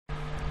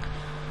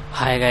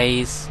Hi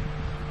guys,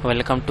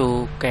 welcome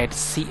to CAD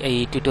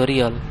CAE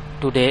tutorial.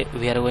 Today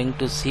we are going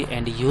to see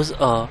and use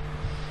a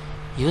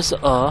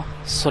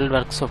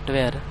SOLIDWORKS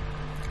software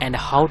and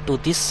how to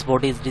this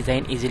body is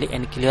designed easily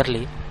and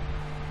clearly.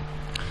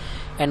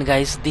 And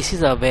guys, this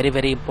is a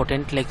very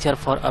important lecture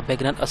for a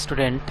beginner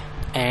student,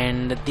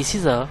 and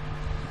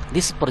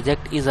this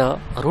project is a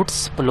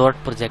roots blower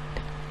project,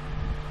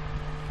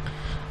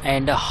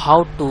 and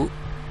how to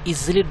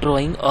easily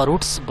drawing a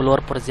roots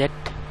blower project.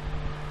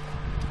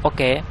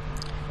 Okay,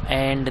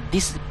 and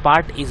this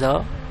part is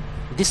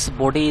this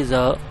body is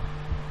a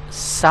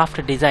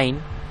shaft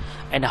design,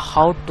 and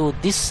how to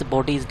this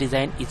body is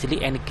designed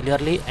easily and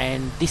clearly.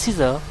 And this is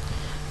a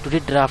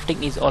 2D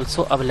drafting is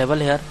also available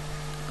here.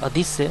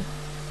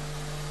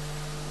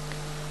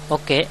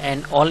 Okay,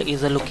 and all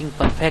is looking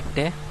perfect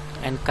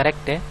and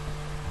correct,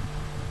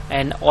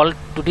 and all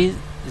 2D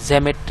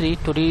geometry,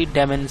 2D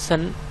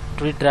dimension,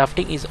 2D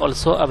drafting is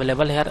also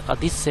available here.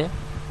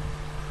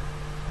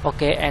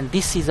 Okay, and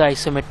this is a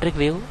isometric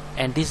view,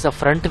 and this is a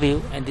front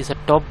view, and this is a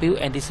top view,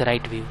 and this is a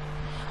right view,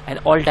 and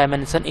all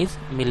dimension is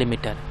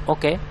millimeter.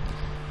 Okay,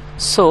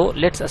 so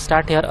let's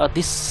start here.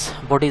 This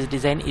body is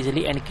designed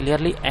easily and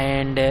clearly,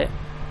 and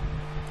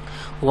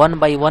one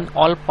by one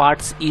all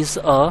parts is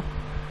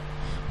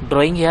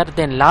drawing here.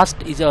 Then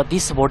last is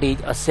this body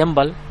is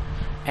assembled,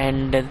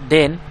 and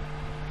then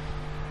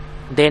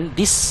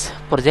this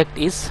project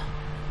is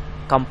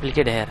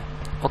completed here.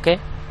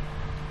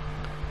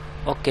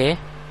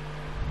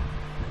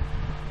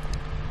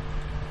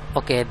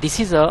 Okay,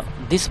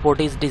 this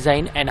body is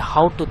designed, and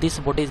how to this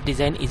body is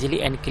designed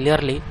easily and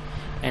clearly,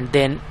 and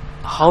then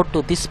how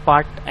to this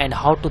part and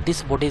how to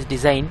this body is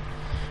designed.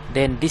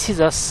 Then this is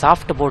a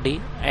soft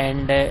body,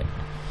 and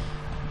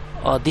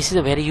this is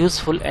a very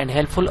useful and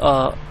helpful.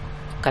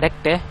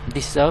 Correct,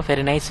 this is a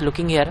very nice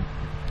looking here.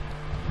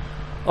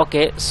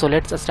 Okay, so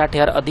let's start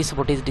here. This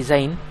body is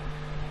designed.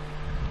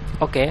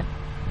 Okay,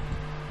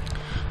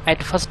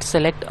 at first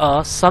select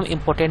some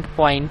important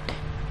point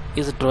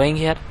is drawing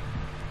here.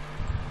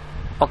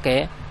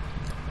 Okay,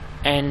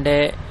 and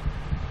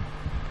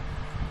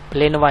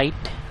plain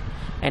white,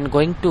 and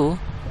going to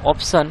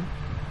option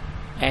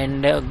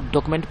and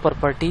document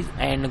properties,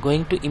 and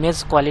going to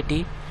image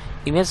quality.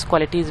 Image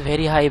quality is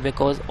very high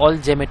because all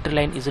geometry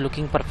line is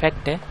looking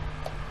perfect.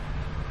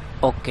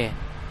 Okay,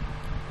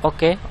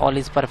 all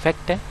is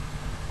perfect,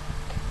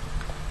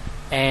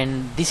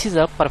 and this is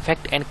a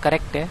perfect and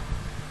correct,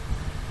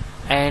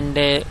 and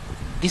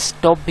this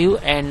top view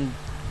and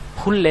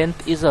full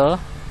length is a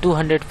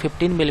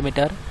 215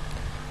 millimeter,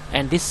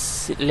 and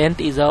this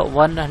length is a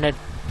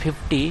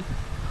 150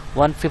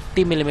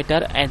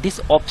 millimeter, and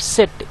this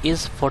offset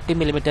is 40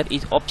 millimeter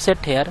is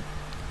offset here,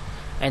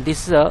 and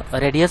this is a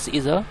radius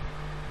is a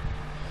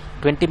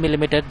 20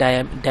 millimeter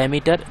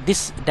diameter.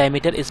 This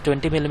diameter is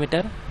 20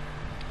 millimeter,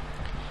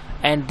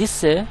 and this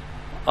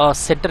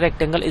center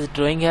rectangle is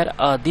drawing here.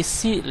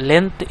 This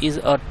length is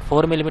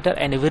 4 millimeter,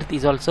 and width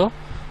is also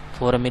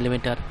 4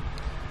 millimeter.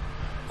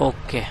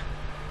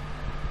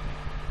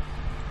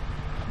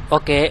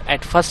 Okay,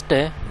 at first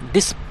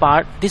this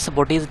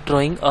body is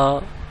drawing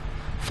a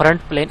front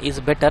plane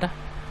is better.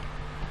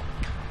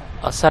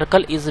 A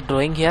circle is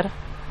drawing here.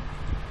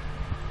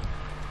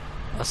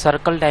 A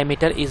circle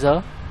diameter is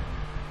a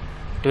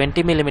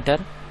 20 millimeter.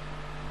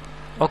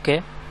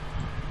 Okay,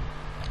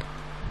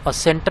 a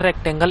center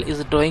rectangle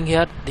is drawing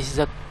here. This is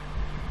a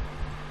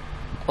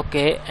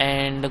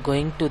and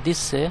going to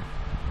this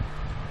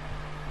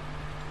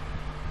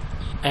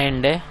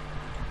and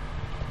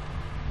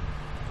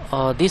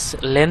this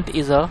length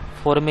is a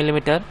 4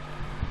 millimeter,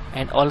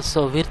 and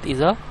also width is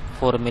a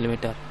 4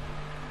 millimeter.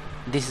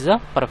 This is a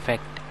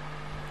perfect.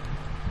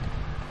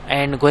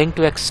 And going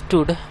to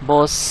extrude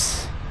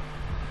boss,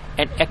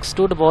 and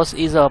extrude boss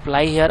is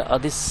apply here.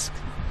 This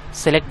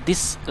select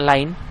this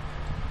line.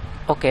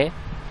 Okay,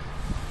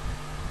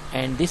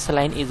 and this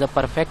line is a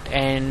perfect,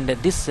 and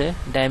this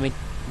diameter,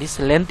 this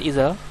length is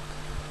a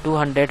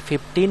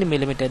 215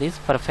 millimeter is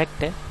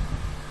perfect.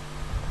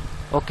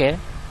 Okay,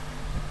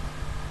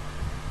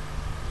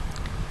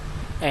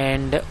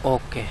 and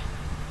okay,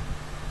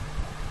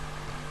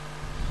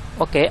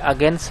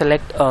 again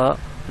select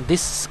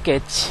this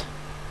sketch.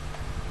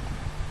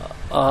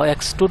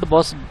 Extrude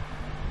boss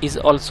is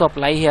also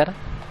apply here,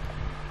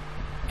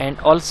 and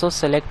also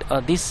select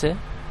this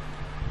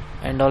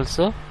and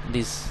also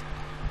this.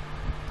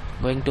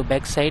 Going to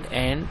back side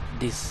and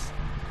this.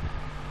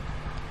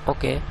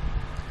 Okay,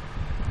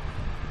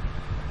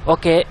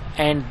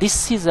 and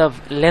this is a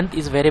length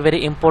is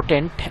very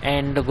important,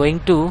 and going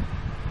to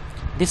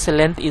this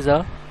length is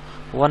a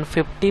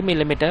 150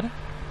 millimeter.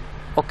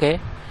 Okay,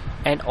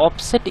 and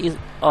offset is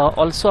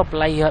also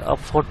apply here. A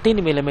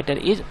 14 millimeter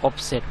is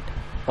offset.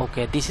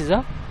 Okay, this is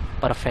a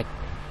perfect,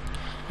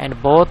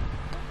 and both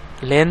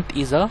length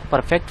is a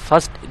perfect.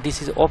 First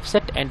this is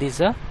offset, and this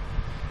is a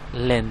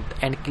length,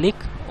 and click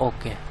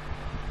OK.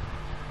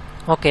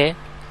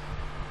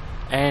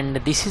 And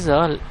this is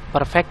a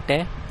perfect,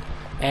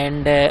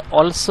 and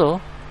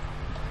also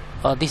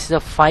this is a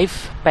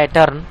 5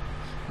 pattern.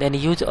 Then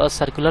use a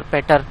circular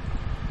pattern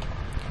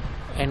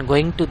and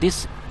going to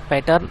this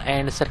pattern,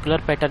 and circular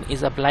pattern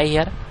is apply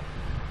here,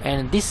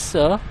 and this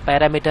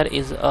parameter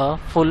is a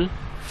full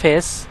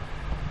face,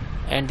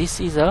 and this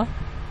is a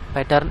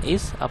pattern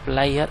is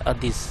apply here,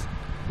 this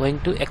going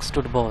to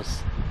extrude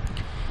boss.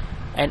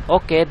 And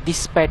okay,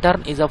 this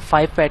pattern is a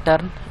 5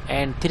 pattern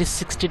and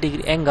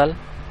 360-degree angle,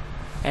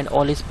 and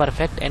all is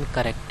perfect and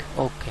correct.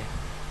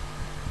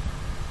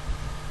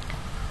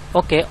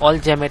 Okay, all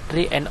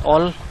geometry and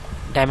all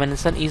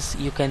dimension is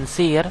you can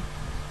see here,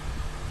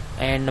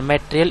 and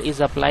material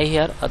is apply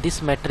here,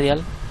 this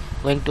material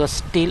going to a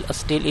steel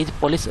is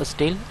polished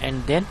steel,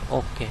 and then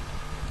okay,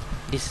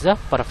 this is a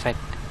perfect.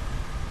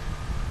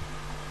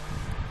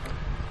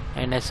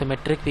 And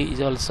isometric view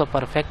is also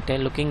perfect,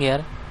 looking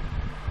here.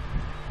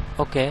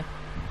 Okay,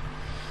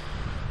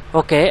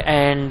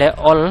 and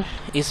all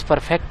is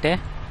perfect.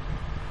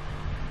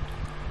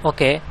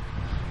 Okay,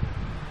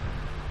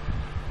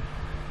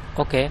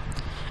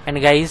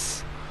 and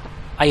guys,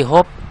 I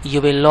hope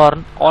you will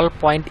learn all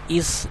point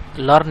is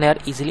learn here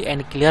easily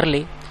and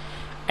clearly.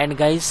 And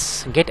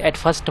guys, get at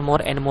first more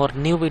and more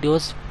new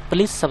videos.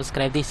 Please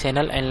subscribe this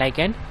channel and like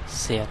and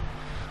share.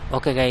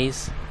 Okay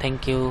guys,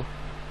 thank you.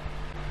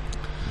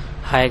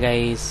 Hi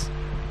guys,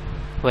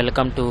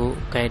 welcome to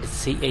CAD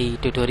CAE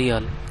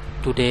tutorial.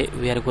 Today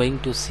we are going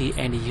to see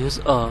and use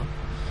a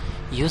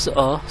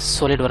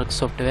SolidWorks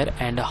software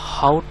and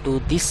how to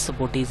this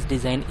body is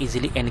designed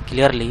easily and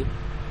clearly.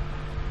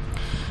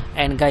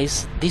 And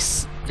guys,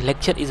 this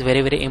lecture is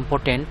very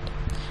important,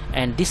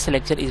 and this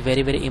lecture is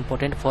very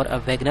important for a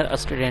beginner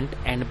student,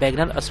 and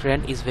beginner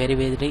student is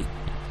very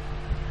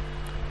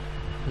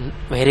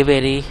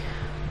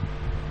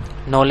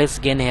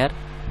knowledge gain here,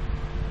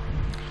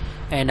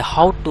 and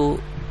how to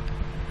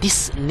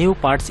this new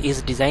parts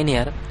is design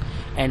here.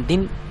 And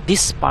then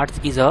this part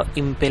is a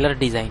impeller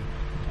design.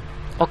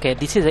 Okay,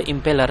 this is a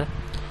impeller,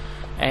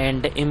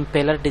 and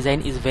impeller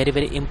design is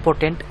very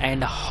important,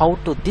 and how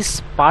to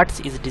this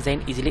parts is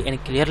designed easily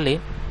and clearly.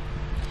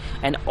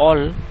 And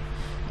all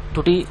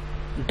 2D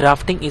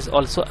drafting is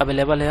also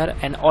available here,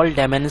 and all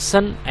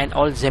dimension and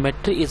all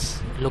geometry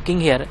is looking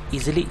here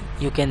easily,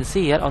 you can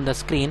see here on the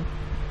screen.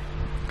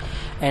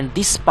 And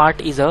this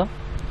part is a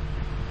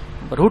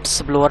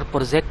roots blower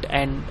project,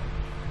 and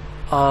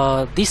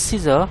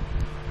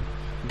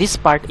this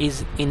part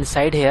is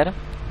inside here,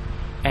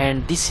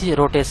 and this is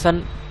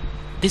rotation,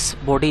 this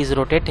body is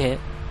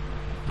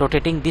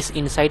rotating this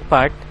inside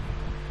part.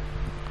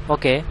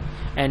 Okay,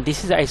 and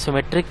this is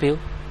isometric view,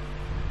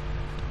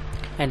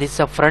 and this is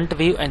a front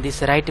view, and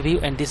this right view,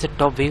 and this is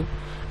top view,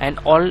 and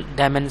all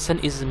dimension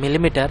is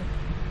millimeter.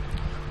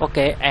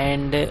 Okay,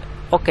 and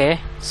okay,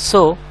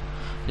 so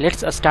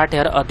let's start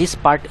here. This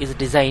part is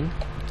design,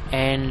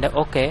 and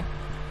okay,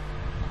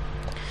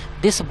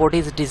 this body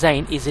is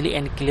designed easily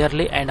and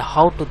clearly, and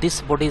how to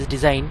this body is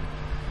designed.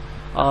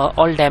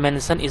 All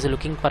dimension is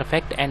looking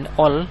perfect, and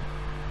all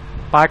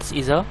parts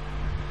is a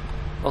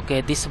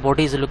okay, this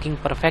body is looking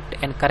perfect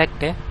and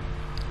correct.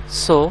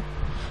 So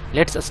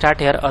let's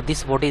start here.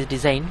 This body is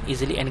designed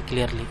easily and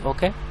clearly.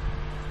 Okay,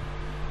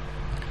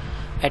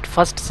 at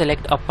first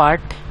select a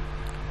part,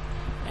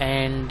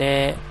 and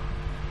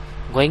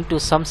going to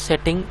some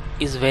setting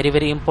is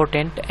very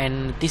important,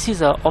 and this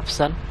is a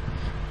option.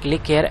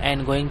 Click here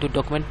and going to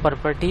document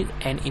property,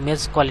 and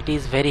image quality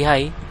is very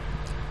high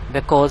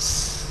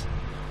because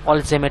all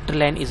geometry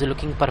line is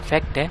looking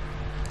perfect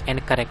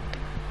and correct.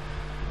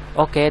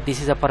 Okay,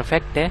 this is a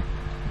perfect,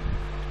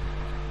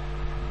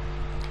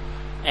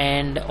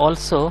 and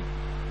also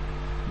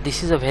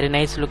this is a very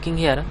nice looking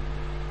here.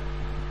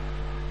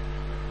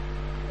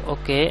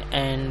 Okay,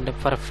 and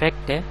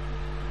perfect.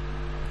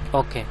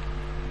 Okay,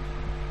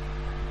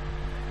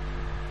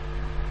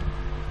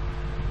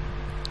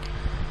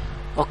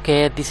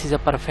 okay, this is a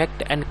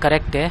perfect and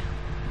correct,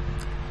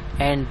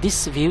 and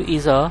this view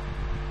is a,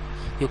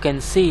 you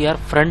can see here,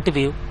 front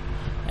view,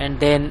 and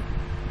then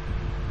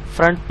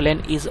front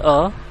plane is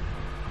a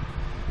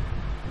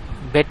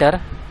better,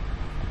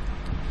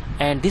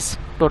 and this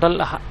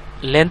total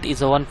length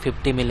is a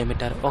 150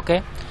 millimeter.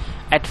 Okay,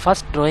 at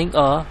first drawing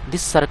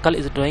this circle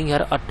is drawing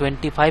here a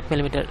 20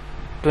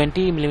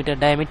 millimeter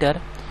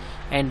diameter,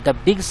 and the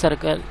big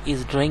circle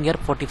is drawing here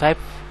 45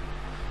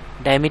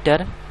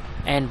 diameter,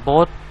 and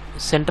both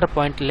center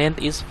point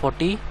length is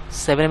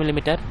 47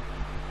 millimeter,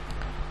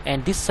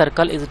 and this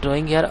circle is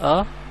drawing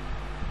here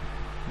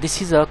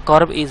this is a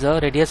curve is a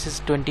radius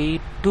is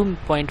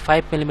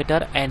 22.5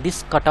 millimeter, and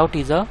this cutout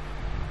is a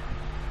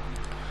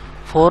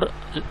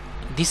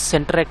this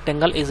center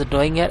rectangle is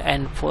drawing here,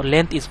 and for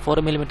length is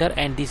 4 millimeter,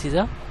 and this is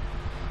a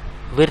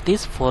width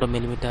is 4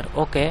 millimeter.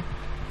 Okay,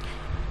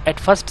 at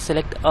first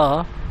select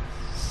a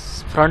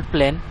front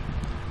plane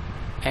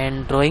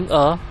and drawing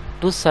a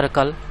 2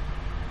 circle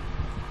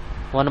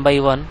one by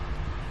one,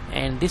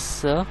 and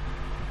this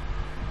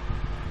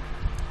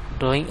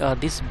drawing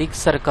this big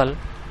circle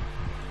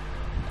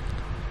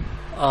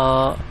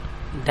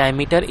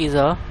diameter is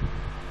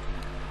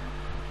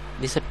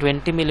this is a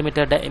 20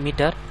 millimeter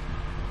diameter,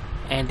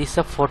 and this is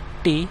a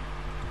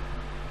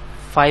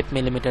 45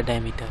 millimeter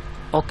diameter.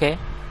 Okay,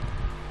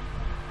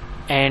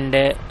 and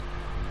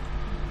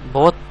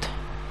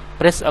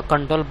press a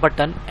control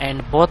button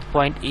and both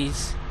point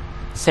is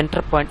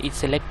center point is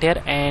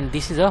selected, and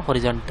this is a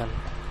horizontal.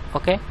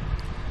 Okay,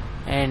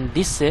 and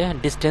this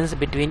distance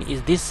between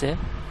is this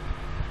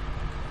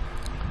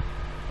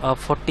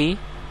 47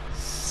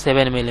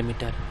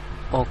 millimeter.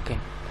 Okay,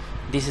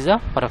 this is a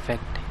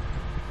perfect.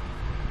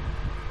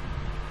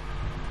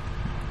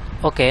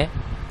 Okay,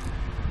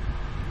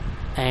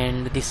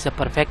 and this is a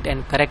perfect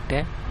and correct.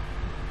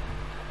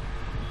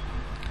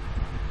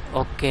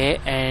 Okay,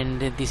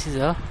 and this is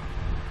a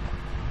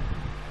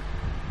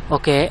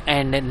okay,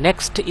 and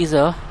next is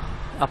a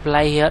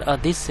apply here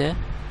this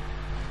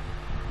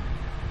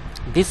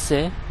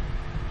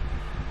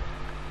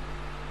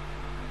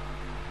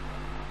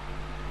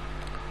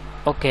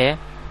okay,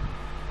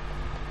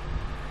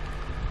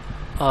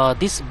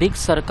 this big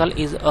circle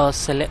is a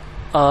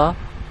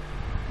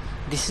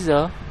this is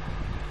a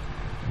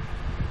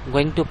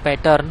going to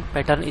pattern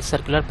is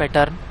circular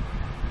pattern,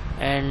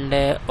 and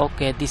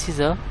okay, this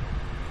is a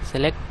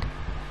select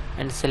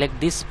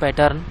this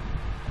pattern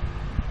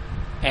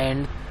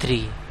and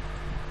 3.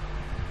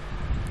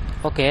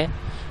 Okay,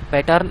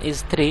 pattern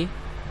is 3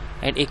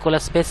 and equal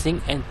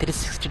spacing and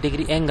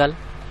 360-degree angle,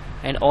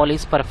 and all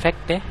is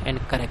perfect and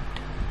correct.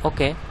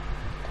 Okay,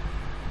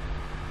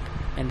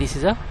 and this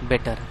is a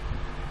better.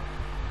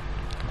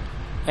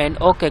 And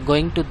okay,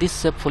 going to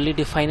this fully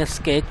defined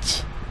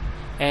sketch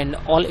and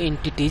all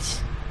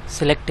entities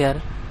select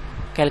here,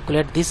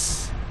 calculate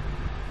this.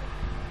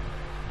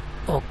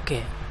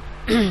 Okay.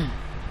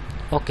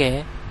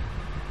 Okay,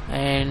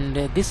 and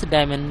this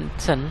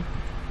dimension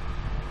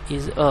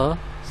is a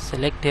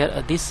select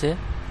here this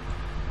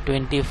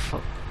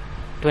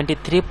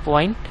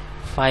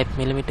 23.5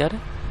 millimeter.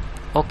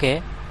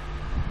 Okay,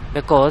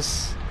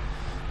 because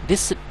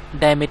this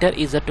diameter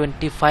is a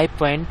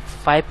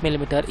 25.5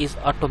 millimeter is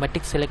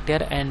automatic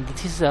selector, and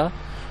this is a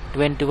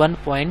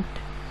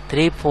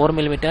 21.34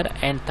 millimeter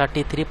and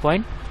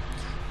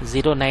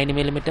 33.09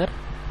 millimeter.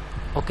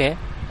 Okay,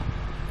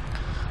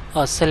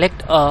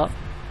 select a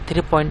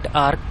 3-point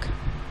arc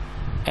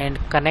and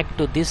connect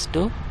to this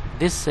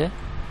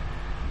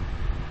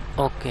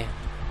okay,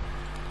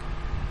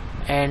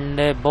 and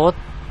both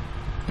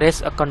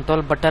press a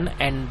control button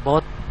and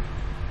both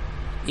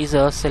is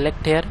a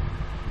select here,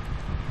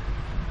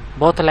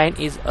 both line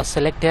is a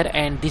selector,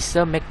 and this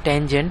make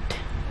tangent,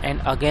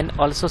 and again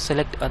also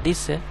select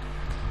this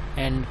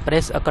and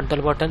press a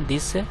control button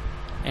this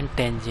and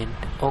tangent.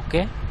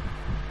 Okay,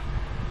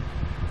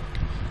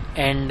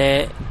 and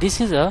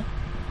this is a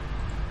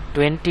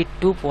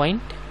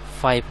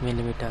 22.5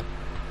 millimeter.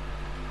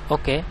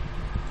 Okay,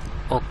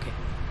 okay,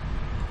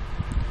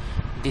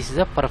 this is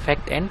a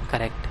perfect and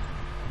correct.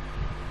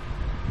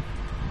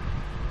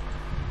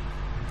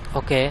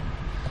 Okay,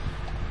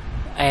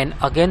 and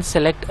again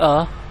select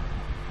a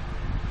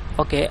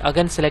okay,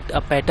 again select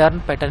a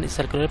pattern is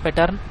circular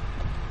pattern,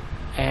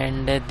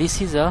 and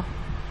this is a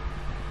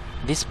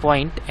this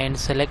point, and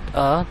select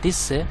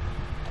this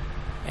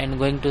and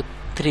going to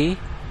 3.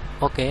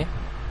 Okay,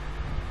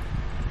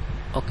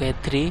 okay,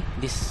 3,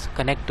 this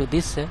connect to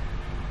this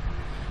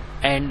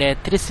and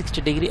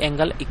 360-degree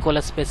angle,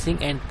 equal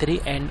spacing and 3,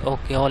 and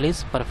okay, all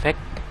is perfect.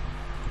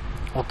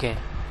 Okay,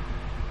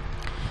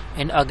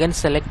 and again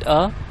select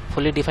a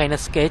fully defined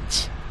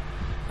sketch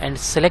and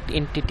select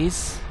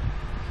entities,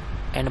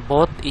 and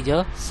both is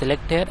a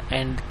selector,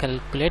 and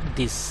calculate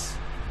this.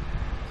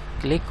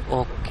 Click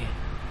OK.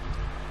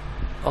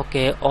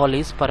 Okay, all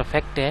is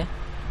perfect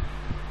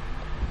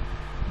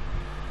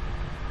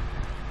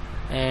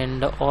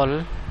and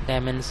all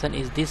dimension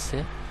is this.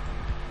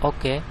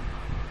 Okay,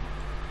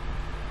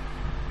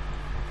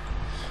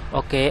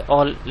 okay,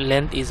 all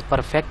length is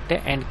perfect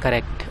and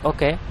correct.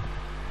 Okay,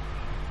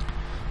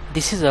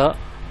 this is a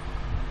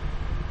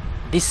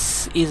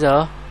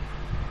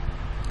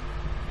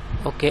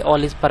okay,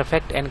 all is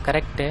perfect and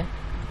correct.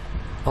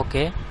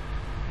 Okay,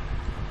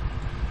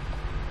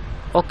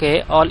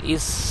 okay, all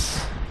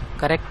is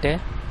correct,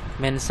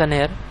 mention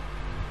here.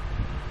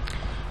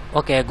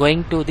 Okay,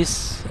 going to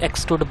this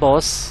extrude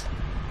boss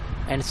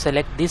and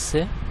select this,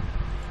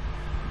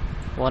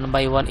 one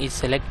by one is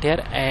select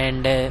here,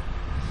 and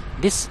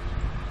this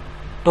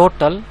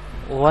total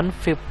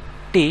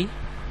 150,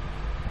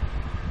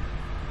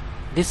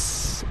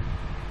 this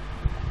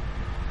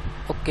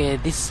okay,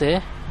 this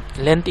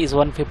length is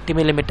 150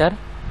 millimeter,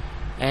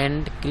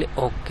 and click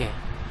OK.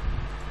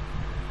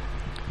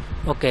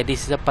 Okay,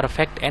 this is a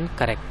perfect and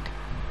correct.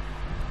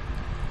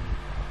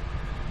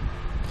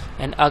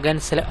 And again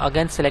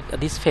select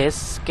this face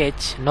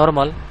sketch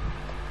normal,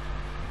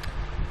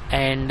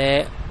 and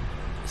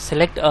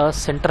select a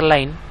center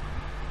line,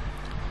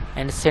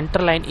 and center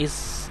line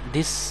is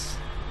this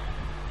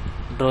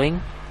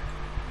drawing,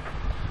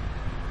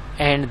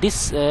 and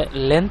this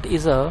length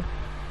is a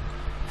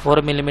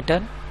 4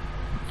 millimeter,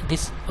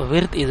 this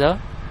width is a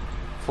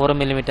 4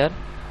 millimeter.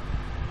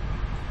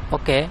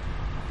 Okay,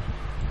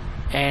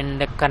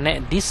 and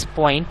connect this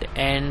point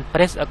and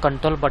press a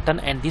control button,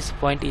 and this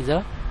point is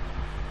a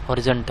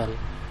horizontal.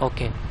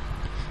 Okay,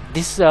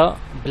 this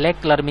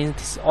black color means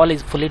this all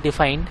is fully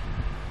defined,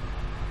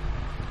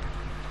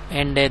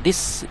 and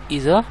this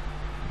is a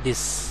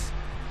this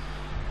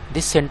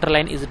center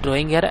line is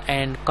drawing here,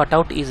 and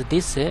cutout is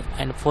this,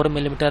 and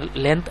 4mm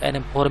length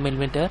and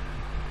 4mm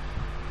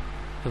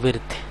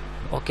width.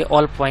 Okay,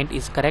 all point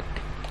is correct.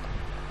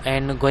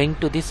 And going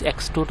to this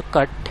extrude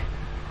cut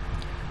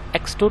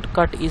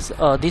is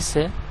this,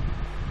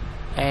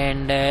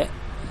 and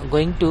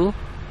going to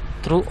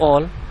through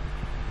all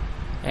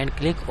and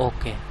click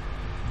OK.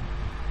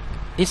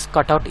 This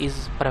cutout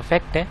is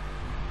perfect,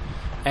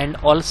 and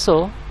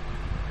also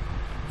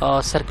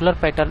circular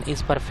pattern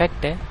is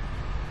perfect,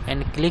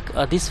 and click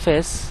this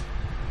face,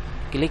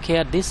 click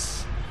here,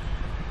 this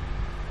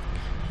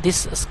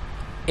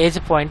edge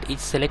point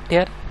is select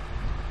here,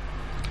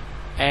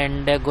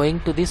 and going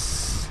to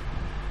this,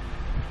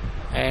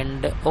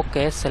 and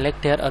okay,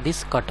 select here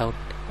this cutout.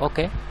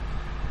 Okay,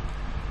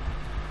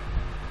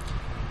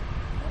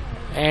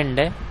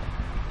 and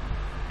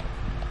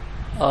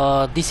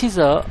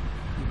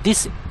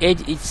this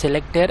edge is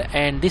selected,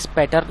 and this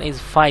pattern is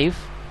 5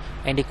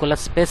 and equal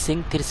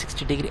spacing,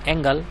 360-degree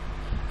angle,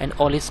 and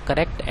all is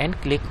correct,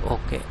 and click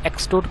OK.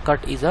 Extrude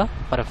cut is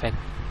perfect,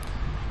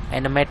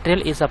 and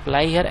material is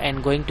apply here,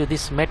 and going to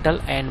this metal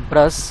and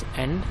brush,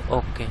 and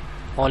OK,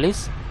 all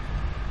is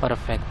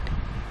perfect.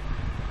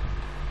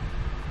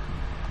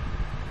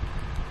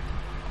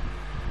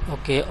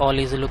 Okay, all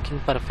is looking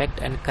perfect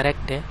and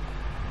correct.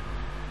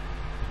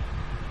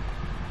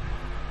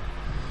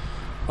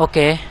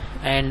 Okay,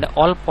 and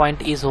all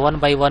point is one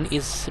by one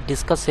is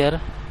discussed here,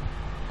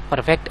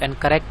 perfect and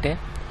correct.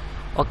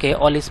 Okay,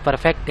 all is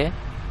perfect.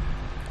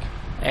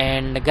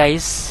 And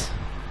guys,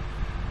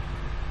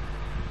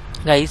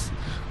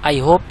 I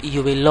hope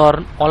you will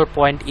learn all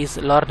point is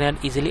learned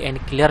easily and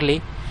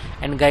clearly.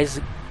 And guys,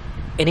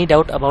 any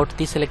doubt about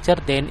this lecture,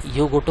 then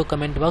you go to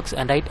comment box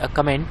and write a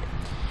comment.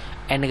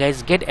 And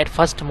guys, get at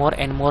first more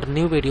and more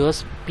new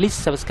videos. Please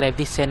subscribe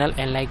this channel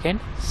and like and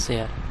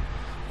share.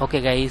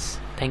 Okay guys,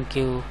 thank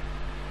you.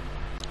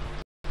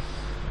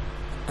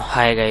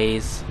 Hi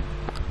guys,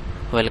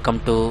 welcome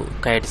to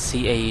CAD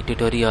CAE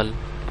tutorial.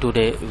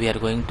 Today we are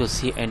going to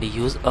see and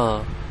use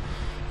a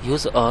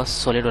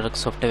SolidWorks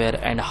software,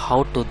 and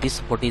how to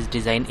this bodies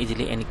design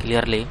easily and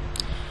clearly.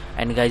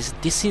 And guys,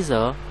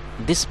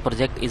 this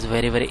project is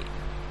very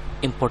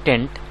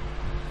important,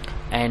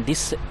 and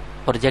this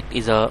project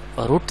is a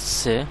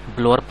roots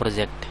blower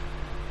project.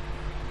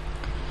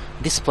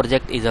 This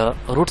project is a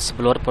roots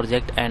blower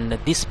project, and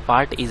this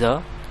part is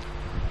a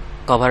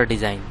cover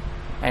design,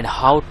 and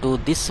how to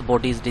this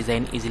bodies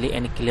design easily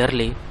and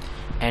clearly,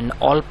 and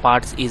all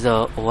parts is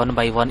a one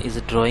by one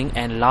is drawing,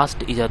 and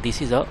last is a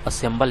this is a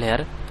assemble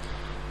here.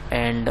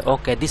 And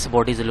okay, this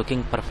body is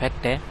looking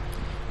perfect,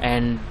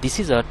 and this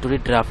is a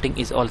 2D drafting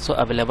is also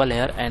available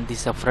here, and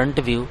this is a front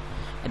view,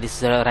 and this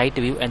is a right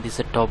view, and this is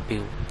a top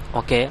view.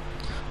 Okay,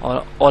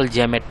 all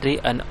geometry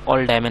and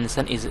all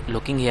dimension is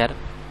looking here,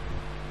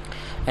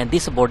 and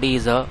this body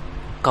is a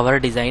cover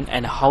design,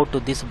 and how to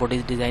this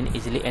body design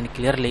easily and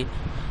clearly,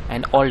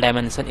 and all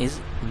dimension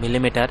is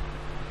millimeter.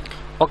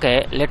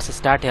 Okay, let's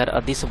start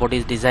here this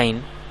body's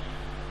design.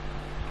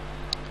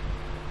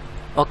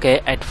 Okay,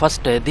 at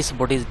first this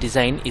body's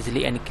design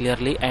easily and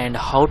clearly, and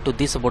how to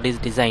this body's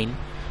design,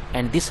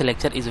 and this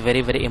lecture is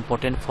very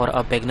important for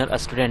a beginner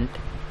student,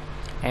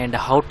 and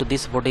how to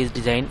this body's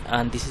design.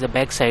 And this is a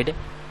back side,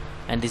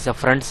 and this is a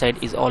front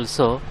side is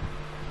also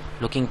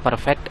looking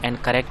perfect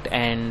and correct.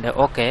 And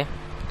okay,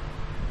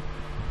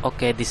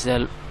 this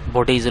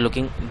body is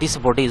looking, this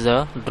body is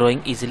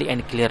drawing easily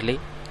and clearly.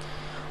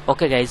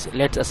 Okay guys,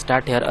 let's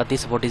start here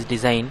this body's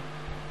design.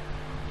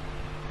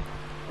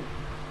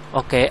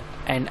 Okay,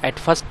 and at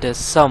first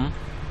some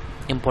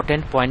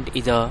important point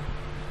is a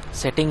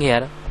setting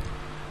here,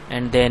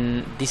 and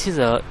then this is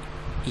a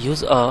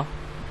use a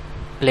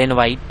plain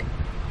white,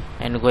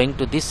 and going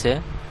to this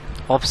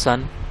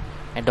option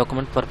and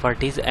document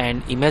properties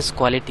and image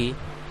quality,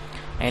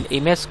 and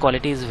image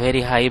quality is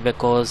very high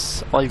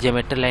because all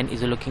geometry line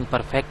is looking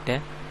perfect.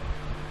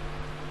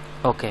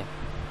 Okay,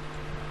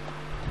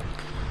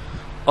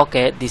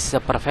 this is a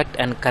perfect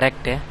and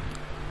correct.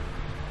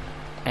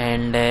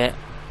 And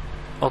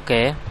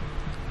okay,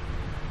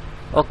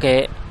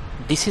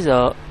 this is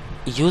a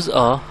use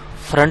a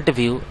front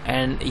view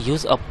and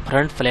use a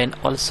front plane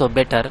also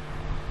better,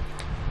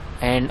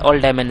 and all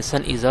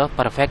dimension is a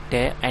perfect.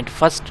 And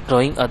first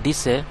drawing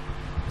this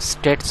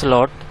straight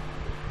slot,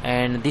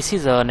 and this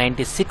is a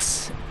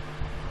 96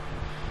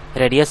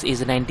 radius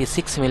is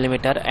 96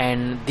 millimeter,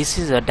 and this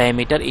is a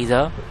diameter is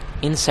a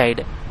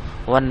inside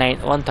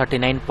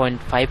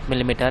 139.5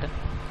 millimeter,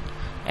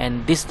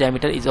 and this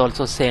diameter is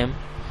also same,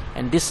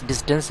 and this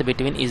distance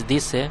between is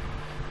this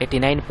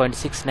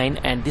 89.69,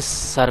 and this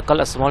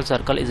circle, a small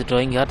circle is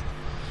drawing here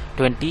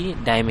 20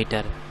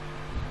 diameter,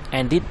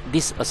 and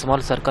this a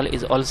small circle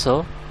is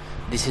also,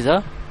 this is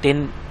a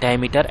 10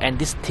 diameter, and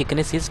this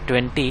thickness is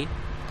 20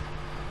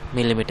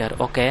 millimeter.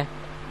 Okay,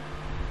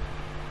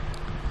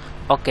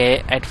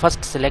 at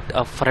first select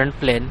a front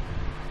plane,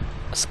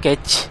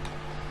 sketch.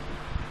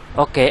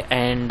 Okay,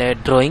 and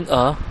drawing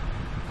a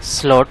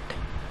slot,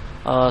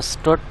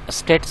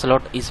 straight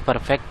slot is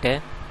perfect.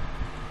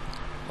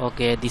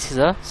 Okay, this is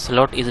a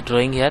slot is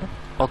drawing here.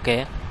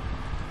 Okay,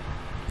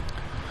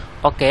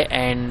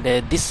 and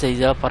this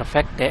is a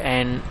perfect,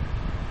 and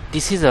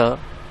this is a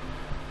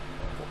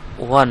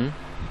 1.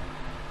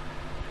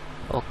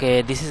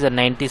 Okay, this is a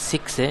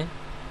 96.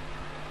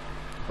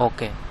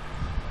 Okay,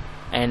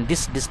 and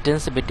this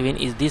distance between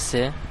is this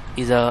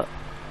is a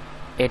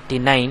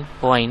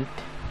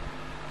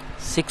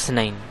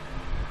 89.69.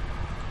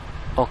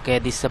 okay,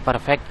 this is a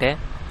perfect.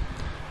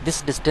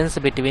 This distance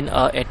between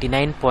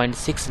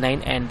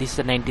 89.69 and this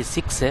is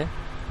 96.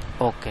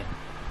 Okay,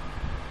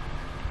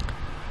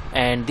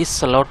 and this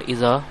slot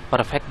is a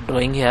perfect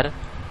drawing here.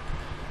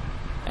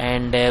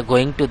 And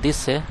going to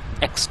this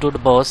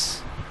extrude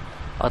boss,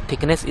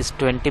 thickness is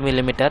 20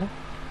 millimeter.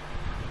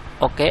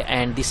 Okay,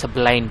 and this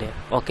blind.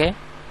 Okay,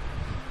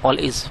 all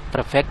is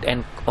perfect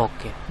and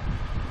okay.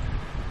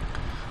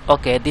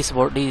 Okay, this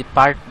body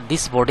part,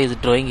 this body is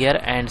drawing here,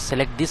 and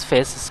select this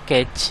face,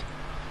 sketch,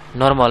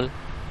 normal,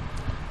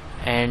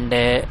 and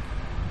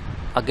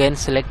again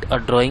select a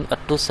drawing a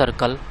two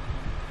circle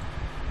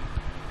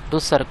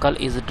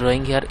is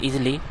drawing here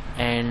easily.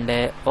 And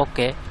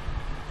okay,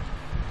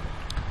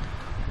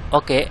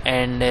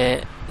 and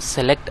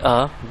select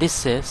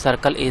this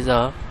circle is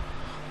a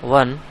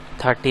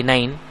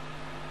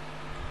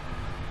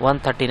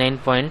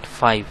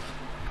 139.5.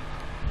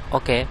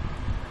 okay,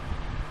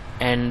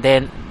 and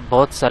then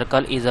both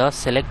circle is a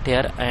select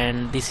here,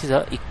 and this is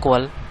a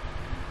equal.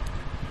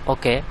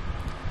 Okay,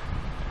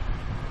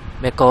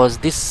 because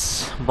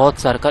this both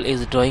circle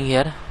is drawing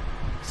here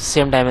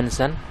same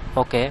dimension.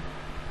 Okay,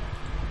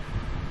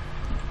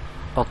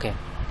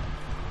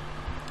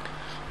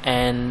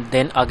 and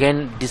then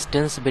again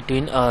distance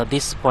between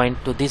this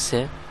point to this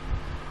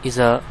is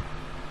a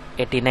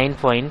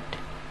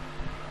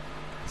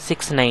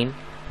 89.69.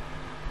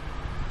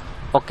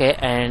 okay,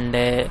 and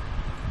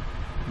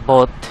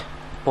both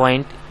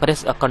point,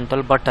 press a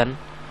control button,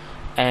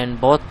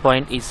 and both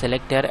point is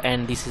selected,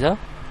 and this is a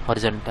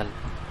horizontal.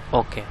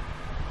 Okay,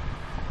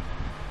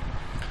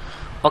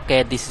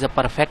 this is a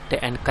perfect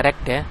and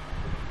correct.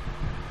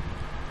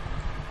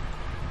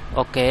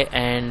 Okay,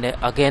 and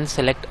again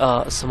select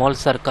a small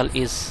circle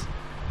is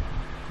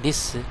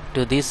this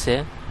to this.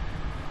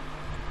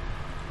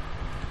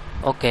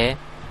 Okay,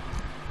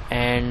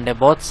 and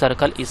both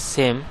circle is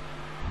same,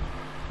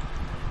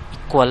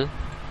 equal,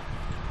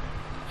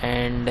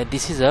 and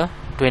this is a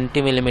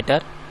 20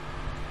 millimeter.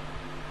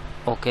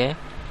 Okay,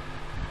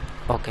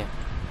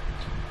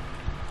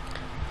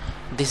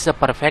 this is a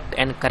perfect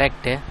and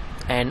correct,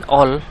 and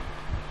all.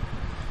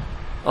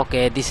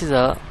 Okay, this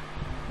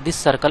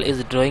circle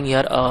is drawing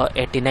here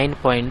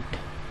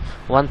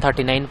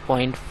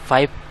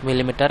 139.5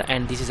 millimeter,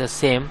 and this is the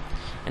same,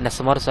 and the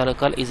small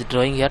circle is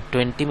drawing here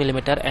 20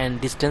 millimeter, and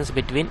distance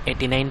between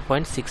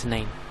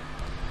 89.69.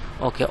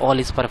 okay, all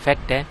is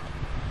perfect.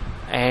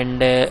 And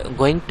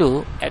going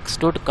to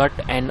extrude cut,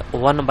 and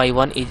one by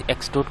one is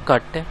extrude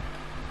cut.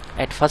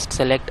 At first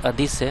select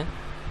this,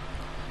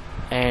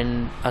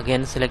 and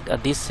again select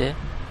this,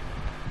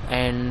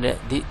 and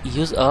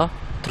use a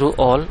through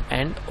all,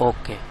 and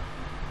okay,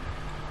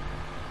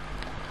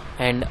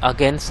 and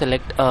again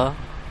select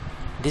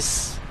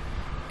this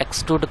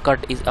extrude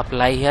cut is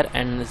apply here,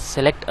 and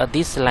select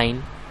this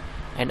line,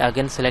 and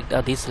again select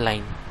this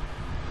line.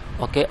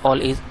 Okay,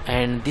 all is,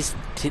 and this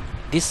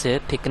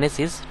thickness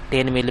is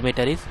 10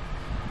 millimeter is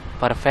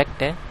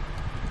perfect,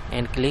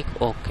 and click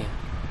OK.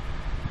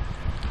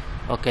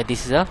 Okay,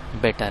 this is a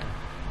better.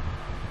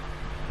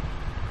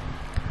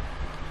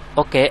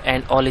 Okay,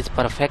 and all is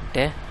perfect,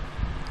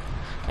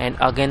 and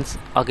again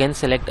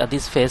select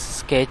this face,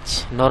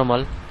 sketch,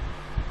 normal,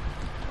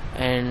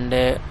 and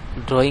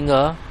drawing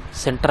a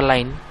center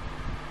line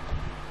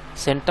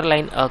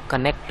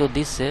connect to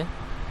this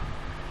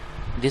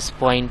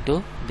point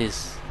to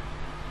this.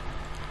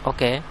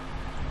 Okay,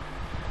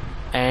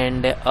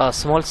 and a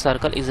small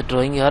circle is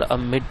drawing here a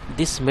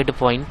this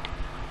midpoint,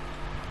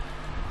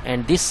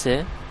 and this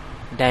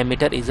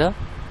diameter is a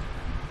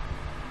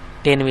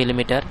 10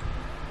 millimeter.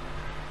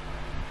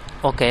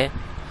 Okay,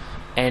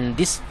 and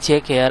this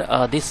check here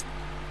this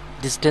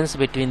distance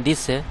between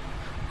this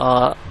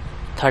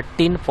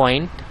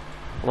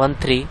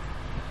 13.13.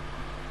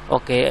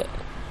 okay,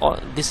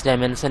 this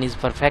dimension is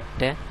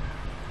perfect,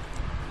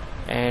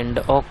 and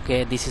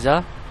okay, this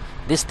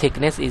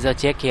thickness is a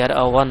check here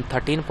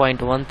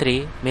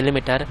 13.13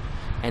 millimeter,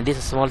 and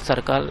this small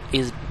circle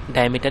is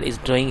diameter is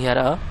drawing here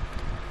a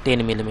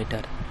 10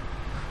 millimeter.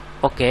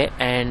 Okay,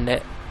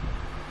 and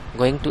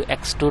going to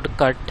extrude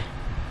cut,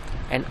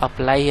 and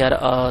apply here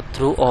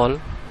through all,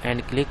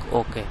 and click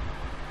OK.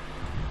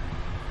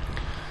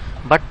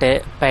 But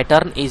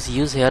pattern is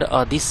used here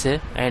this,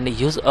 and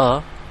use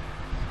a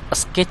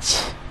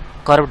sketch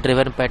curve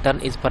driven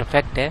pattern is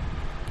perfect,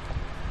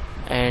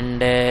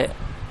 and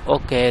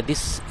okay,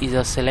 this is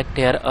a select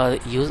here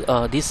use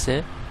this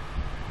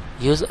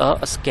use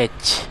a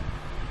sketch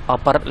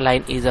upper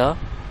line is a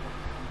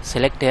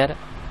select here,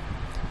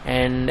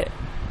 and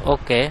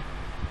okay,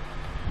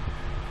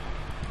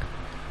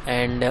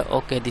 and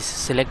okay, this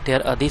select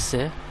here this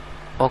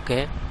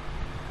okay,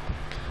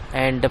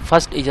 And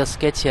first is a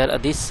sketch here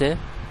this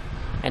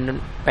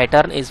and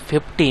pattern is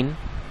 15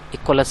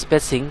 equal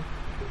spacing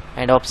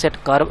and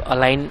offset curve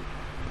align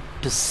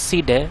to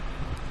seed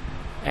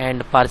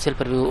and partial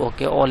preview.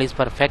 Okay, all is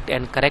perfect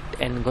and correct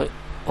and go.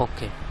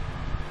 Okay,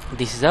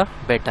 this is a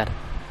better,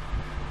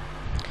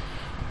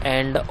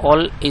 and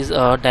all is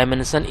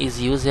dimension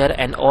is used here,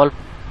 and all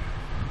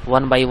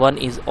one by one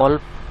is all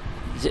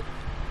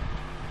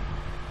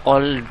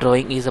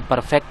drawing is a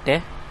perfect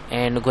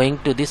and going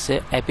to this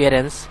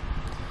appearance,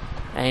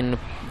 and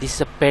this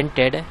is a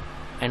painted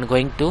and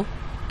going to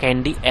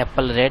candy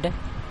apple red,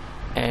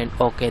 and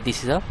okay,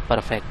 this is a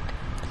perfect.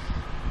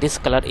 This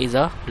color is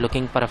a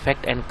looking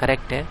perfect and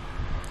correct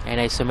and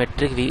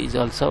isometric view is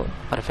also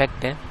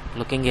perfect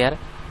looking here,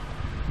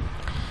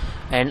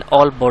 and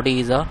all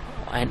body is a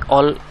and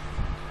all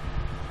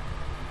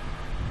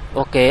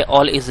okay,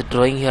 all is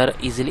drawing here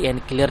easily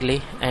and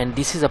clearly, and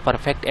this is a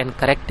perfect and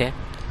correct.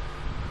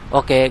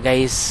 Okay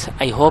guys,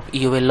 I hope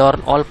you will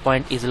learn all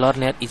point is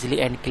learn here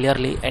easily and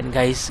clearly, and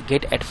guys,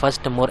 get at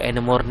first more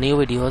and more new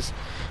videos.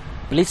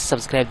 Please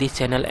subscribe this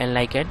channel and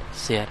like and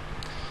share.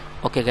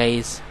 Okay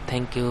guys,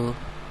 thank you.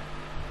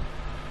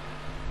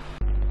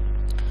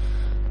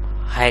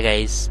 Hi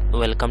guys,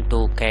 welcome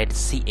to CAD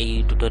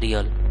CAE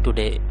tutorial.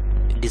 Today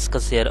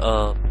discuss here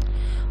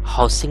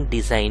housing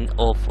design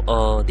of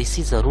this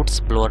is a roots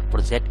blower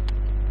project,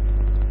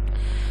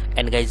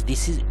 and guys,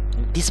 this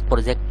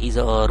project is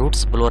a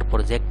roots blower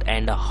project,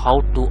 and how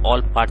to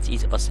all parts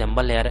is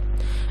assemble here,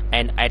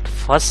 and at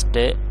first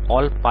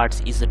all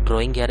parts is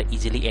drawing here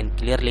easily and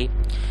clearly,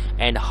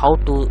 and how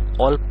to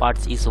all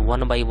parts is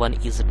one by one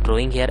is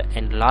drawing here,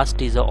 and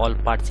last is all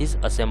parts is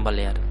assemble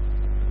here.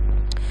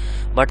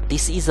 But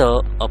this is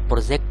a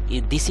project,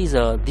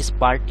 this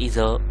part is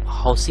a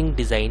housing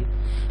design,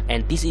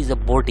 and this is a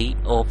body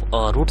of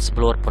a roots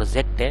blower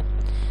project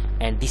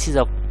and this is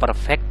a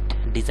perfect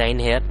design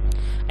here,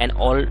 and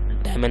all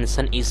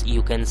dimension is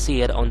you can see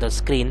here on the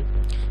screen,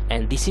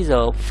 and this is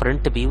a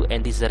front view,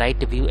 and this is a right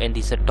view, and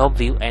this is a top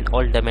view, and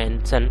all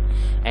dimension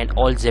and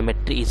all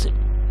geometry is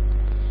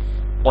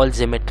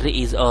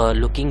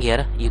looking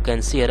here, you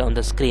can see here on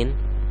the screen,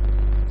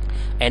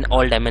 and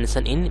all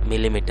dimension in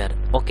millimeter.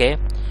 Okay,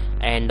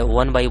 and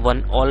one by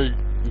one all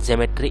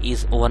geometry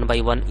is one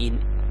by one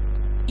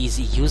is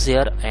used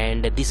here,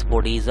 and this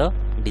body is a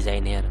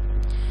design here.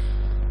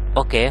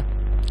 Okay,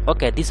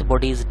 this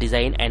body is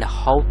design, and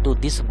how to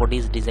this body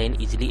is design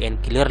easily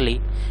and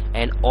clearly,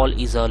 and all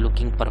is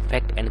looking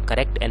perfect and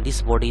correct, and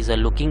this body is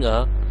looking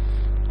all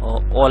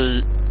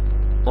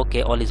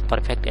okay, all is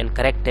perfect and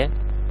correct.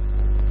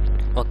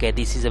 Okay,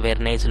 this is a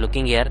very nice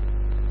looking here.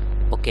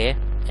 Okay,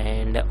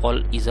 and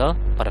all is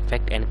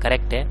perfect and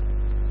correct,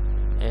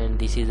 and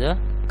this is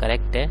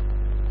correct.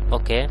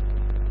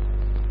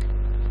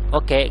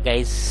 Okay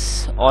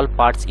guys, all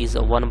parts is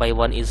one by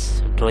one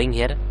is drawing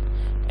here,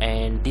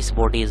 and this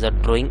body is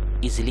drawing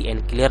easily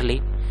and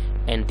clearly,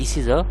 and this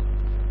is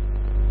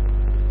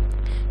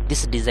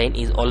this design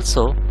is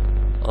also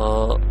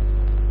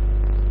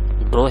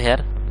draw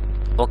here.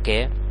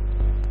 Okay,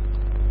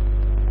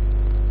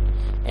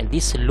 and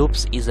this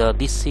loops is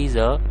loops is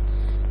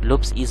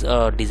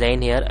a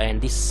design here, and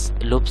this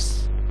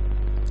loops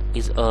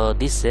is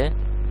this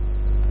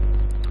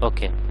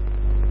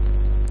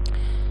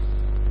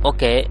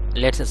okay,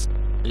 let's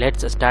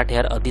start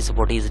here. This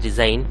body is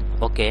design.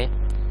 Okay,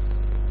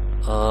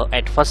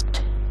 at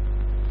first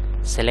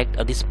select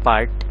this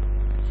part,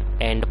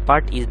 and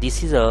part is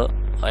this is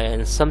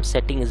and some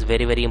setting is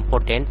very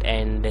important,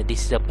 and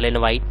this is a plain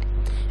white,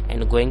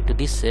 and going to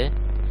this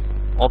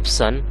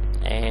option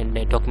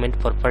and document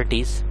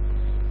properties,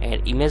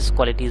 and image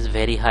quality is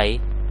very high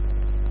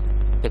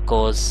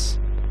because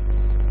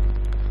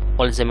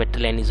all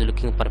geometry line is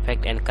looking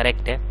perfect and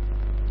correct.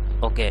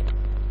 Okay.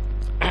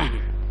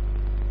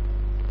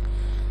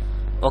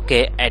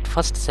 Okay, at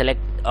first select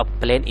a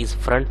plane is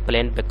front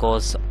plane,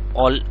 because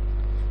all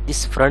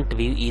this front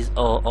view is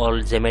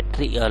all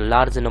geometry, a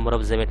large number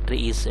of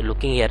geometry is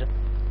looking here.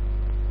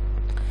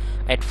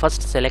 At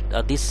first select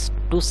this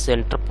two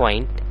center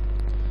point.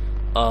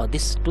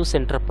 This two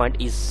center point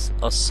is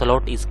a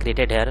slot is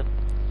created here,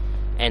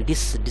 and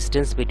this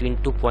distance between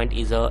 2 point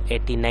is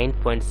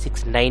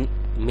 89.69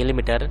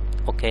 millimeter.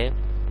 Okay,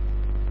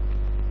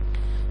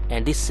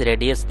 and this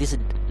radius, this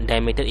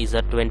diameter is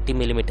 20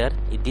 millimeter.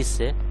 This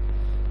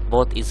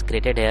both is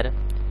created here,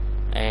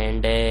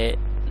 and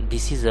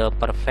this is a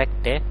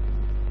perfect,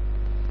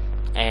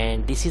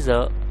 and this is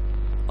a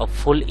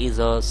full is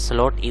a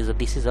slot is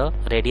this is a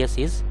radius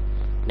is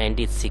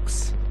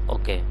 96.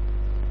 Okay,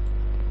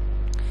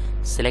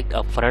 select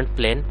a front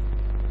plane,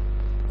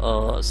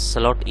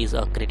 slot is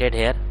created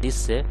here.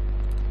 This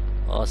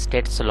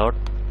state slot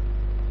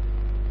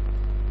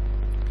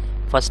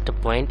first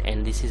point,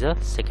 and this is a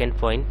second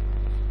point,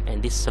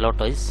 and this slot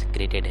is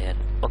created here.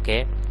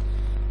 Okay,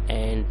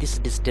 and this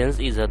distance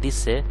is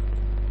this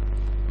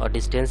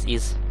distance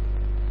is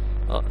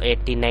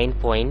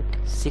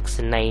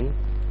 89.69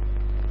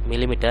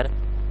 millimeter,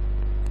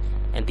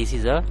 and this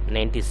is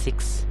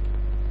 96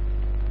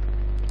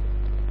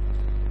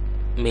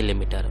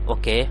 millimeter.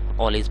 Okay,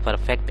 all is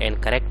perfect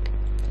and correct.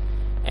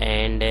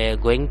 And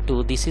going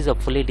to, this is a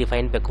fully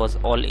defined because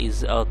all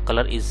is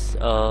color is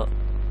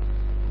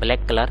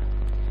black color.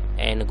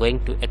 And going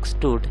to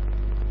extrude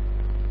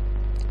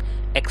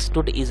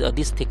is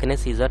this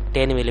thickness is a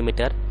 10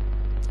 millimeter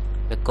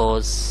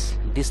because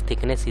this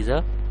thickness is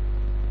a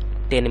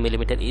 10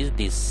 millimeter is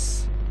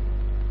this.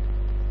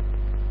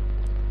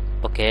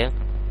 Okay,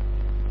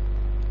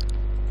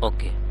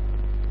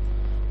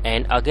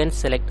 and again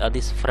select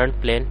this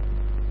front plane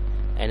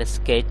and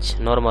sketch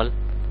normal.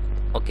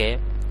 Okay,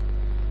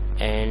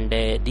 and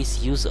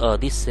this use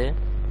this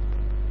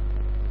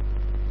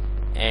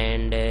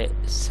and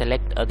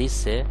select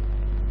this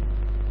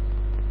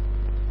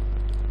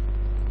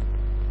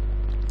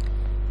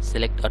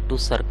select two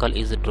circle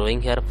is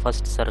drawing here.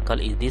 First circle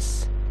is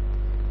this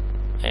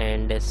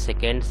and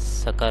second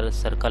circle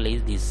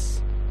is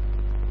this.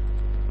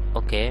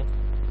 Okay,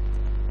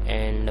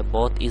 and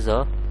both is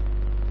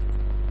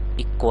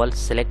equal.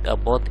 Select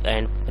both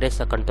and press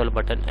a control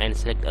button and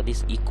select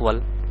this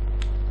equal,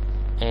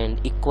 and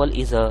equal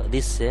is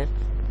this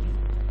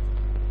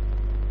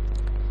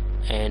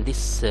and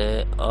this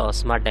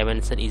smart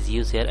dimension is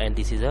used here, and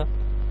this is a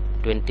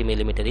 20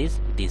 millimeter is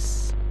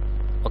this.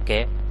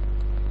 Okay,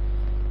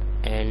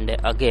 and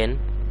again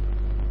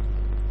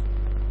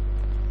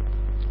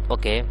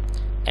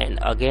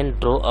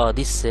draw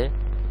this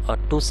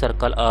two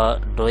circle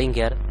drawing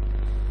here.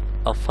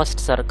 First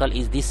circle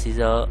is this is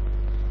a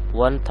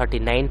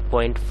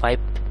 139.5.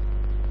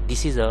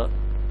 this is a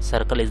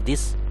circle is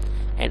this,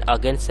 and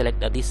again select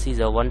this is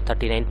a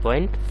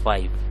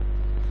 139.5.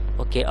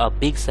 okay, a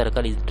big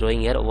circle is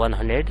drawing here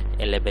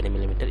 111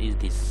 millimeter is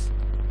this.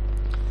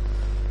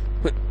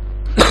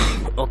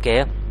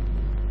 Okay,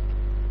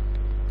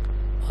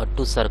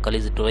 two circle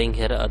is drawing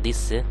here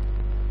this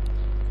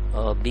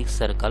big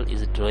circle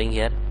is drawing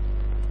here,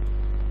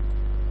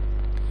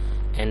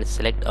 and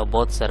select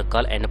both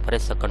circle and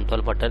press a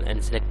control button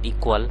and select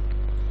equal,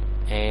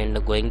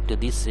 and going to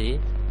this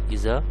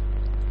is a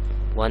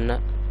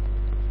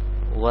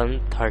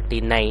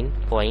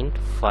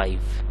 139.5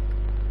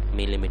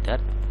 millimeter,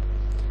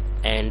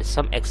 and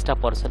some extra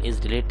portion is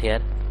delete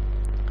here,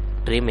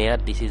 trim here,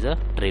 this is a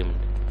trimmed.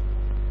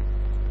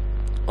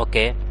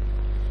 Okay,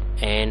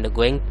 and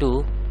going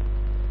to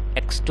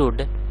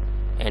extrude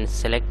and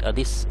select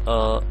this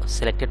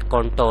selected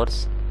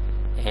contours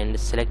and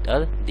select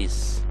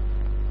this.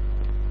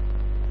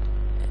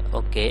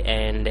 Okay,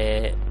 and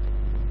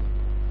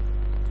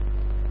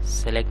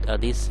select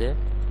this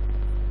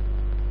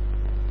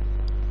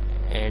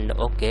and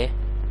okay,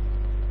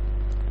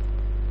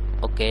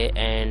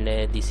 and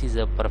this is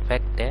a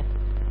perfect,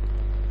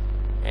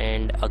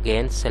 and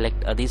again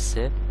select this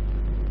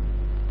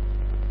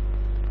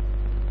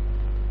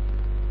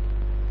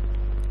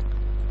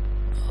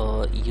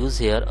use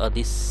here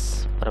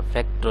this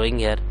perfect drawing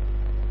here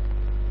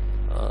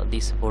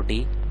this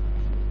body.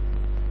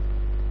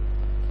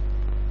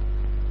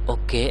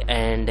 Okay,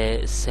 and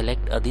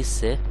select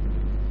this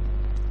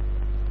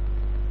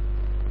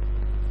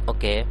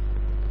okay,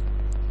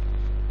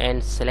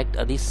 and select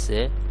this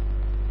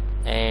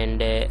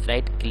and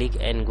right click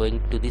and going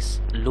to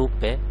this loop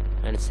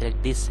and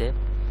select this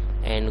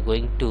and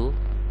going to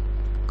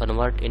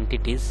convert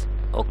entities.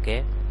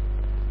 Okay,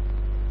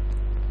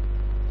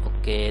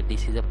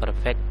 this is a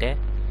perfect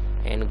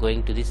and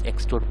going to this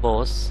extrude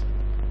boss.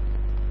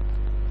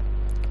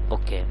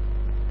 Okay,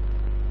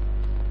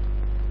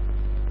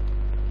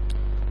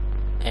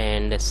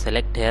 and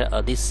select here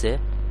this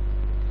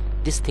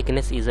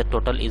thickness is a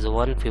total is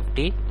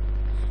 150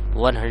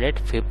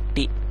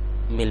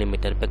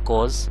 millimeter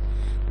because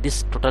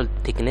this total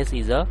thickness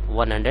is a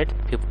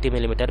 150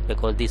 millimeter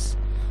because this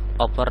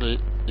upper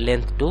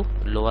length to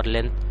lower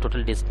length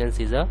total distance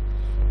is a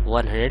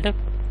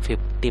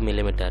 150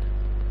 millimeter.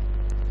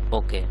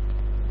 Okay,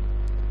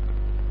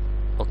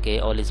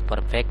 all is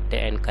perfect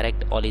and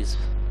correct, all is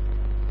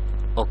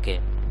okay,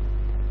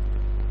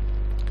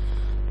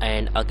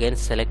 and again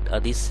select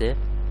this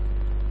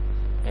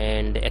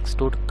and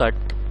extrude cut.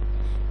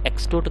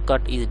 Extrude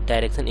cut is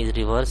direction is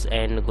reverse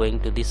and going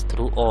to this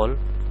through all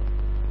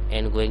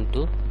and going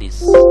to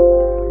this.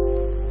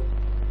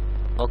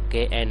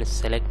 Okay, and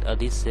select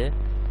this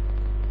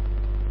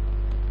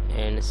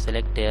and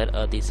select here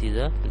this is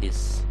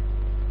this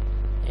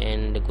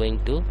and going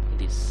to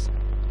this.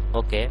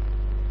 Okay,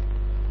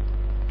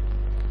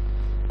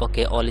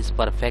 all is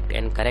perfect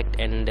and correct,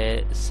 and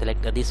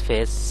select this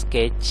face,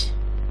 sketch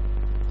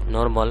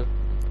normal,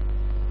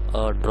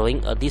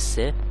 drawing this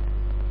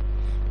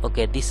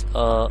okay, this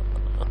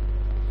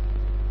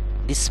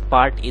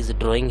part is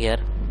drawing here,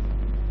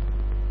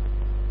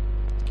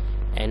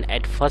 and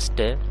at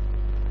first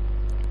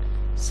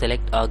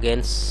select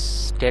again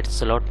state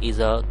slot is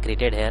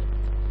created here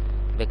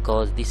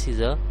because this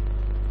is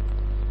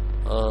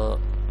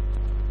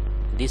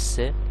this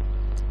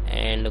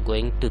and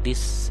going to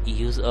this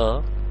use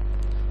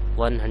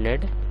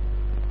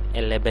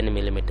 111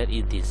 millimeter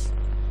is this,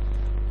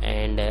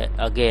 and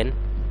again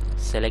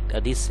select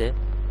this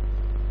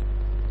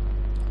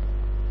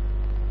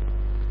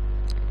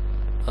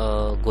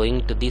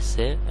going to this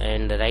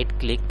and right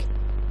click,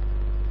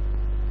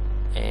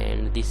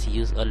 and this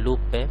use a loop,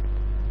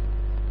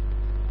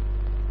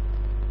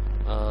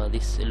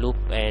 this loop,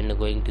 and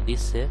going to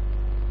this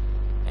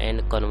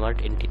and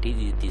convert entity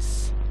is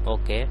this.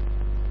 Okay,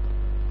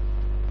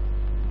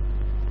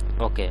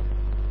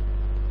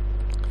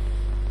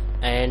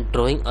 and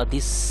drawing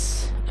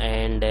this,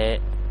 and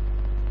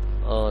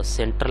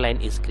center line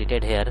is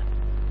created here,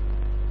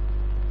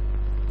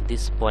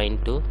 this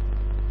point to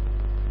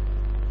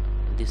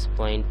this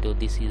point to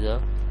this is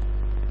a,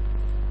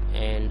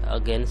 and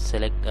again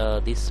select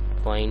this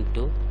point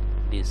to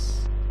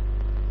this,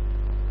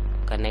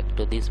 connect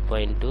to this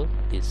point to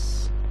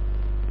this.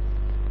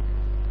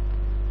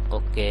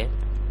 Okay,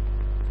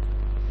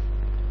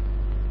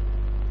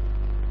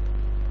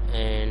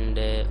 and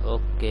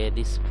okay,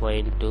 this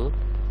point to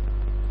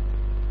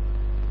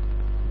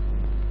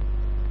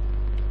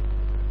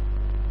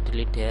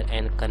delete here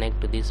and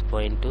connect to this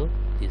point to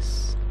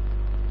this.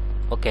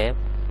 Okay,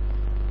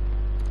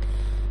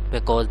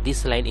 because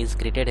this line is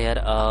created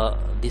here,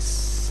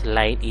 this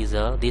line is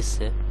this,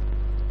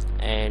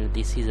 and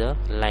this is a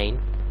line,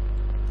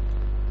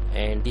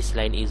 and this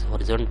line is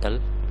horizontal.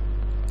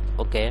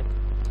 Okay,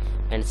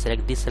 and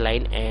select this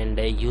line and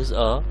use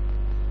a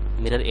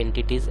mirror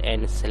entities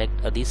and select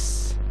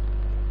this,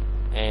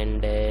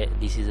 and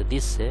this is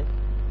this,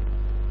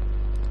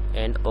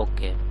 and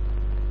okay,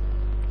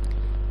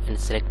 and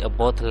select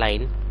both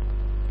line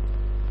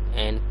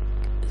and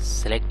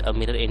select a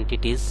mirror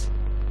entities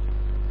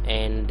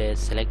and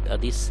select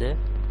this,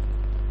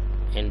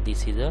 and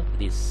this is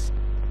this,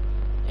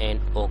 and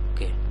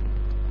okay,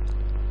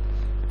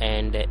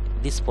 and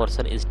this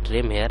portion is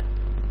trim here,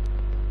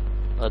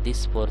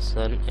 this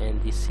portion,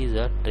 and this is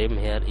a trim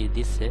here is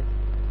this,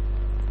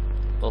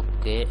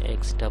 okay,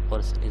 extra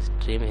portion is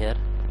trim here.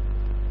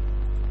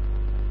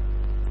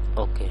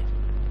 Okay,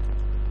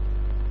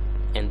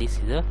 and this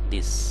is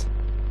this,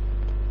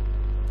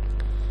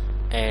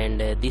 and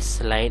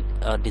this line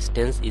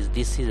distance is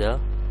this is a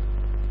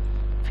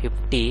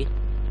 50,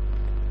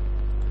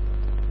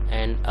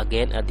 and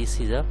again this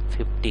is a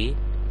 50.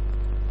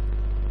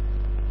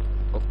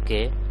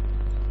 Okay,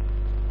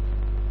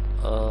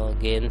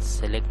 again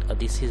select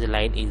this is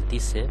line is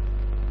this a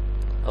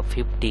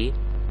 50,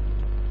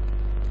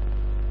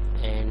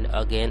 and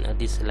again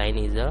this line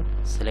is a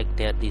select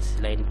here this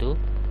line to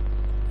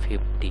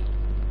 50.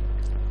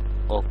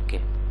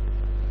 Okay,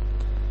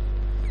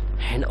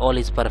 and all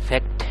is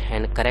perfect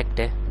and correct,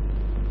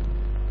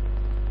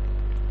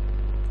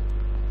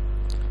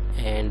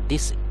 and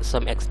this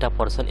some extra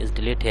portion is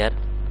delete here,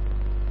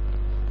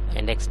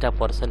 and extra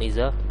portion is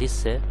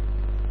this, and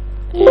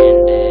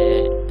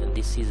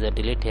this is a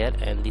delete here,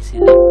 and this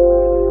is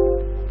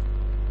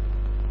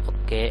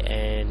okay,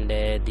 and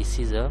this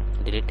is a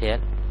delete here,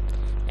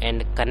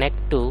 and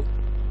connect to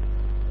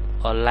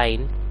a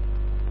line,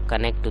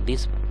 connect to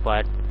this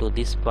part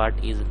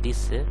is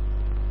this,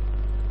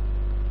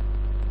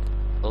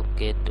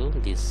 okay, to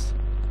this,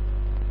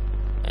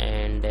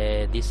 and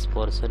this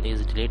portion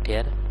is delete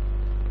here.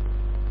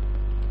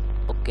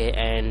 Okay,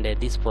 and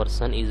this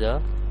portion is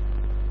a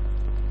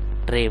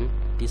trim,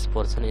 this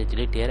portion is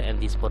delete here,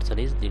 and this portion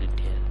is delete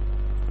here.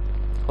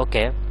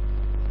 Okay,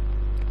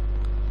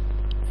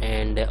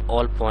 and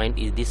all point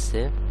is this,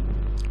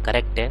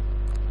 correct,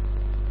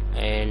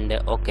 and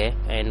okay,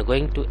 and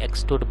going to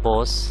extrude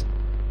boss,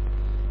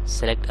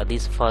 select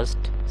this first,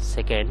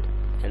 second,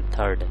 and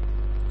third,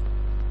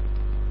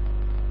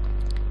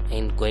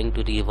 and going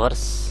to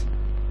reverse,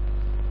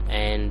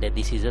 and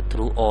this is a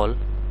through all,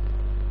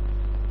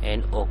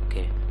 and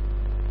okay,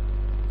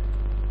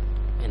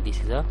 and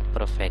this is a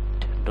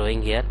perfect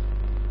drawing here.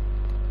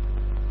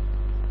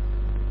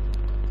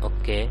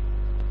 Okay,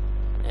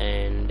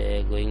 and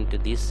going to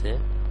this,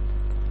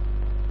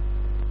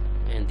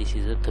 and this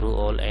is a through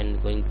all,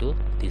 and going to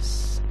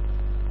this.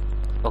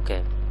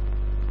 Okay,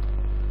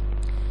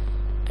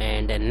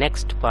 and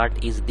next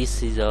part is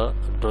this is a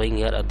drawing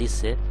here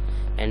this,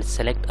 and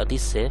select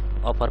this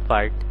upper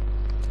part,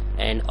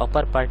 and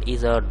upper part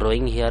is a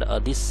drawing here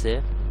this,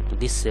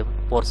 this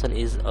portion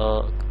is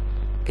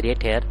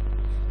create here,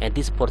 and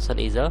this portion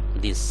is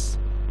this,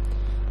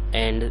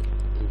 and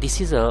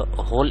this is a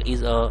whole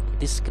is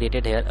this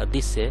created here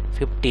this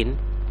 15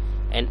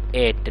 and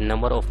 8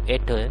 number of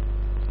 8,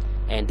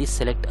 and this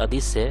select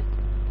this and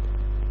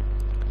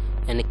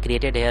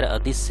created here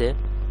this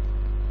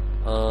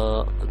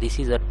this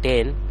is a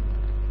 10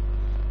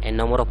 and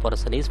number of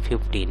person is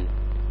 15.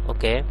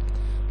 Okay,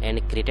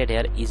 and created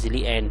here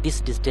easily, and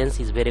this distance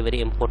is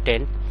very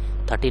important,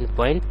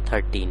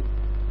 13.13,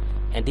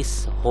 and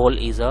this hole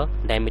is a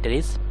diameter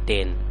is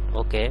 10.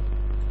 Okay,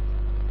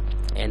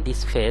 and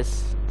this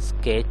face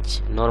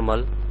sketch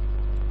normal,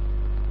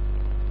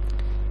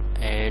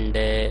 and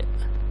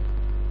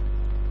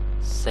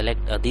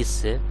select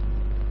this,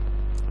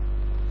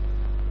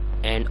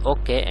 and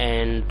okay,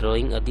 and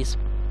drawing this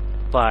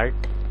part,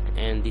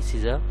 and this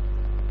is a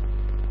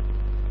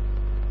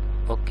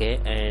okay,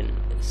 and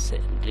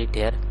delete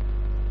here,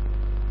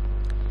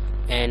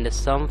 and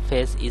some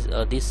face is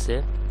this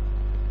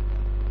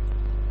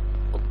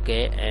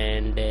okay,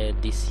 and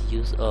this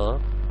use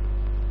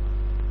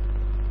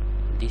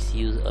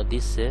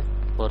this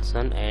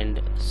portion,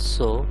 and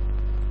so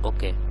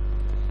okay,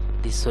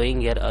 this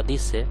showing here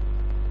this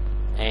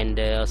and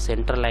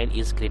center line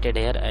is created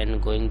here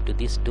and going to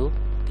this to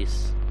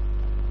this,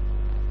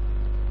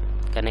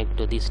 connect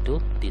to this to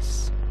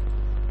this,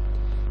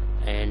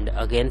 and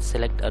again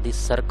select this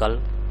circle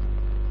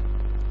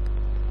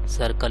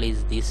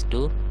is this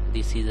to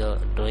this is a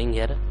drawing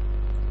here,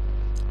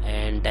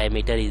 and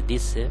diameter is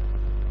this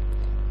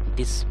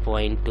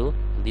point to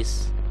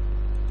this,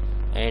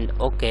 and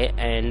okay,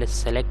 and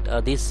select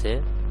this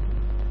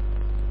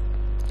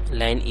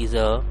line is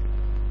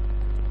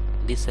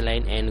this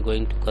line and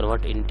going to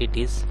convert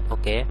entities,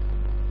 okay,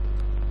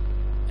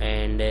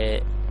 and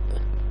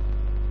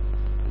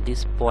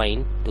this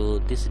point to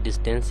this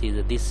distance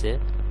is this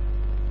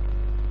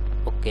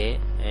okay,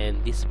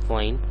 and this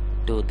point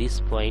to this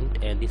point,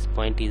 and this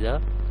point is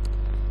a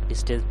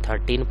distance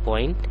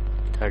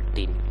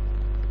 13.13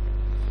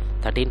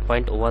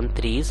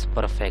 is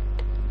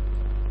perfect,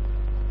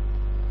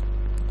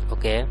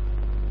 okay,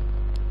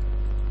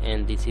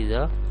 and this is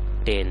a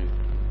 10,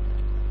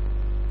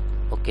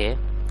 okay,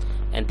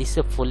 and this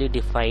is fully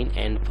defined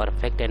and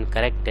perfect and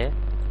correct,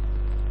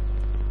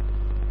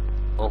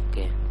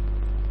 okay,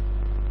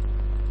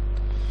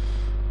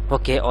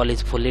 all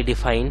is fully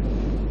defined,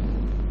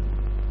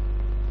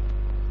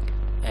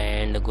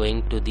 and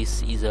going to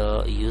this is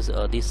use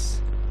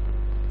this,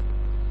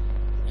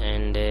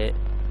 and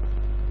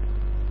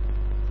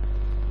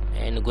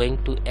going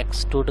to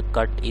extrude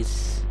cut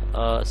is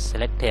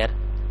select here,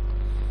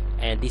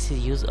 and this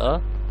is use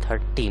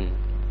 13,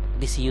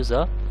 this use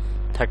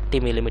 30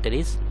 millimeter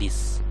is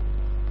this,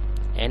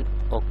 and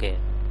okay,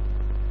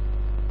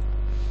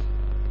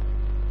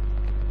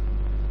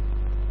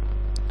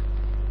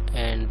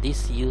 and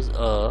this use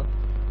a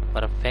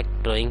perfect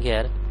drawing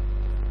here,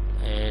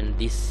 and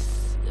this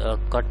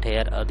cut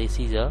here this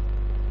is a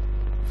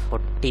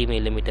 40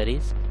 millimeter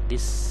is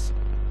this,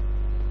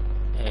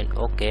 and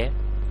okay,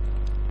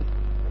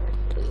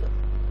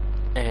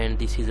 and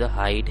this is a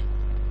height,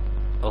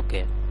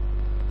 okay,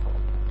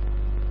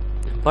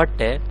 but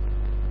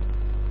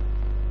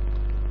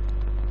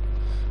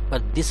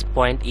this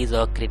point is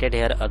created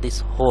here this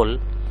hole,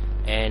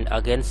 and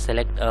again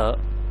select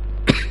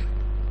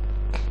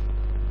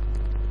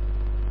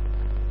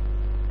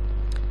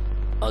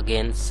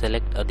again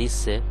select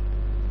this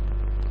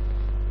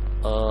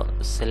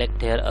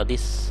select here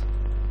this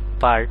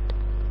part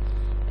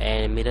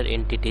and mirror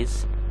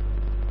entities,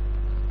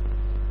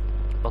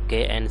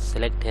 okay, and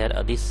select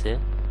here this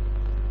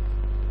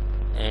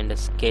and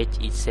sketch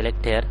is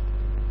select here,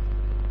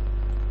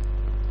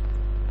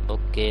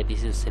 okay,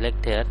 this is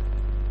select here,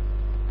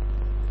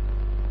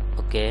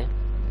 okay,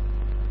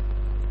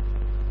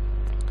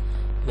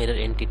 mirror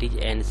entities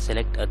and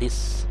select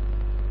this,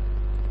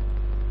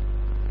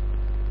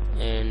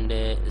 and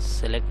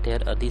select here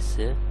this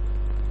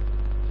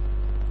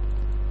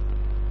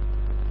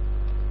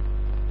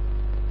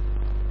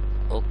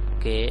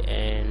okay,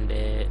 and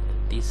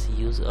this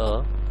use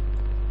a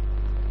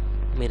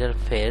mirror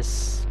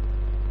face,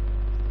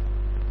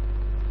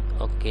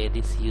 okay,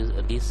 this use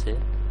this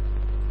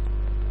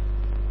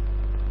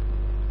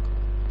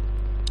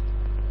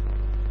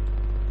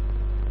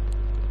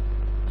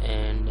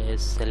and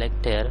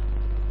select here,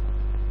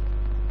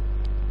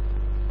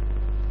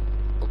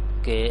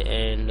 okay,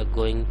 and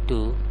going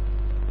to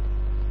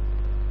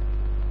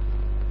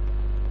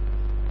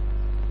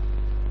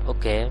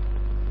okay,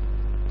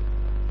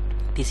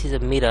 this is a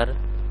mirror,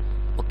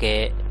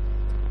 okay,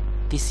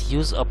 this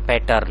use a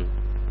pattern,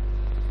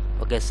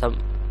 okay, some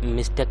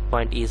mistake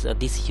point is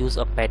this use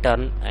a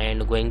pattern,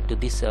 and going to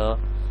this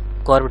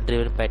curve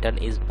driven pattern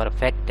is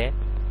perfect,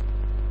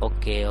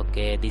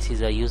 okay, this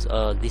is a use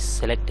this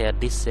select here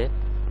this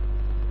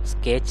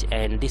sketch,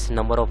 and this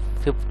number of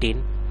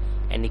 15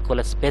 and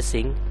equal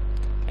spacing,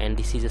 and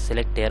this is a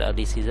select here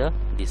this is a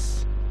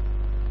this,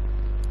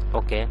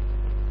 okay,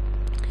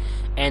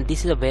 and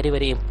this is a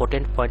very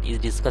important point is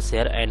discussed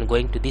here, and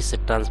going to this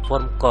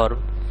transform curve,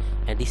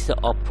 and this is a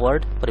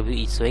upward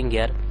preview is showing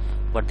here,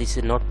 but this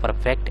is not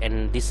perfect,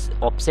 and this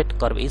offset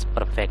curve is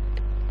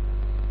perfect,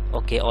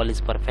 okay, all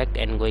is perfect,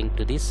 and going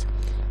to this,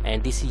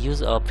 and this is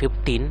use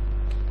 15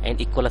 and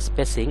equal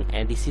spacing,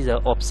 and this is a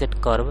offset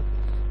curve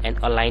and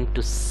aligned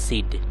to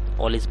seed,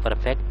 all is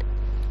perfect,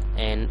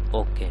 and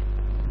okay,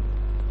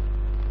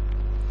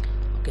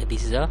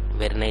 this is a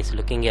very nice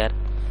looking here,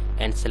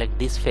 and select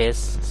this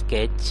face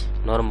sketch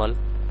normal,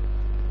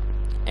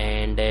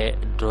 and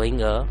drawing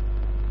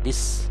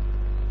this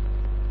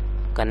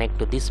connect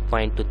to this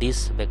point to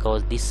this,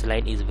 because this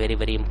line is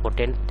very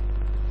important,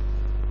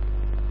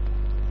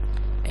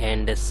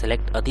 and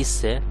select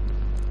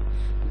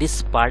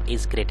this part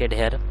is created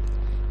here,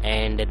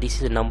 and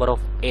this is number of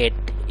 8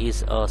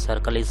 is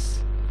circle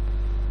is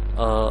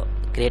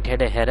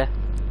created here,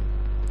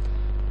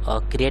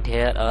 create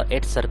here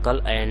 8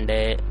 circle, and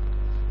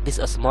this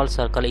small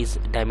circle is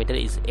diameter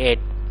is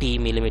 80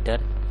 millimeter,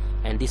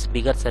 and this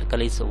bigger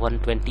circle is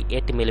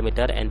 128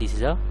 millimeter, and this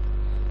is a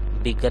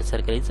bigger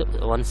circle is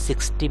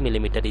 160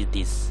 millimeter is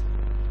this,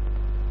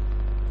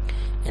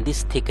 and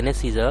this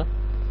thickness is a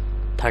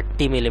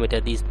 30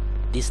 millimeter. This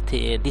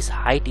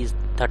height is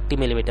 30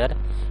 millimeter,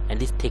 and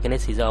this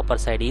thickness is upper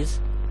side is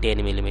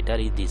 10 millimeter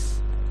is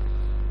this.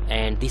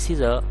 And this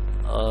is a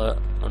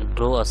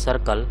draw a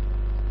circle,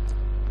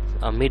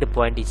 a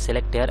midpoint is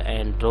select here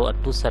and draw a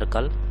 2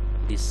 circle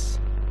this,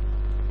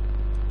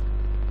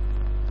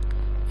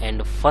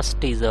 and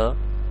first is a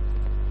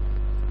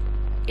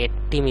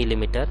 80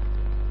 millimeter,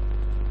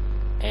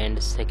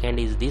 and second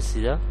is this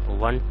is a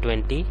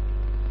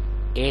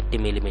 128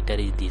 millimeter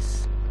is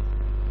this.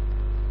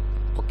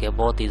 Okay,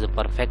 both is a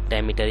perfect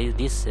diameter is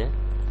this,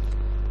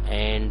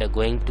 and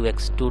going to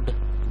extrude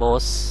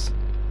boss.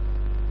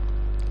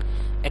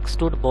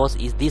 Extrude boss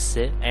is this,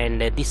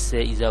 and this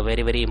is a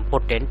very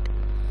important,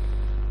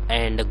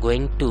 and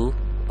going to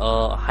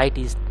height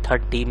is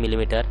 30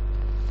 millimeter,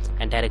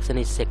 and direction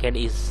is second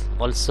is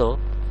also,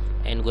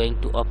 and going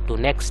to up to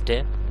next.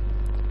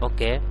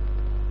 Okay,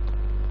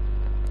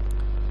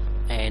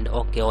 and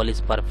okay, all is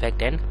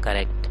perfect and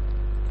correct.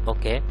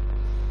 Okay,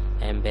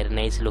 and very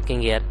nice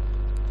looking here.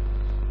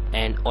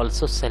 And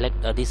also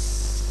select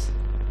this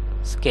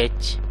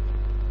sketch,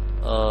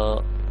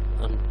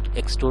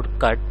 extrude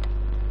cut.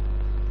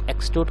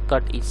 Extrude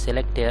cut is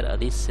select here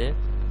this.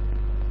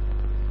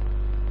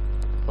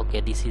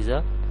 Okay, this is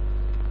a,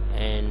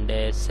 and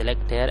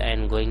select here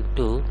and going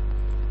to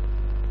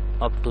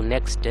up to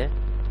next.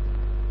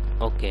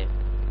 Okay,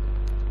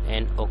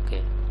 and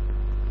okay.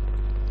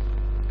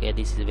 Okay,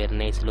 this is very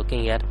nice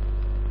looking here.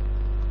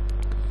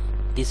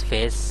 This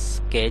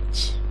face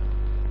sketch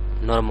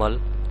normal,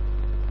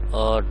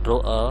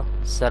 draw a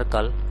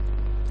circle.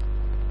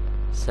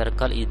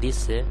 Circle is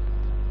this,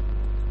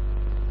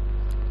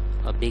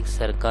 a big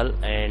circle,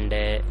 and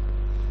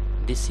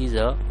this is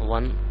a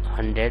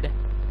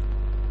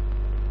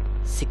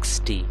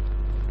 160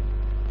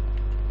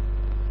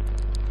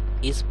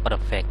 is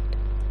perfect,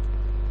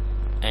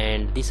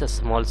 and this a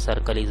small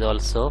circle is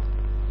also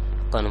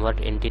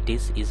convert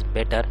entities is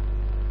better.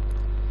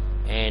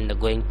 And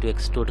going to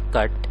extrude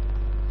cut.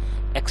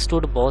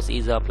 Extrude boss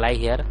is apply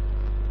here.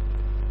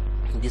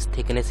 This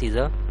thickness is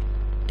a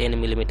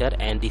 10 millimeter,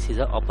 and this is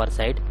a upper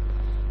side,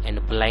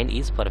 and blind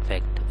is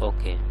perfect.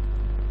 Okay.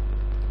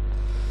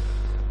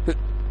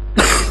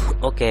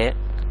 Okay.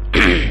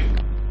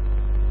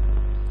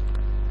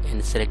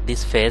 And select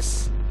this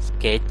face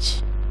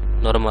sketch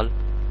normal,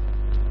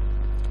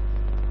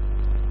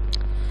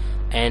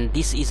 and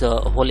this is a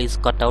hole is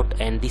cut out,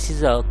 and this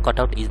is a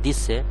cutout is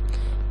this,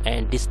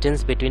 and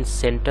distance between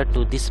center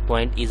to this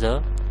point is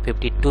a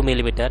 52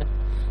 millimeter,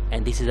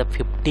 and this is a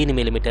 15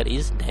 millimeter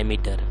is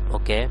diameter.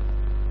 Okay,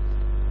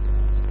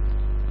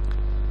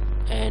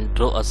 and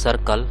draw a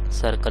circle.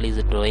 Circle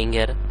is drawing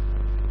here.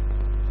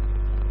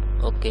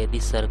 Okay,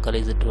 this circle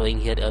is drawing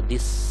here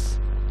this,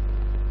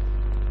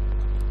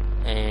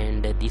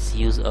 and this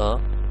use a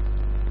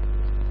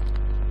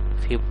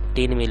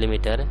 15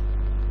 millimeter.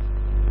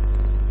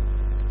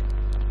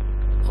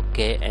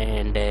 Okay,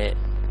 and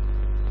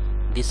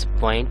this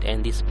point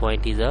and this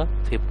point is a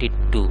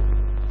 52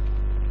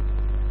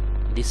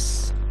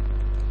 this,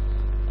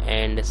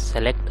 and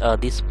select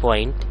this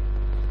point,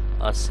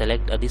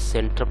 select this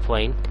center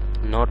point,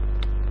 not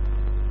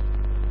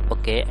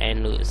okay,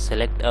 and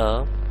select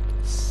a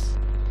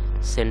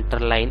center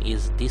line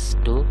is this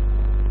to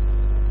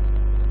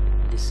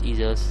this is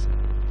a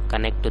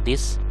connect to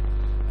this,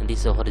 and this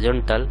is a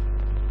horizontal.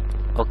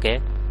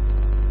 Okay,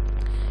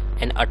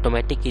 and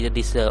automatic is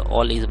this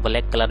all is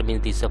black color,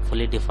 means this is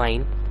fully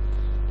defined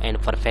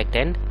and perfect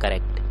and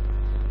correct.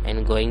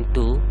 And going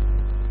to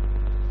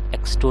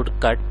extrude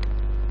cut.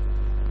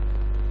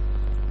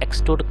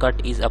 Extrude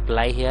cut is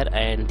apply here,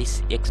 and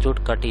this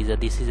extrude cut is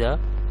this is a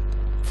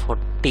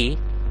 40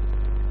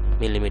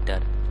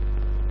 millimeter.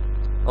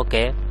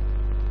 Okay,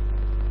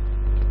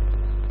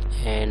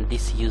 and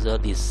this user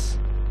this,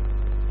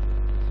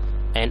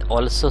 and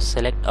also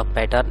select a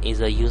pattern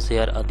is a use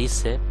here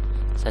this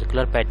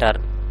circular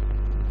pattern,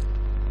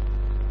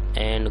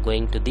 and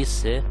going to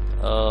this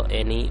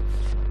any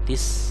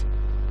this,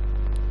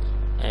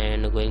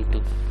 and going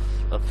to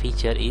a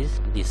feature is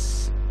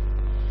this,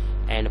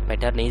 and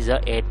pattern is a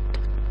 8.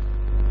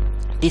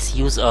 This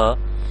use a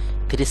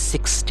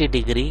 360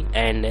 degree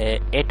and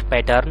 8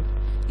 pattern,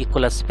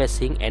 equal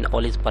spacing, and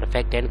all is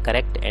perfect and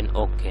correct and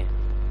okay.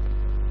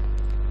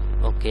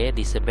 Okay,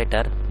 this is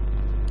better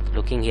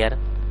looking here.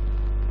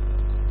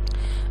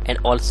 And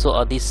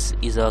also this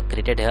is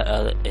created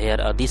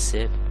here this,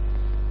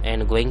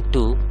 and going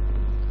to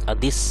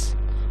this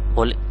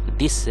whole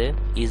this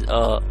is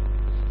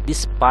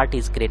this part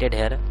is created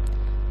here,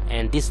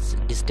 and this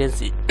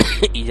distance is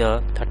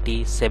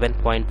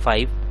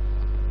 37.5,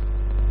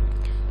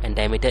 and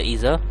diameter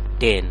is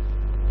 10.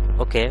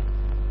 Okay,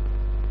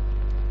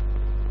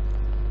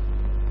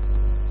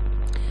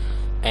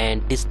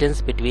 and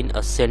distance between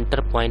a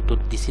center point to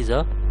this is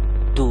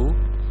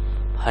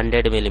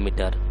 200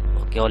 millimeter.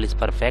 Okay, all is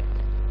perfect,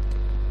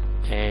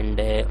 and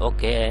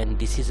okay, and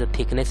this is a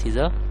thickness is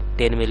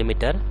 10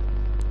 millimeter,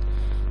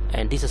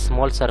 and this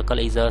small circle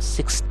is a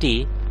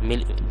 60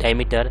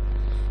 diameter,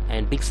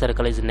 and big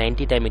circle is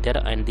 90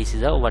 diameter, and this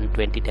is a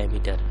 120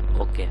 diameter.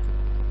 Okay,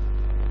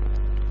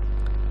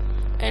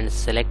 and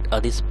select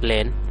this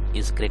plane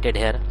is created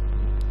here,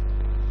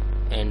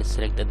 and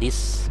select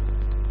this,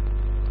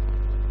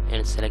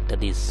 and select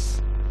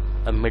this.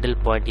 A middle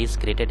point is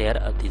created here,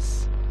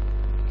 this,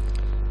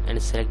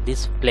 and select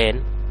this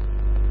plane,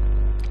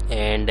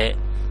 and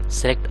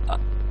select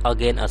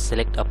again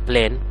select a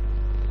plane,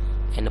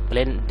 and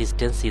plane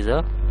distance is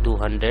a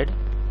 200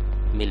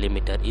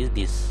 millimeter. Is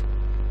this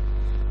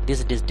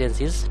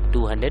distance is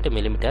 200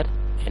 millimeter,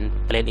 and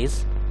plane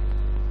is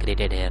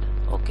created here.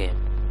 Okay,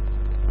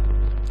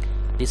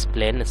 this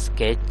plane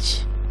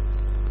sketch,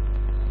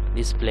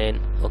 this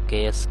plane,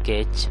 okay,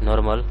 sketch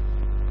normal,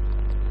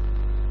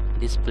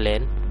 this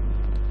plane,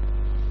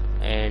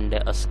 and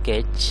a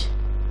sketch.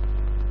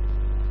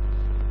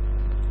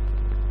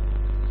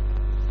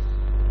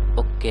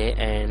 Okay,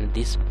 and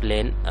this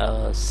plane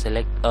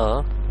select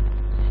a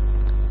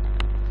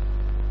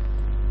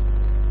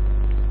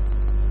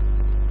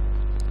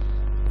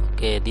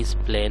okay, this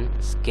plane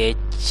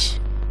sketch.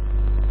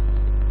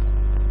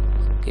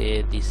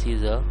 Okay, this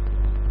is a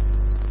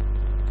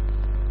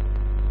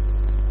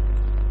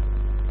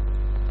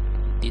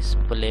this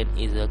plane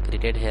is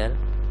created here.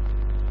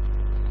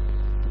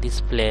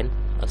 This plane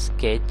a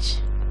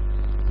sketch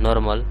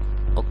normal.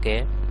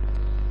 Okay,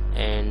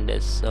 and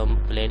some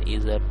plane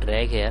is a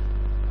drag here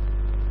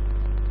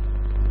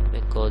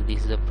because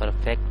this is a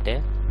perfect.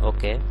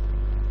 Okay,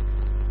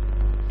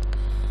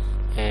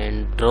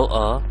 and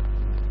draw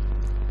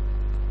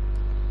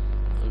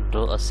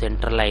a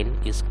center line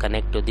is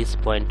connect to this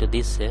point to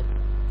this.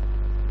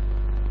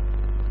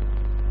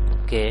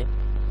 Okay,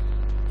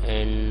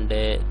 and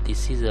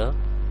this is a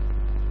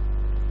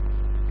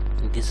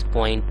this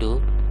point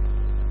to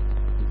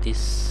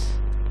this,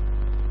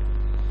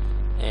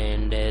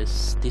 and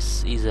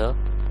this is a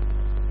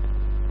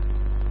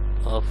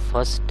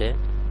first,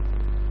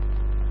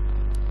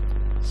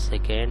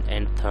 second,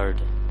 and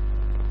third.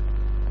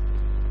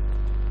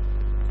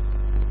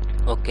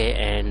 Okay,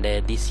 and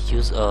this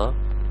use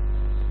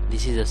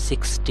this is a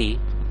 60,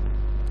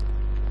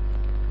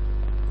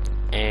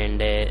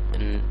 and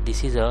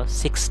this is a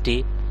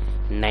 60,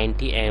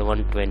 90, and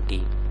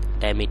 120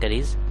 diameter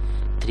is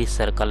 3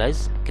 circle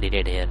is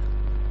created here,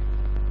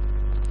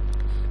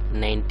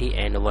 90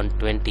 and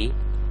 120,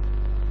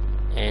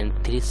 and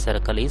 3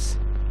 circle is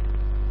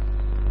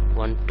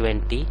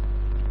 120.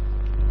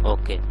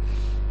 Okay,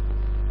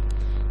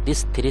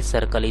 this 3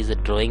 circle is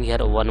drawing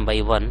here one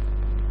by one.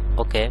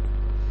 Okay,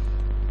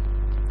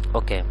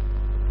 okay,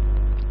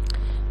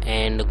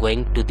 and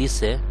going to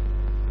this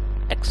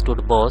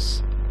extrude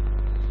boss.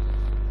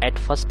 At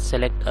first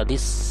select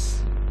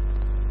this.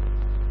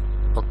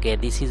 Okay,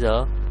 this is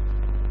a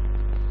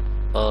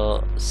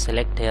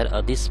select here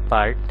this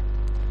part,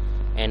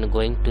 and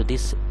going to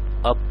this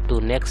up to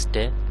next.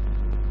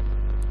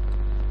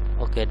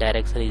 Okay,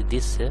 direction is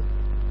this,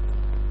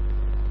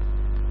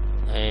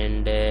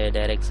 and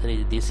direction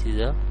is this is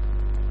a,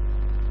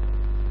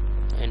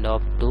 and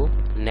up to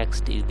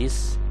next is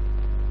this.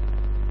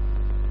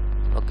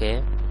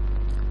 Okay,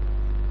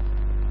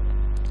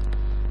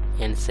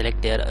 and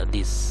select here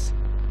this,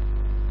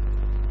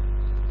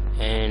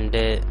 and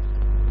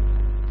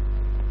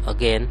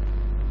again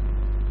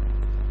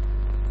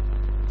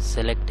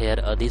select here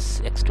this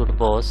extrude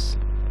boss,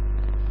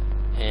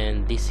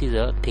 and this is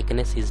a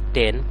thickness is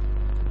 10,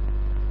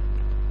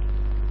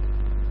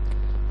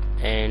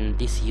 and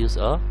this use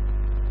a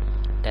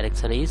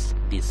direction is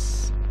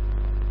this.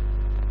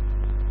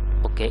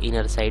 Okay,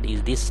 inner side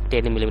is this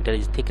 10 millimeter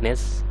is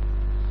thickness,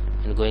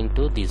 and going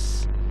to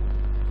this,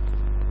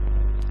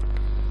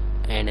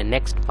 and the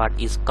next part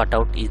is cut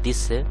out is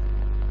this,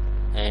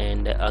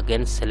 and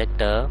again select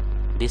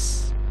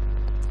this,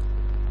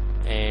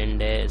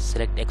 and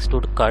select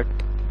extrude cut.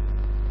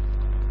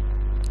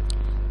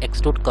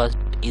 Extrude cut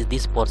is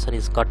this portion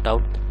is cut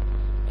out,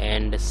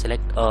 and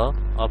select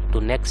up to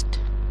next.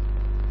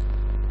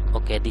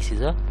 Okay, this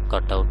is a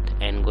cutout,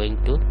 and going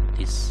to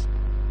this.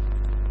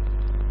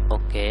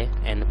 Okay,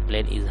 and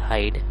plane is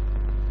hide.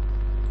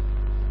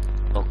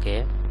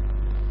 Okay,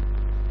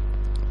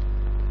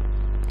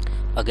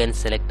 again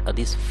select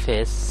this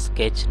face,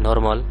 sketch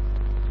normal,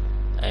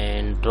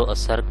 and draw a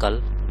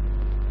circle.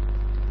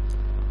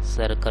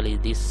 Circle is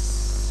this,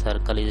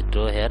 circle is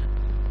draw here,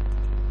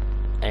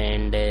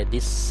 and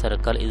this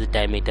circle is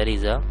diameter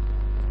is a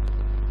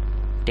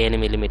 10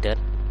 millimeter.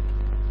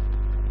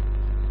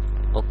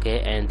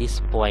 Okay, and this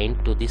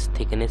point to this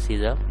thickness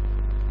is a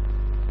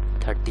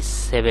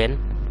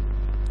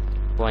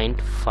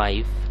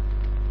 37.5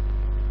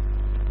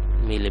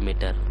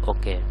 millimeter.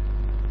 Okay,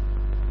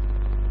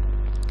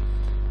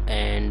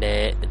 and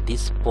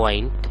this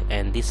point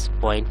and this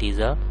point is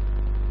a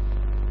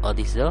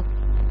this is a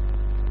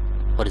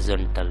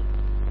horizontal.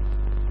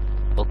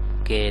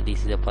 Okay,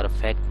 this is a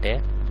perfect,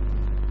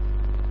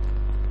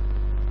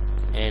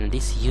 and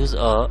this use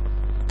a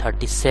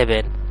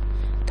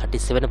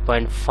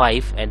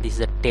 37.5, and this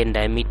is a 10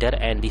 diameter,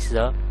 and this is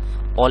a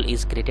all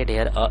is created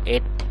here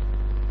 8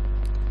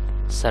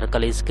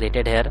 circle is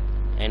created here,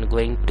 and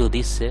going to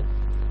this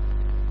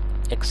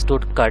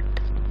extrude cut.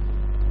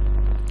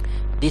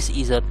 This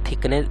is a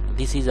thickness,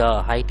 this is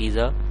a height is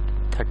a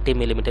 30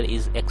 millimeter,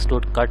 is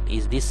extrude cut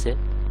is this,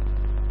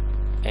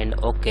 and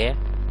okay,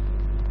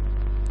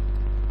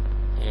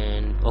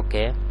 and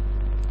okay,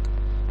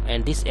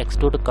 and this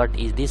extrude cut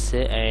is this,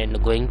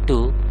 and going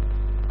to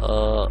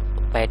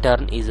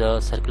pattern is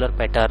a circular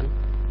pattern,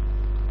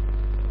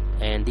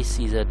 and this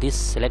is a this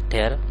select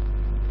here,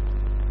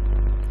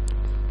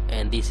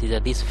 and this is a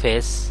this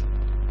face,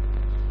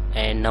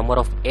 and number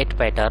of 8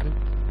 pattern,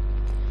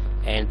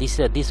 and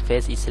this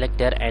face is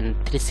selected, and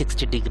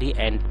 360 degree,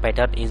 and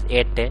pattern is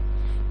 8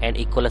 and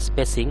equal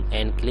spacing,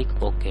 and click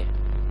OK.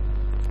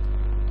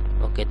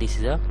 Okay, this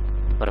is a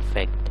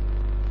perfect.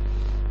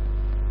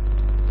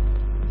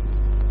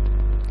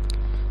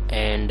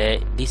 And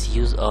this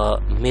use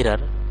a mirror,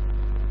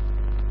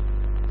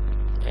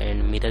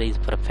 and mirror is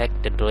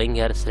perfect. Drawing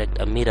here, select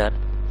a mirror,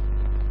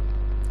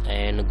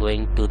 and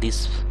going to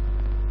this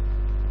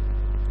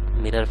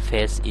mirror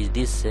face is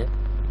this,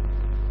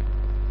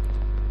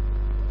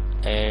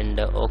 and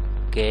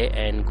okay,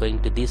 and going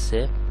to this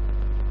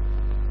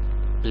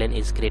plane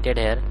is created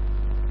here,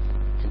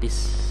 and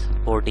this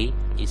body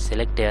is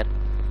selected here.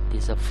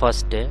 This is a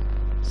first,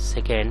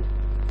 second,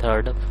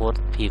 third,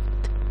 fourth,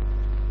 fifth,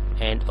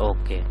 and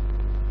okay.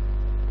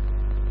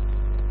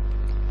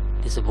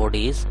 This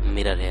body is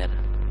mirror here.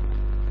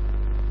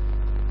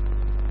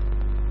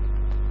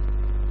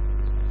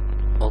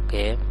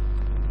 Okay,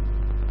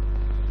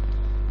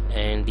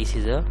 and this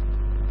is a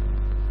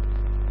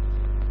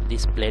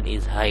this plane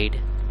is hide.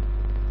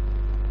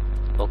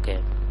 Okay,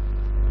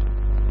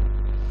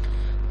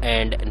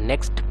 and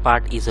next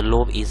part is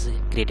lobe is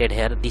created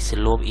here. This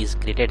lobe is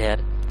created here,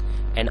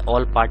 and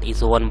all part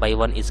is one by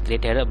one is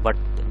created here, but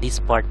this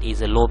part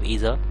is a lobe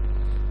is a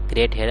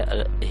create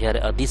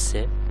here, this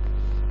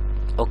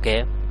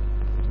okay,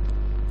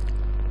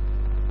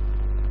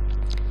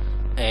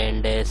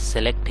 and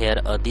select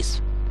here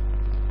this,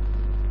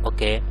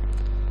 okay,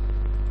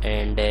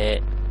 and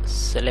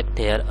select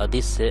here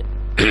this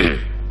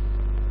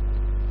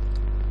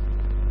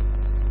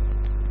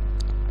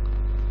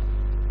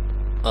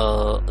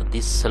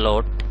this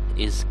slot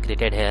is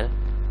created here.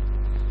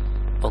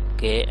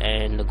 Okay,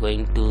 and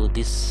going to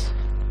this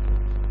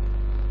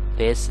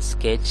face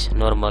sketch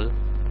normal,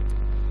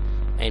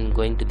 and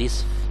going to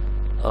this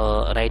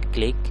right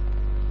click,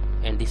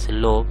 and this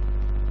lobe,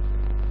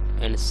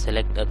 and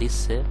select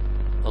this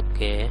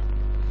okay.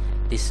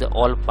 This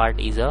all part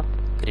is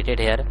created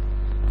here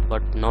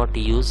but not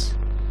use,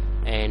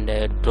 and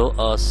draw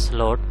a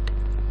slot.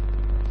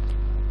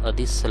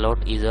 This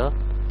slot is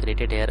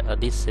created here,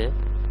 this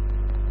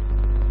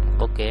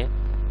okay,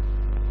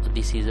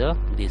 this is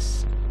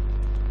this,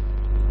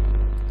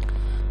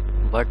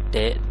 but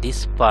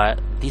this part,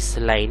 this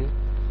line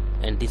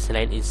and this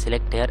line is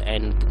selected here,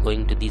 and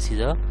going to this is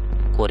a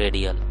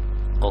co-radial.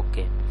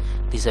 Okay,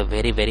 this is a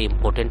very very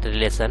important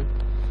relation.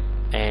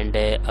 And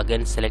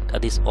again select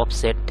this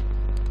offset.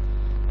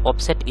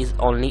 Offset is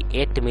only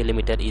 8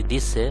 millimeter is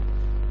this,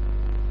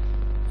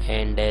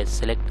 and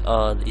select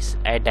this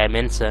add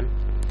dimension,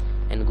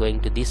 and going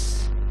to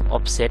this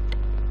offset.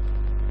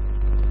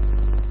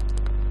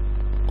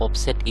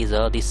 Offset is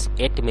this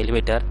 8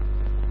 millimeter,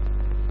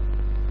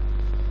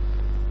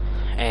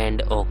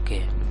 and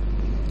okay,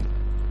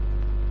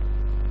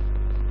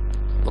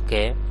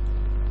 okay,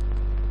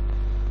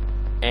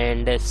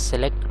 and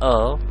select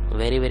a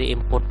very very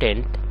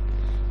important,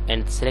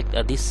 and select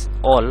this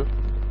all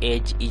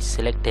edge is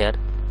selected,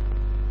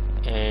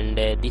 and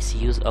this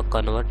use a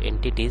convert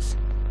entities,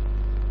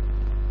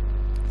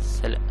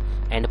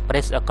 and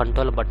press a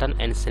control button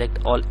and select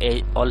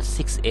all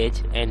 6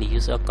 edge and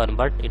use a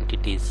convert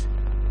entities.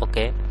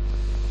 Okay,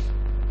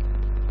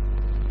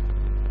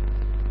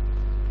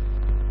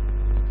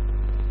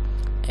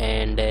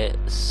 and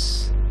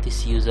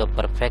this use a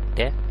perfect,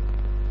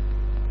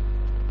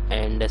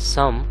 and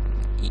some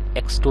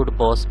extrude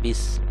boss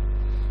piece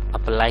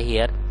apply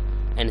here,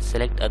 and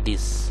select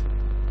this.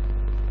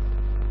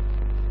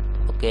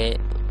 Okay,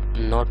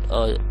 not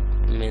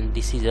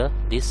this is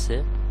this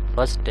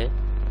first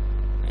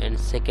and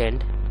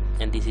second,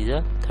 and this is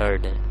a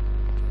third,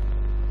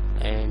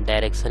 and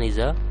direction is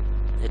a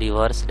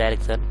reverse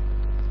direction,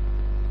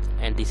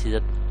 and this is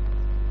a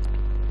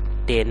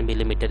 10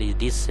 millimeter is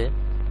this,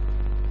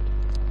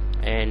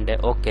 and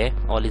okay,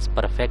 all is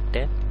perfect,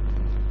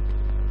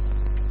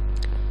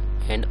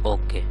 and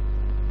okay,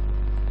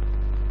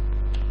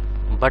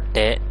 but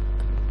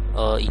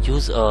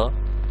use a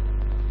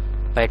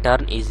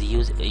pattern is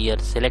use here,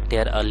 select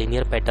here a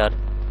linear pattern,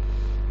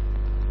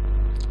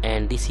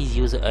 and this is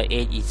use a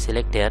edge is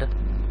select here,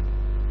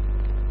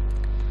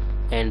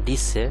 and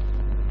this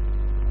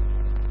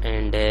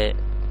and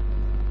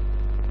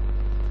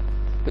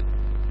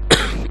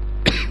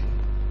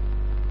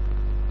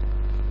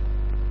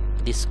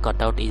this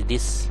cutout is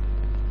this,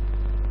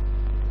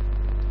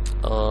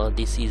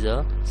 this is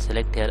a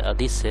select here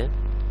this,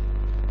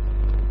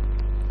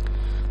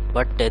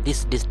 but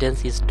this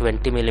distance is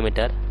 20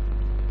 millimeter.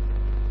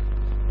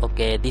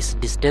 Okay, this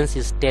distance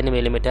is 10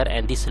 millimeter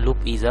and this loop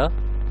is a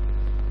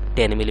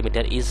 10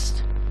 millimeter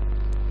is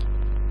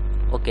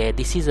okay.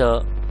 This is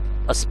a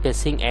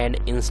spacing and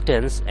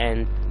instance,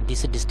 and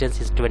this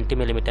distance is 20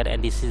 millimeter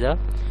and this is a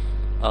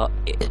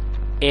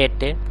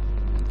 8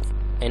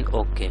 and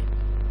okay.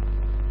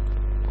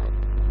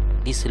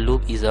 This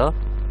loop is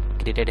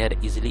created here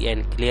easily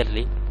and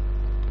clearly,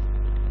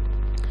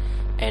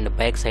 and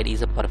back side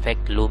is a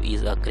perfect loop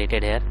is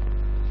created here.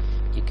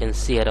 You can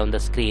see here on the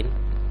screen,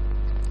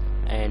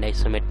 and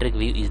isometric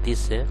view is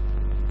this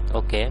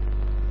okay.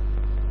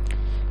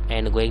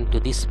 And going to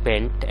this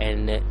paint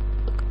and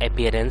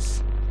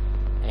appearance,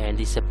 and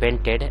this is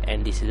painted,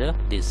 and this is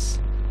this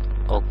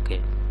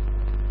okay.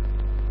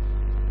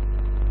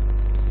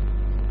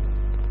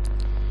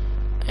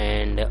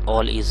 And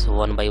all is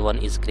one by one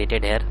is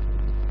created here,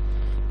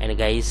 and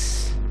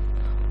guys,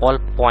 all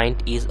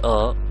point is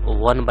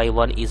one by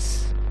one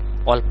is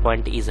all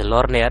point is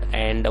linear,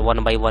 and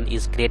one by one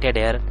is created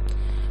here.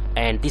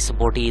 And this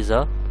body is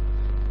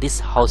this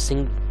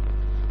housing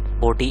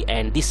body,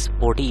 and this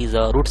body is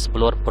a roots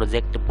blower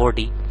project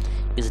body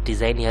is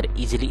designed here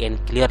easily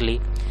and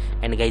clearly.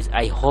 And guys,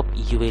 I hope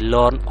you will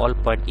learn all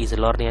point is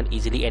linear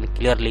easily and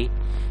clearly.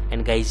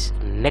 And guys,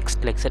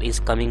 next lecture is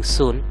coming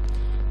soon.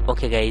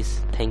 Okay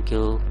guys, thank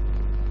you.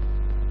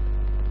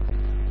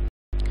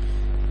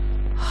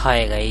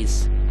 Hi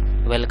guys,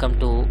 welcome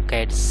to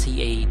CAD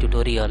CAE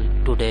tutorial.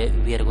 Today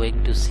we are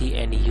going to see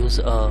and use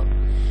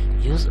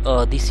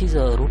this is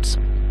a roots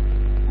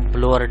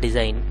blower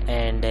design,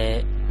 and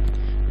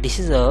this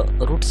is a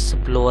roots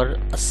blower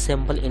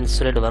assemble in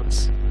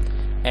SolidWorks,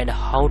 and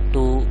how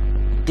to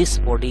this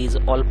body is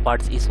all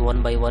parts is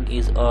one by one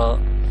is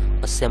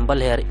assemble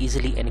here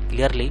easily and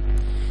clearly.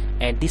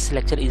 And this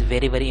lecture is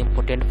very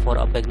important for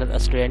a beginner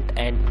student,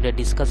 and today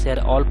discuss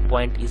here all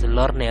point is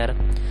learn here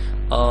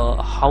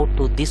how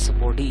to this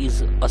body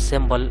is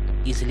assemble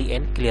easily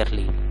and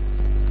clearly.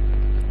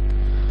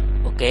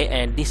 Okay,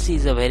 and this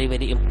is a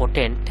very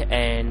important,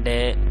 and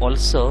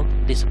also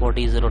this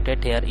body is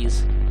rotate here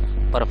is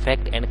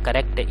perfect and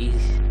correct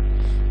is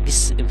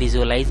this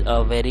visualize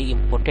a very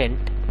important.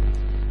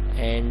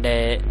 And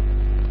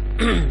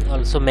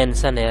also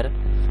mention here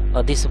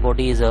this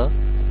body is a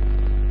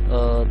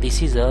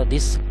this is a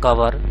this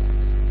cover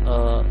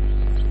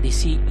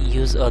this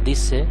use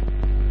this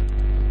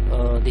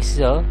is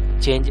a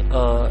change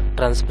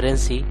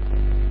transparency,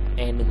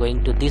 and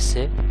going to this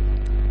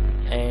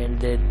and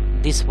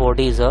this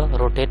body is a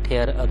rotate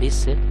here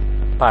this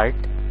part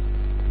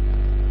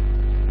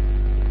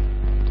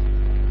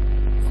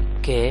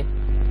okay.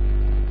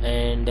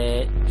 And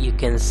you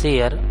can see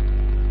here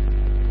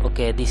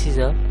okay, this is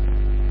a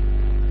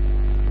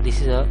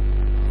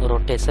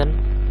rotation,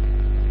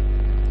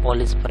 all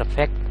is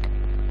perfect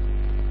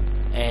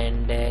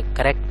and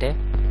correct.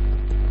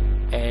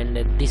 And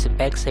this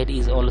back side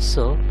is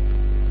also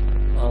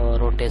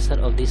rotation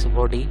of this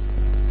body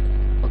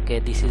okay.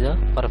 This is a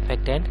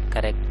perfect and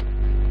correct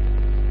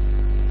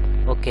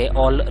okay.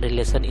 All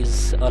relation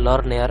is a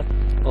linear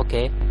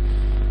okay.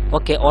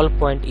 All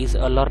point is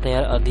a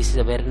linear. This is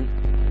a very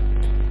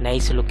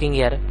nice looking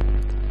here,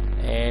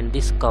 and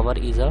this cover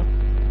is a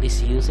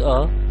this use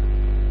a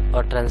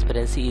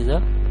transparency is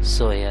a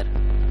so here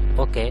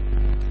okay.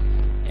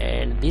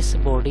 And this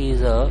body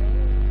is a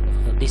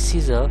this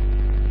is a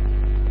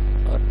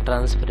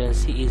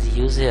transparency is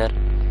used here.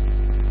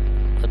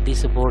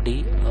 This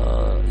body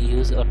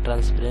use a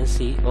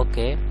transparency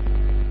okay.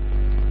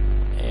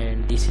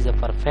 And this is a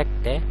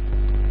perfect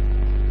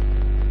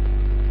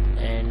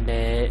and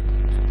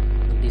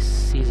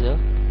this is a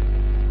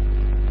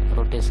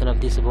rotation of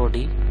this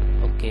body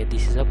okay.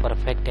 This is a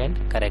perfect and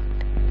correct.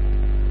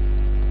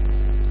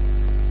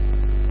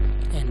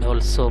 And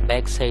also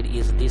back side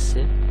is this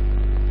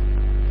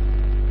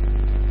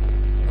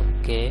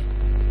okay.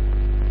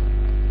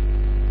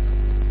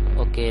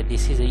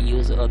 This is a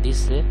use of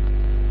this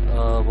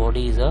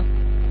body is a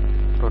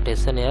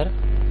rotation here.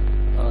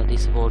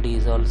 This body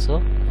is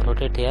also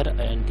rotate here,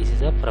 and this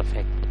is a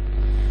perfect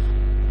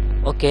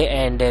okay.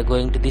 And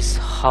going to this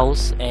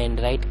house and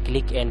right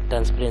click and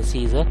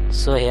transparency is a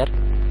so here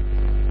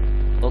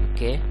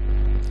okay.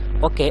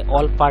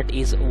 All part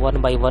is one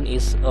by one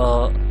is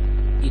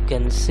you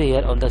can see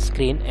here on the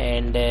screen.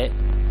 And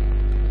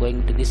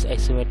going to this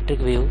isometric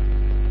view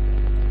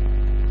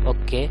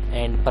okay,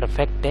 and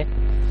perfect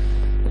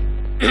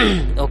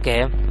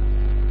okay.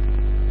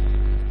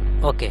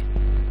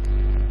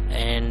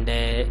 And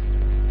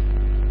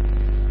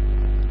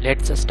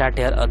let's start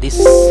here.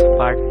 This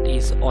part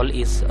is all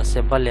is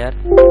assemble here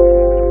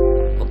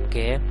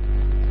okay.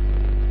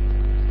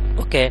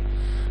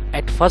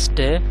 At first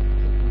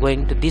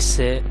going to this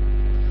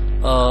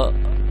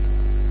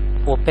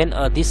open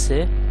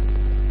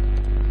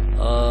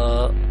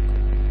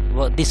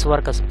this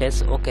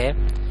workspace okay.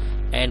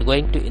 And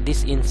going to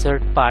this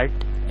insert part,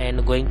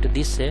 and going to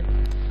this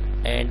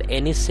and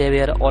any save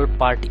here. All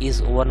part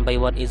is one by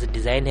one is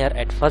design here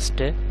at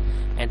first,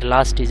 and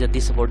last is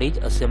this body is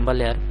assemble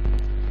here.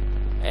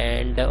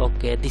 And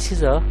this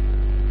is a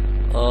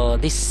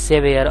this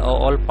save here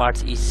all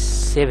parts is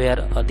save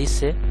here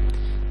this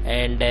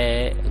and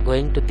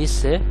going to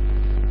this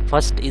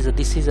first is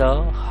this is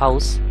a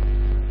house,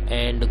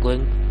 and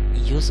going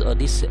use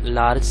this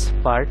large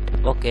part.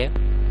 Okay,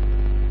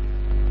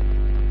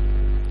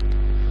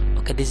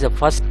 this is the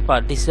first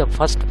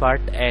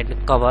part, and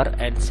cover,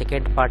 and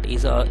second part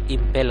is a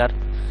impeller,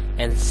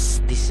 and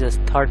this is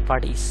the third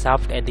part is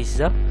shaft, and this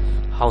is a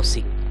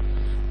housing.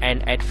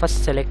 And at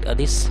first select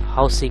this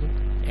housing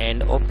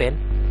and open.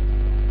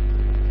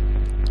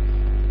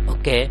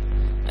 Okay,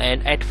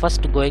 and at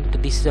first going to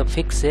this is a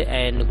fix,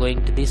 and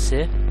going to this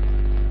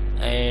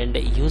and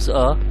use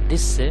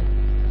this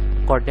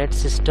coordinate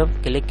system,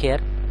 click here,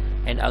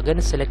 and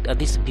again select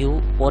this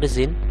view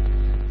origin,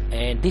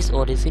 and this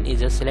origin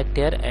is a select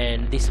here,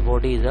 and this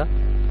body is a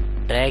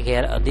drag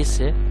here,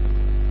 this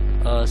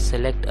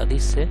select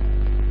this.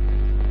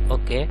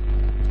 Okay,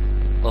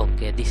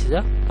 this is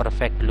a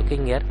perfect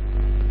looking here.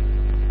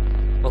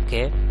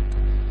 Okay,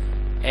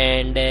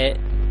 and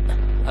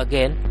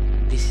again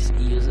this is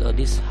use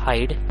this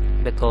hide,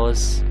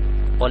 because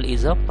all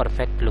is a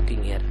perfect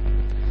looking here.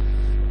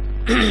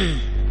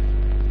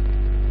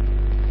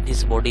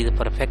 This body is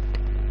perfect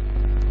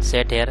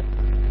set here.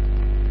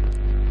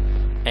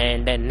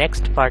 And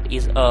next part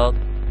is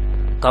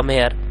come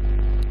here,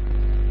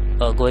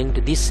 going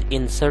to this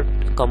insert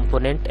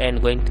component,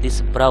 and going to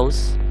this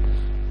browse,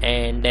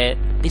 and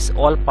this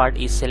all part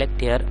is select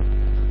here.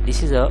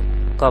 This is a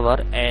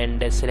cover,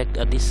 and select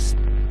this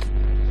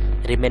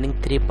remaining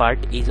three part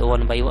is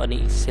one by one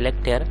is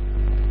select here.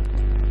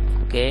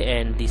 Okay,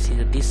 and this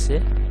is this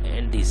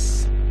and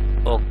this.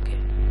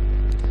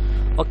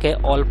 Okay,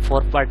 all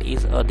four part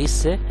is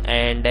this,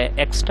 and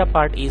extra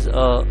part is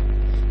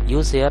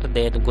use here.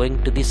 Then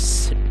going to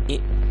this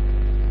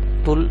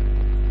tool,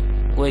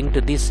 going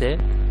to this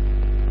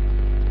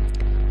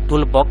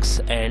toolbox,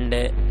 and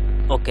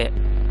okay.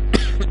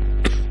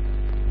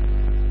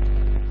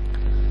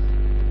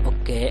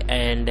 Okay,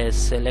 and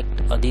select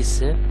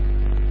this.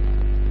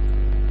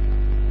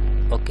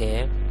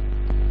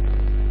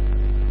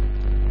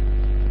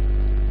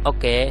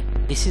 Okay,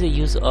 this is a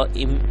use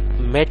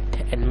mat,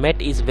 and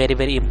mat is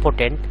very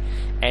important,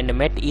 and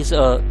mat is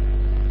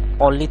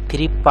only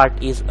three part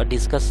is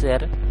discussed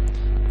here.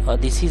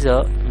 This is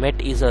a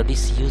mat is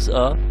this use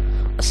a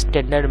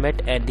standard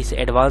mat, and this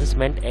advanced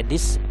mat, and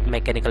this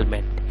mechanical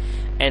mat,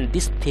 and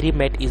this three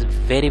mat is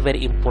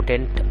very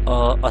important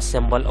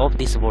assemble of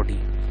this body.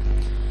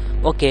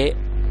 Okay,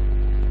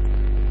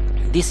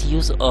 this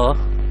use a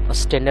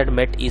standard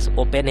mat is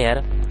open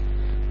here,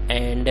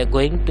 and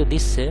going to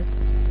this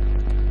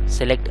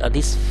select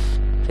this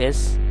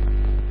face,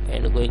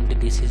 and going to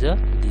this is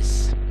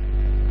this,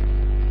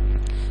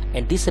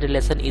 and this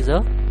relation is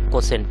a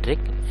concentric,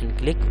 and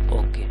click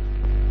OK.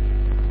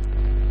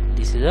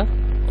 This is a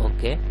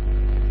OK,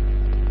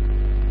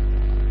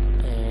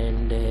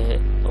 and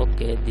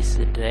okay, this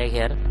is drag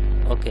here.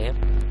 Okay,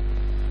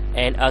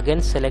 and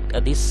again select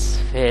this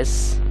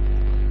face,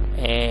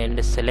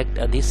 and select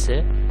this.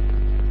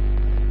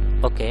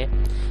 Okay,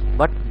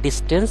 but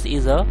distance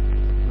is a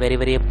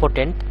very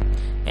important,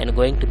 and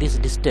going to this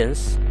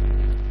distance,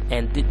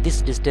 and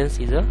this distance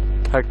is a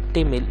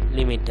 30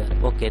 millimeter.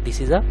 Okay,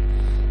 this is a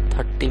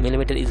 30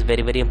 millimeter is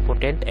very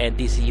important, and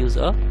this use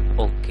a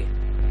OK.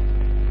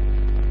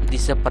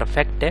 This is a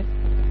perfect,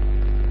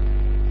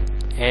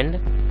 and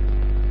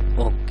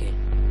OK,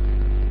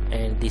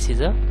 and this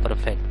is a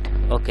perfect.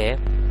 Okay,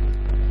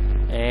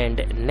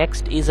 and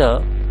next is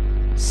a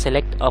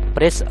select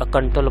press a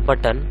control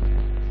button,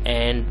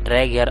 and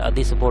drag here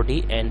this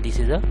body, and this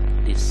is a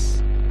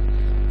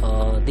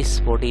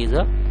this body is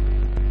a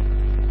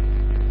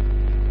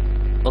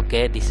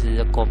okay. This is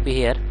a copy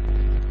here,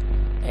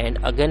 and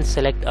again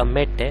select a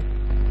mat.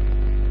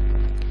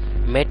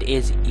 Mat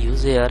is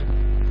use here,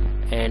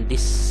 and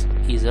this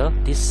is a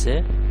this,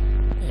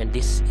 and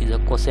this is a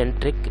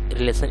concentric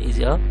relation is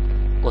a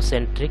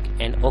concentric,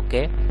 and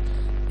OK,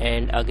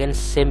 and again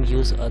same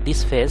use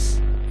this face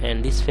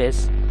and this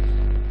face,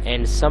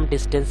 and some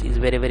distance is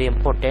very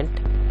important,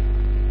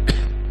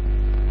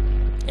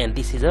 and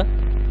this is a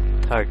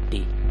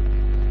 30,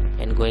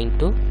 and going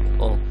to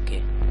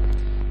OK,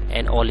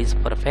 and all is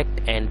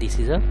perfect, and this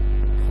is a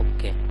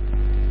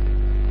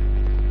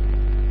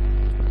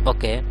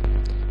OK.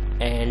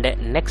 And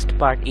next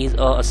part is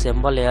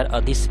assemble here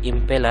this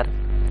impeller,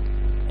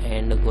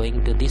 and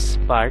going to this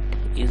part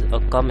is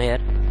come here.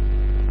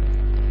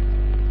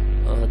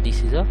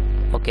 This is a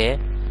OK.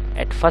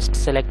 At first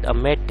select a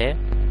mat,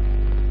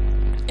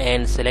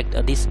 and select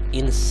this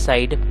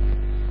inside,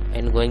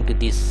 and going to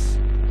this.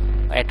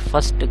 At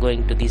first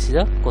going to this is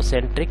a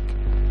concentric.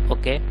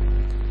 Okay,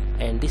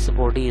 and this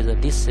body is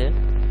this.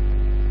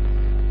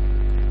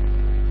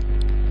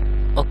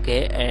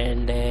 Okay,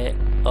 and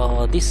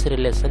this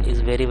relation is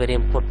very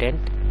important.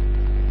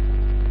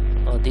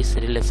 This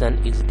relation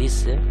is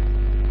this.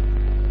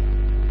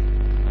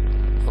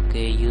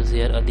 Okay, use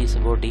here this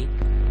body.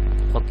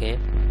 Okay,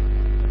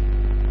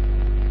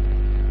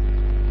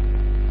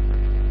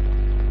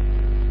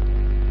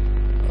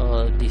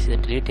 this is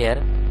delete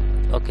here.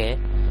 Okay,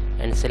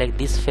 and select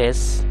this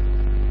face,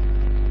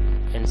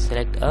 and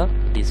select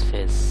this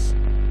face.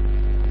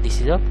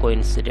 this is a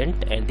coincident,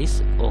 and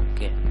this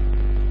okay.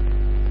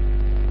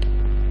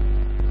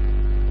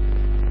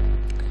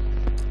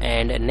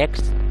 And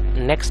next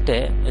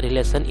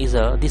relation is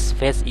this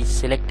face is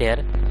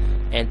selector,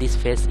 and this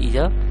face is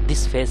a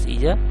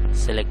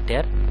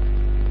selector.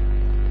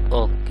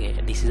 Okay,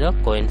 this is a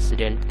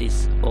coincident,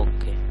 this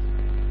okay,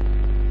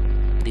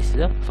 this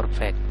is a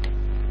perfect.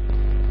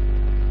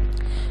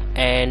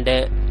 And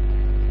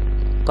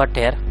cut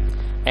here,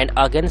 and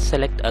again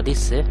select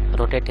this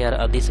rotate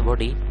here this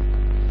body.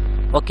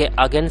 Okay,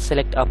 again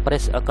select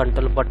press a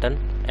control button,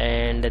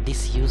 and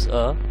this use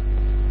a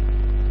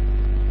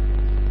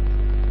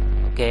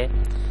okay,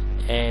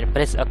 and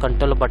press a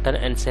control button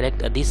and select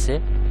this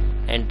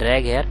and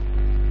drag here.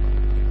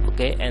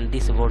 Okay, and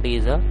this body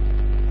is a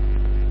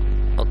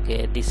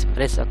okay, this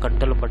press a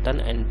control button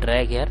and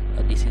drag here,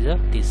 this is a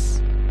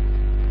this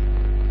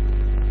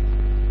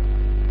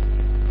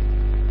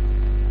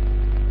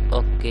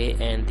okay,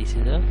 and this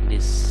is a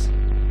this,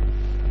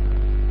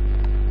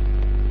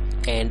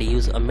 and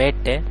use a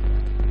mate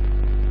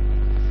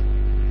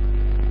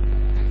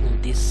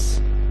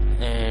this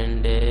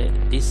and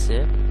this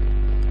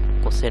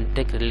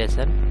concentric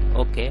relation.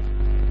 Okay,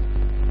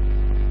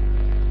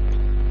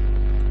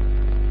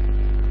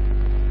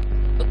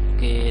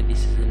 okay,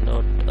 this is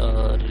not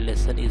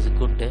relation is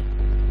good,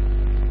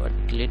 but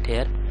delete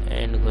here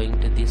and going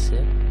to this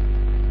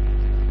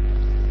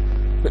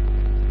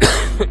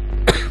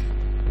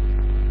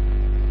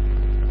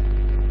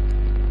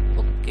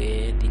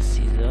okay, this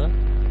is a,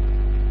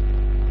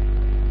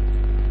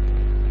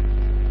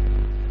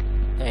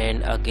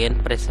 and again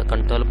press a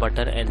control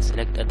button and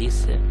select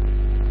this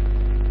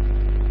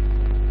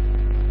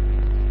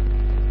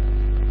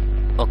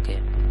okay,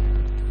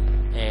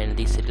 and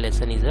this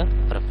relation is a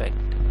perfect.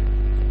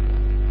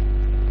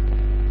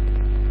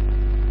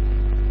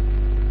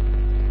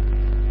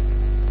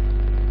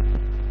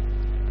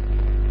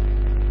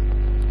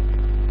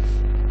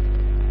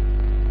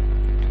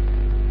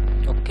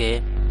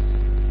 Okay,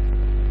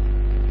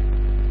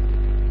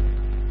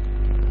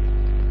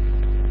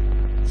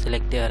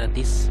 select there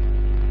this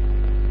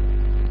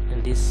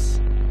and this.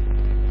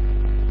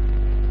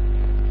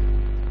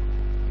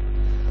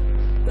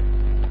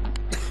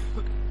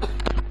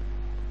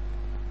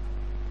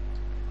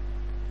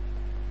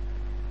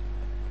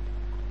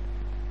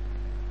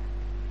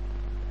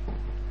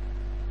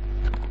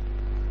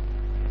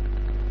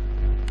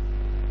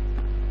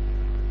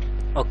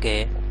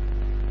 Okay,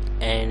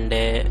 and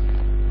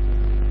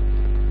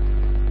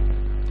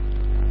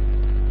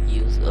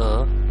use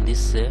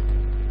this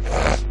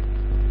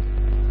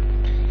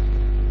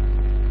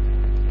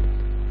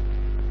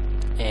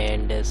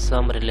and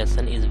some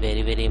relation is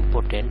very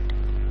important,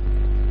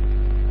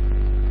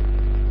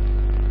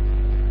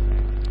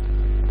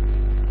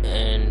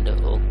 and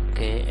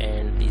okay,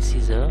 and this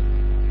is a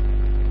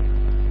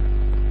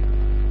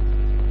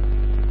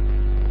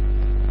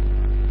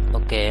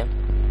okay,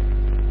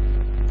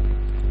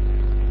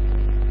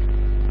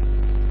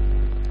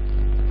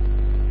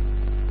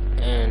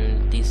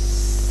 and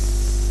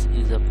this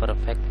is a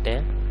perfect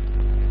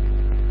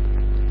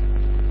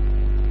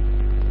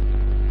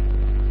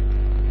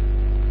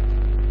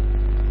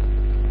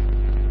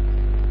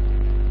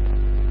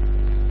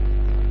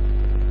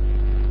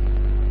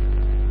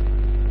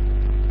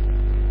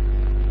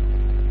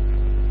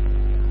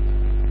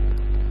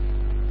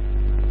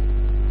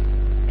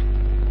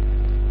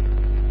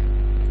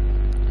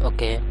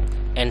okay,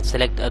 and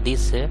select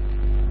this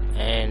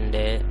and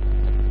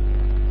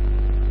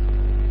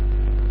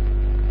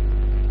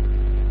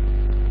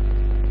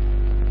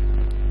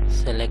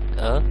select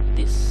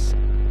this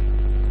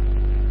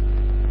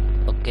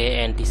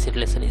okay, and this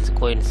relation is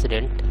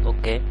coincident.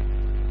 Okay,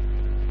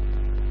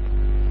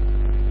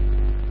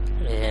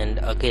 and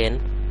again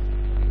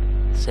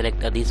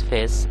select this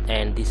face,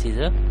 and this is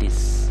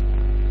this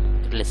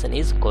relation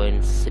is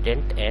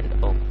coincident, and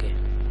okay.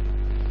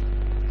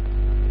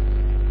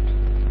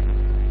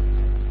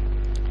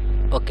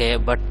 Okay,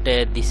 but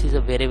this is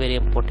a very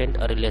important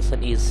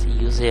relation is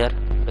used here,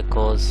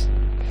 because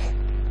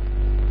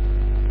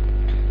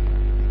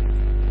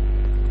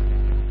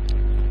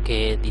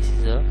okay, this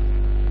is a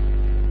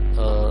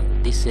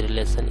this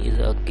relation is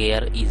a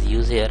gear is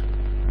used here.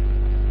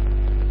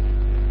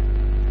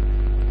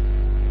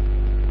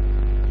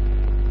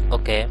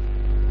 Okay,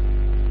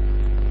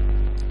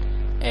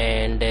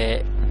 and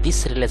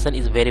this relation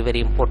is very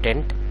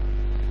important,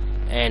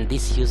 and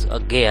this use a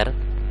gear,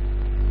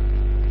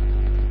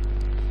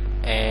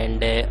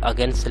 and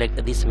again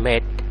select this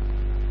mat,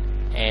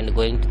 and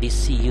going to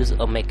this use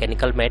a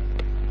mechanical mat.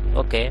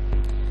 Okay,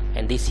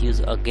 and this use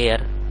a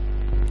gear,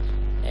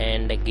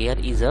 and the gear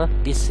is a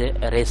this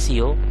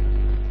ratio,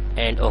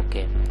 and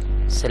okay,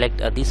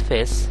 select this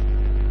face.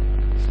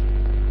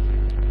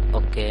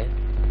 Okay,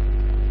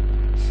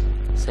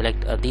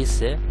 select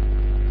this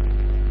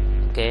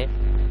okay,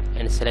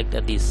 and select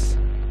this.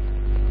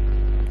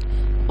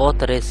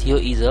 Both ratio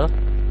is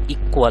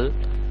equal,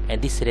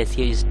 and this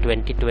ratio is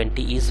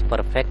 20/20 is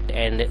perfect,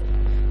 and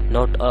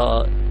not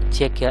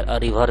check here a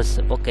reverse.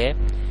 Okay,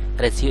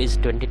 ratio is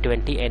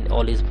 20-20 and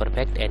all is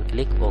perfect, and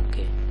click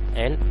OK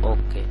and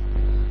OK.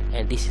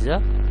 And this is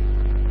a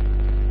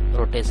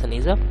rotation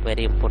is a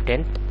very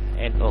important,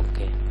 and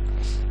OK.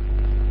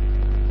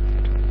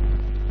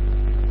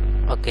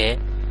 Okay,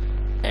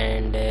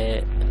 and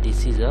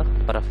this is a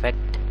perfect.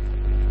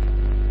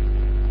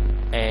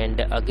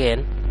 And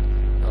again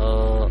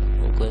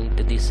going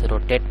to this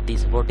rotate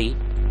this body.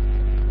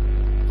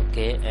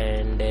 Okay,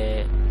 and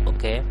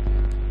okay,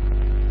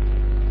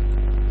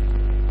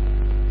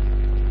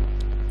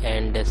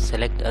 and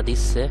select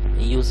this,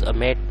 use a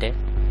matte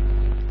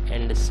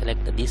and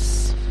select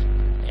this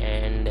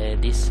and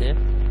this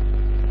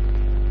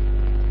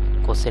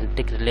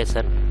concentric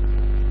relation,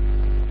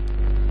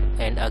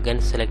 and again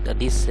select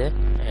this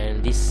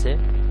and this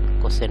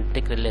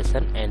concentric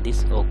relation and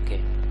this. OK,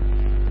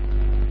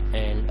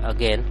 and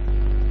again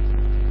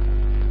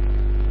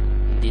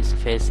this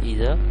face is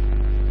a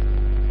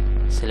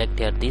select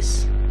here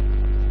this,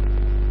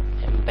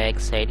 and back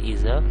side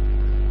is a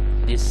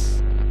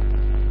this,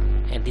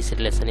 and this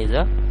relation is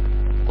a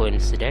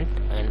coincident,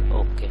 and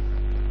OK.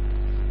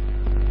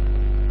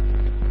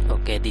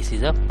 Okay, this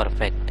is a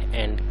perfect,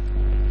 and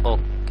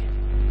OK.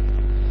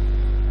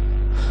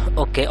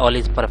 Okay, all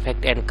is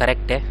perfect and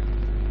correct.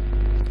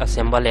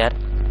 Assemble here,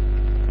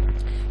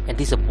 and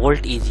this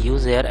bolt is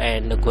used here,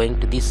 and going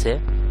to this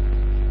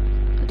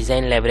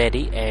design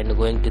library, and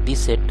going to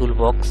this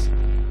toolbox,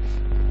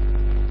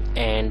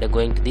 and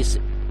going to this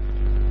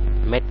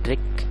metric.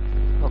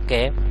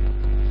 Okay,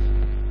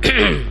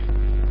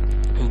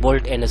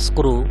 bolt and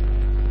screw,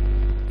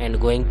 and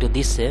going to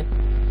this and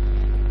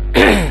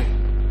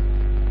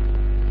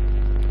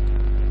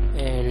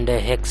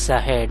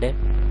hexa head.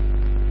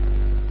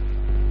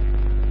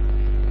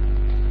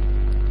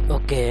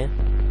 Okay,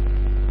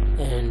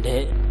 and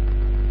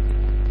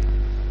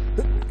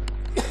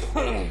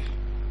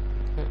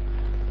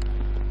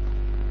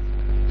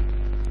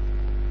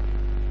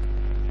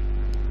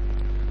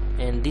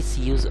and this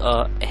use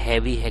a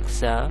heavy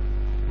hexa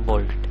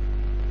bolt,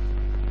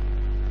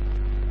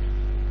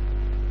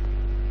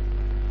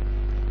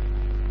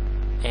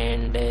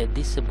 and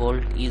this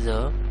bolt is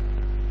a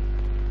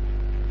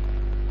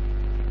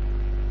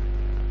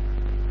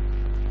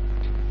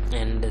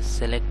and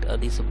select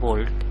this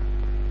bolt.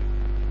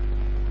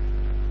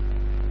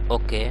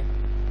 Okay,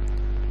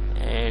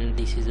 and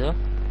this is a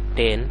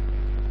 10.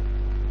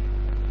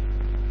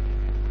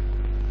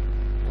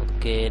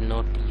 Okay,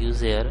 not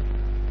user.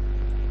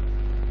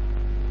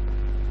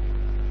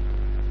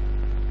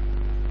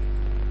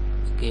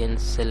 Again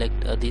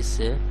select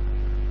this.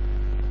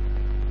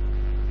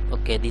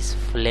 Okay, this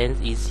flange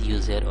is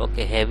user.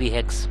 Okay, heavy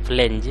hex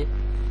flange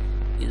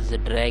is a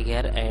drag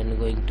here, and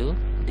going to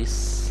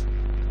this.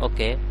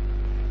 Okay,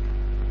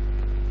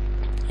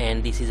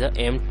 and this is a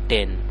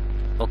M10.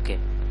 Okay,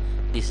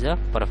 this is a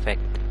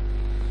perfect,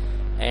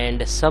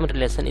 and some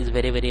relation is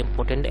very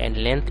important, and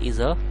length is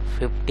a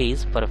 50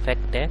 is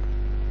perfect,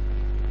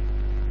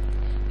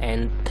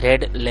 and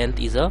thread length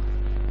is a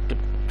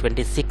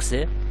 26,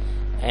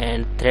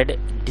 and thread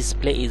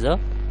display is a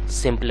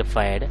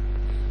simplified,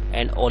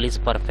 and all is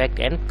perfect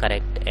and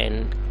correct,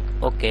 and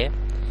OK.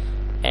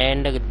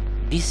 And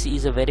this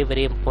is a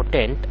very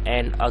important,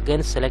 and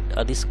again select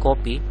this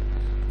copy,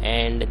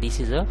 and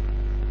this is a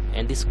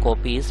and this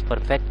copy is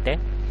perfect,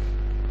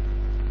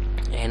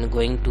 and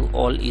going to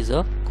all is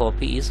a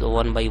copy is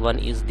one by one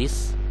is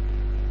this.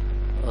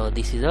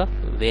 This is a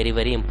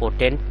very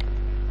important,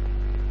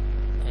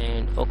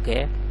 and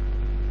OK.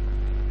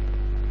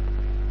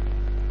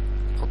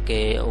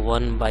 Okay,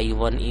 one by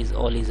one is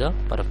all is a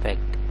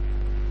perfect,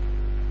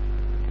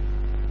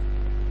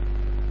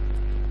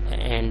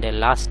 and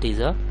last is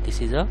a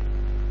this is a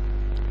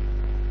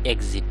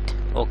exit.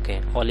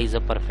 Okay, all is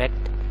a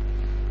perfect,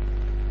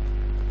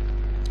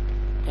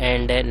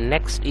 and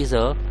next is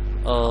a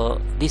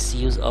this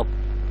use up.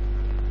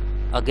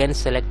 Again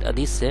select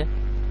this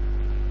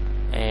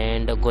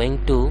and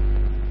going to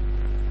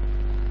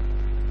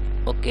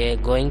okay,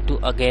 going to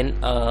again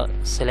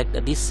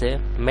select this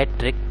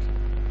metric,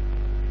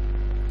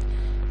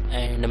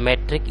 and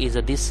metric is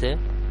this.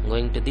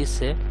 Going to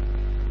this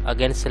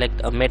again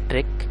select a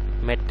metric.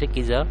 Metric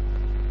is a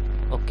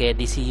okay,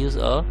 this is use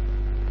a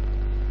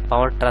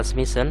power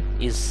transmission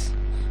is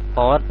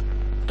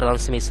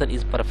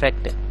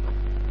perfect.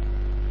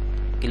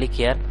 Click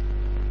here.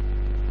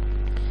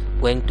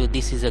 Going to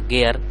this is a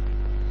gear,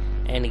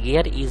 and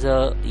gear is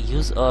a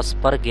use a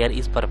spur gear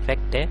is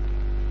perfect,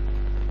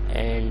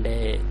 and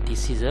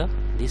this is a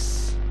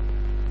this,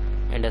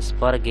 and a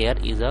spur gear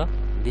is a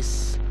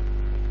this.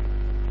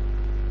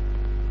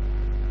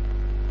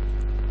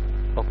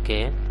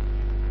 Okay,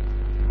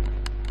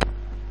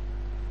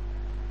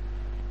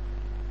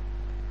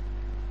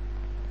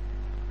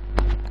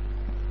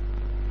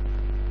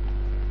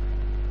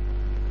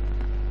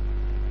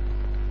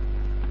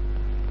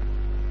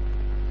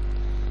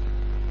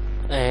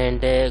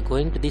 and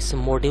going to this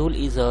module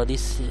is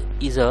this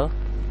is a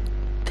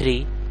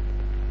 3,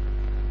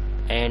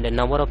 and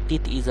number of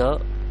teeth is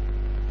a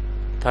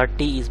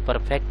 30 is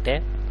perfect,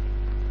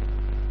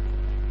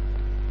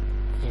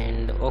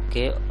 and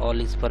okay, all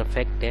is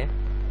perfect.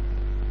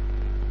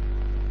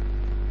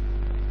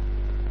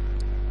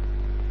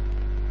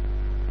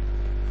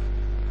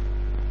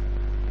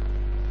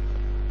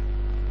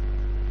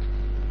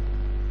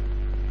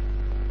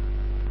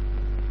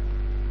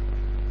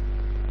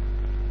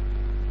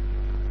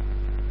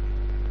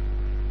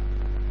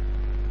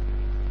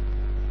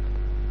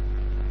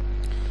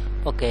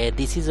 Okay,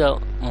 this is a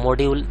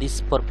module.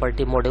 This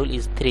property module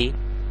is 3,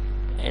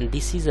 and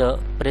this is a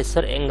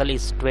pressure angle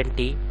is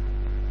 20,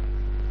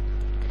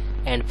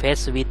 and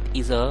face width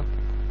is a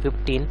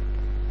 15,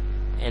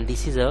 and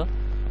this is a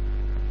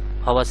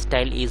hour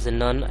style is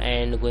none,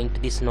 and going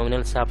to this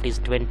nominal shaft is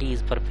 20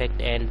 is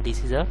perfect, and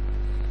this is a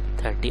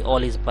 30.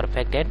 All is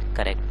perfect and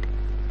correct,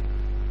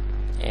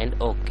 and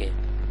okay.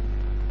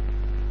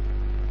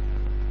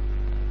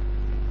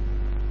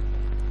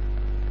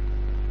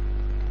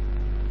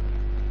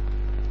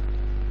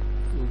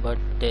 But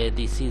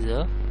this is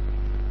a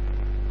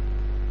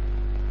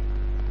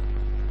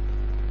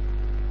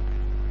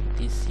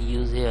this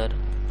use here,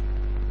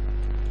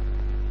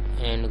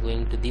 and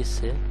going to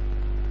this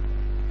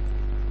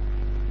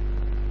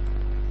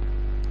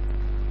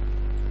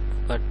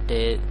but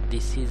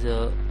this is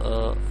a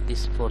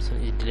this portion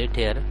is delete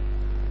here.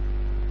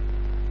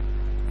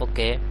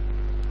 Okay,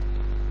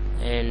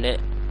 and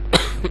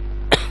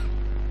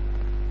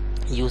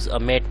use a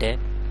mat,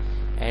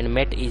 and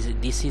mat is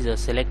this is a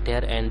select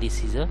here, and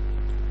this is a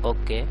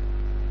okay,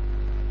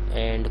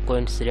 and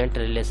coincident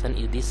relation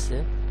is this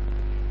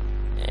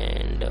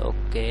and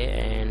okay,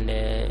 and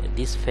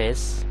this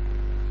face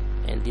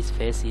and this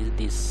face is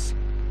this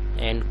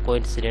and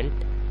coincident,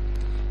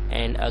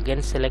 and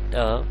again select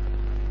a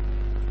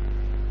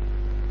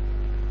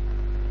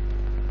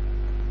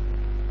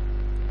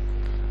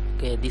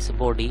okay this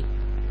body,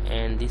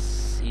 and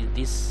this is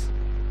this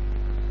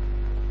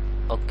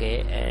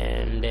okay,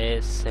 and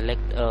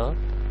select a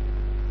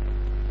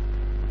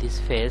this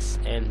face,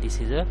 and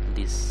this is a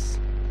this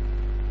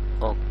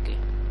okay.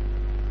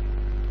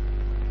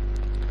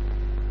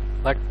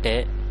 But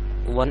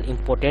one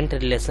important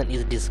relation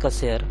is discussed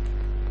here.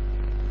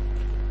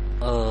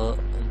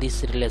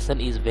 This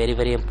relation is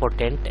very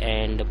important,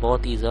 and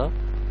both is a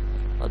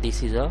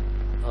this is a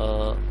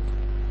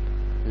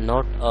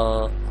not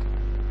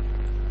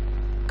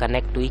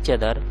connect to each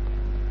other,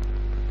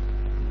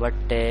 but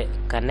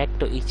connect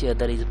to each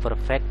other is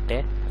perfect.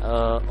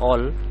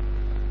 All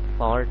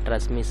power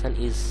transmission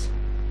is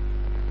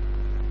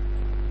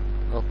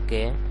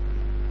okay.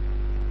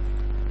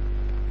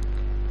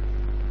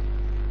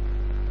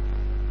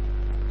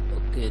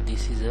 Okay,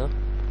 this is a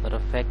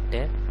perfect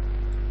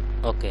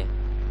okay.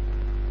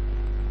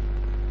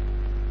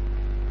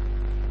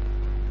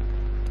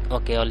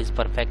 Okay, all is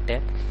perfect.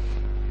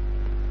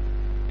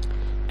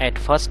 At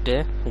first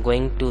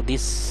going to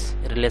this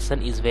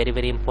relation is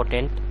very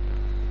important,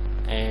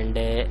 and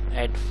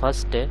at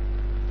first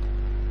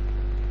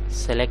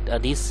select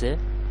this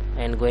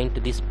and going to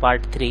this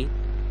part 3,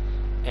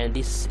 and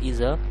this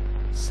is a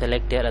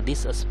select here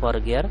this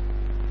Asperger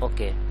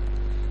okay,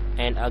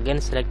 and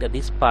again select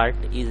this part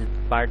is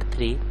part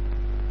 3,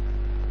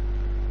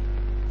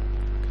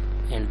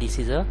 and this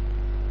is a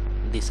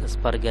this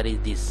Asperger is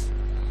this,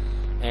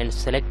 and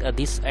select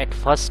this at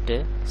first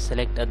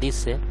select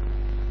this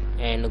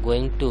and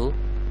going to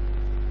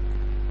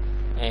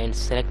and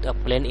select a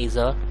plane is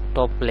a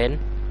top plane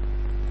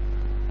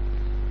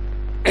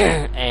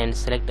and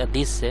select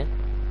this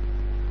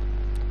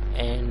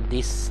and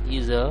this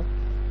is a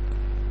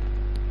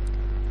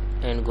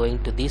and going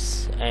to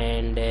this,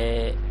 and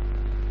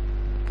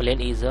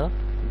plane is a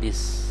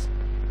this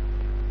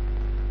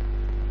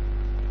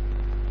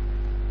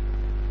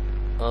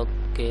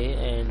okay,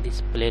 and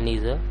this plane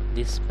is a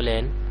this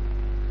plane,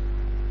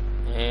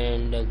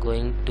 and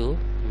going to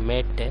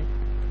mat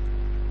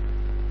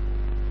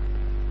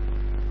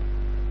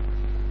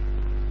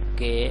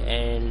okay,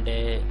 and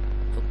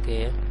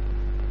okay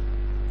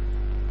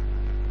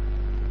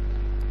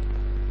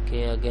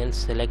again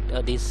select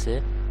this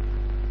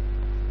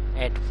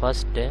at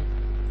first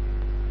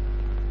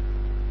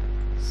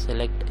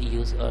select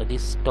use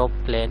this top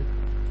plane,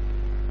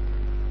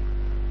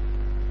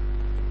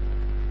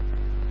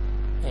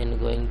 and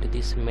going to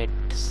this mat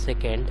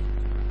second,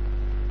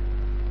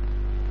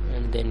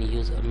 and then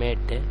use a mat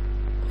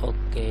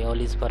okay, all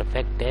is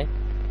perfect.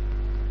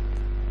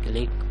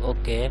 Click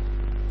okay,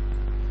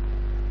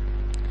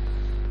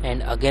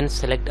 and again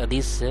select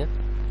this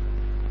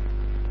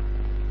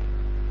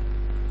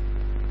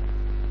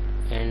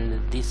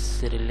and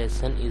this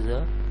relation is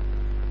a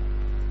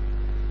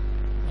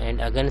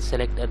and again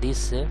select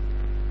this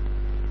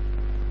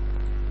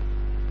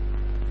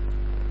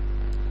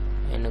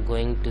and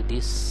going to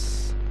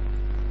this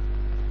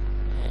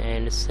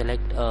and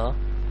select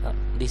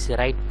this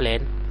right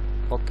plane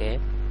okay,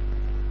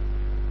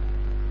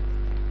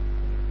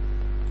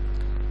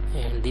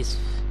 and this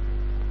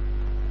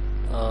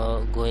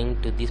going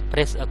to this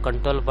press a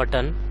control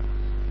button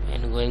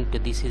and going to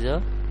this is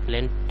a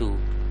plane 2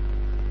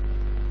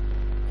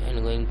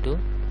 and going to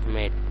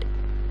mat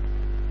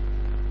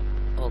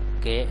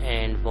okay,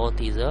 and both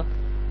is a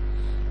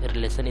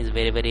relation is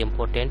very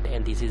important,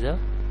 and this is a,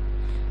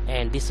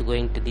 and this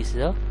going to this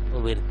is a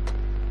width.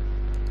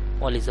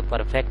 All is a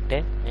perfect,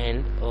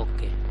 and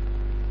okay,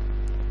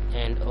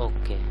 and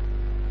okay,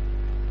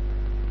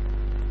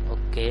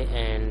 okay,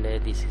 and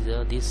this is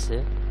a this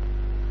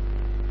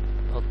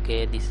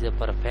okay, this is a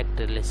perfect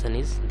relation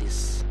is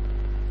this.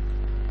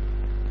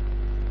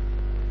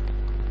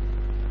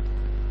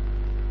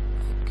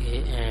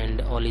 Okay,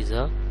 and all is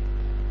a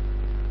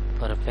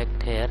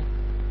perfect here.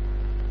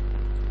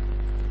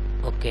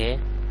 Okay,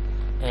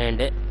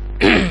 and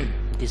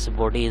this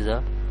body is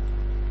a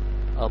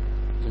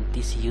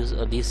this use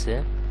this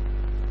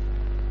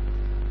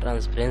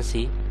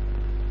transparency,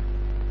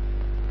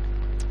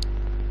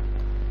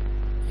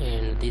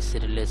 and this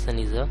relation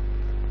is a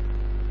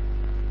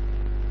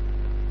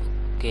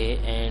okay,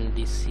 and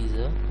this is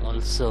a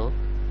also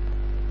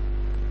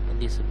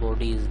this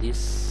body is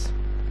this.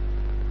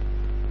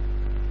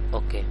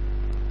 Okay,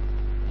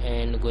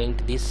 and going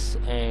to this,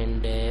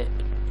 and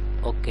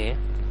okay,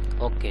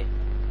 okay,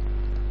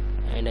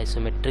 and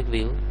isometric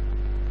view.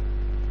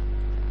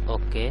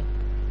 Okay,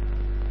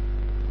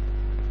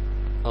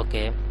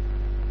 okay,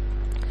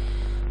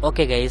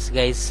 okay,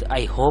 guys,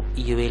 I hope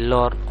you will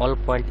learn all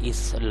point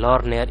is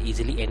learn here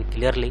easily and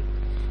clearly.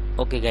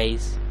 Okay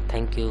guys,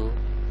 thank you.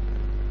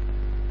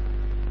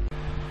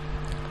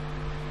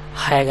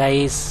 Hi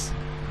guys,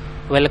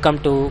 welcome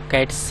to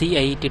CAD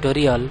CI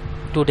tutorial.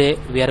 Today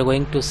we are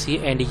going to see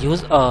and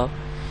use a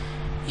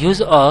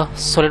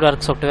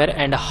SolidWorks software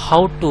and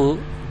how to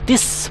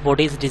this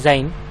body is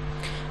design,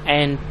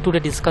 and today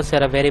discuss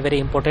here a very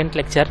important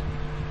lecture,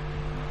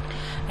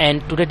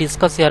 and today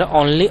discuss here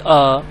only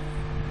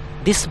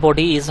this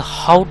body is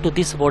how to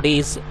this body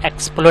is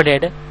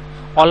exploded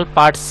all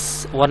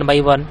parts one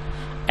by one,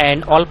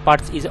 and all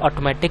parts is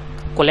automatic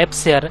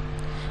collapse here,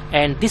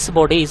 and this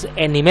body is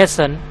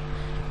animation,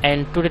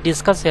 and today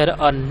discuss here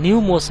a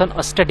new motion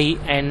study,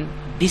 and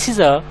this is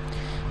a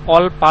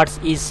all parts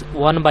is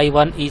one by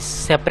one is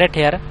separate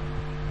here.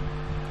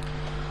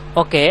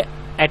 Okay,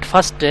 at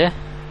first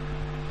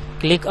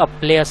click a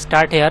play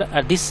start here.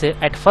 This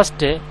at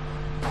first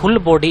full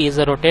body is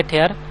a rotate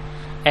here,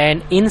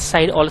 and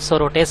inside also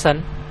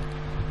rotation,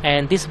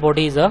 and this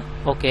body is a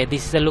okay,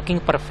 this is a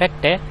looking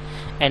perfect,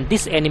 and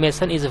this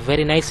animation is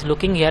very nice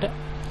looking here,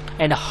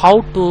 and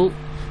how to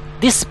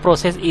this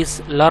process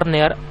is learn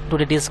here.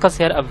 Today discuss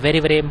here a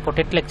very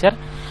important lecture,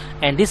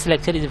 and this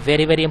lecture is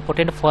very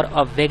important for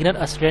a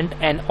beginner student,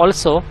 and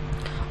also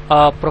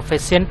a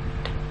proficient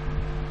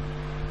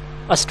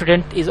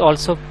student is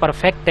also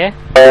perfect.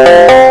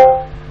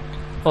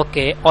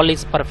 Okay, all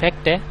is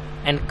perfect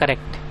and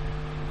correct.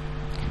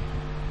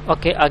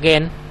 Okay,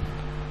 again,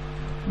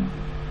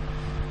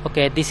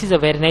 okay, this is a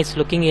very nice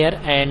looking here,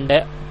 and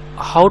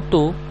how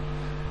to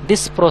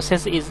this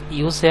process is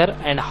used here,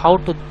 and how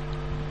to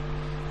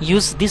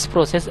use this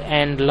process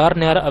and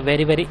learn here a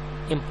very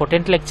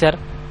important lecture,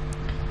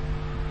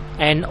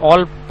 and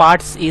all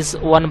parts is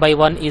one by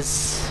one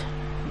is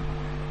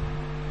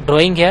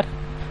drawing here,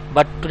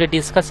 but today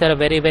discuss here a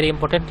very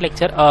important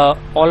lecture.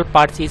 All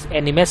parts is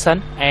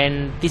animation,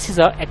 and this is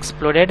a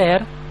exploded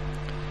here.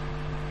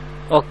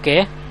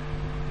 Okay,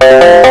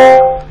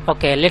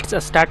 okay, let's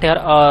start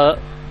here.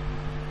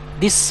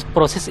 This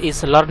process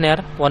is learn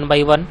here one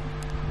by one.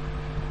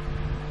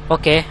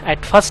 Okay,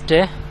 at first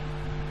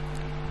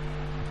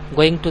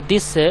going to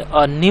this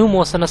new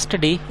motion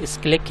study is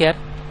click here,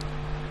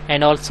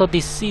 and also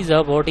this is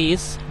a body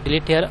is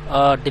delete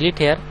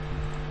here.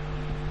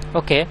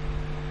 Okay,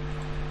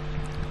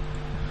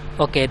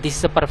 okay, this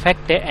is a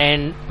perfect,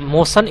 and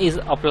motion is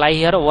apply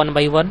here one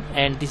by one,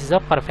 and this is a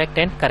perfect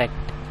and correct,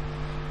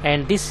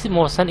 and this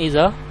motion is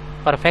a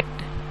perfect,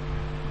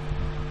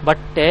 but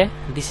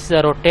this is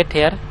a rotate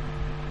here.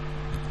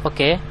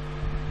 Okay,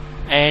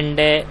 and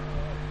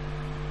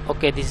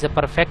okay, this is a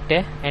perfect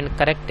and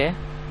correct,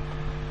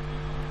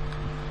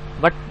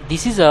 but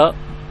this is a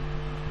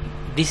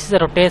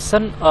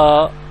rotation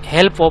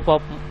help of a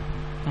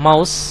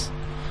mouse,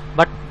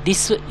 but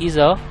this is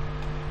a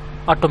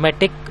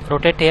automatic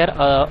rotate here.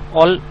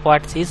 All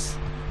parts is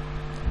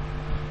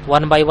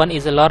one by one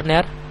is a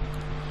learner.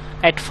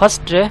 At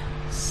first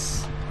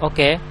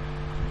okay,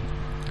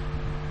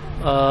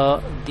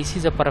 this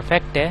is a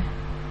perfect,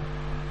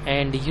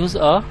 and use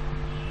a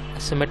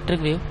symmetric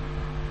view.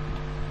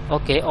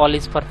 Okay, all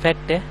is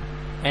perfect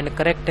and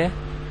correct.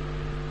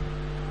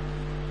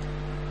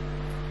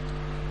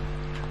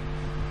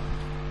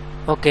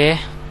 Okay,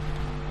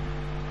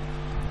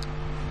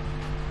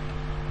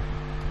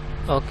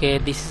 okay,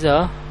 this is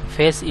a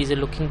face is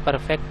looking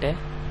perfect,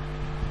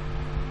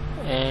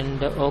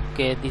 and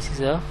okay, this is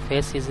a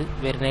face is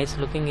very nice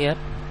looking here.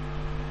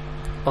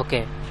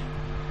 Okay,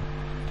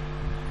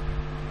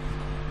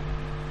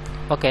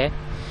 okay,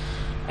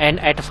 and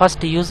at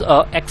first use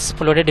a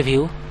exploded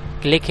view.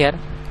 Click here,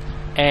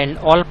 and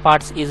all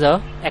parts is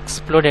a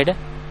exploded,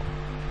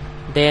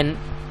 then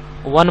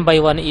one by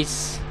one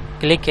is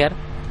click here,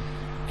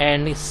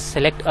 and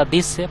select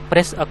this,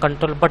 press a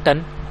control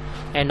button,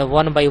 and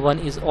one by one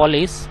is all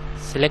is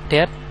select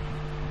here.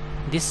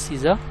 This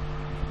is a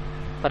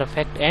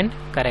perfect and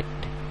correct.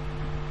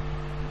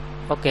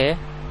 Okay,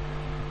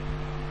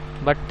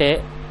 but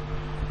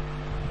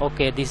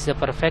okay, this is a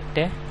perfect.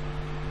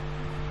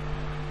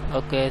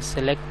 Okay,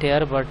 select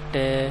here, but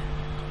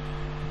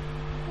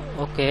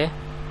okay,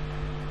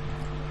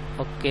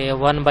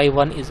 one by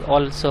one is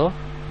also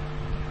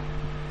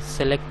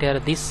select here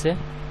this.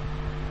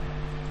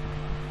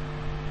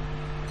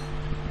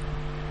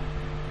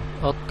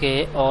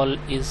 Okay, all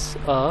is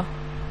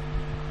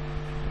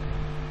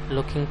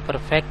looking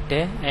perfect,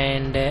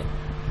 and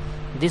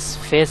this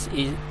face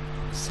is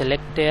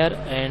select here,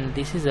 and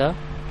this is a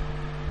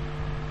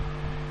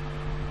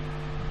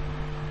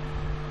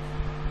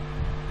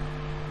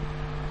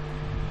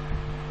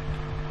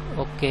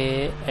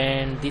okay,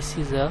 and this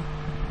is a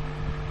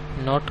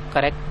not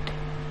correct.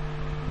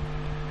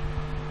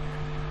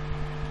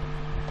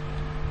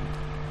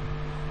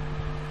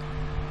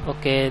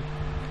 Okay,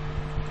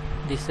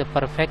 this is a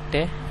perfect,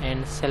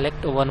 and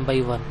select one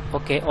by one.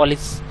 Okay, all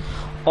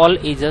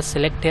is a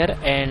select here,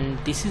 and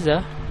this is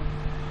a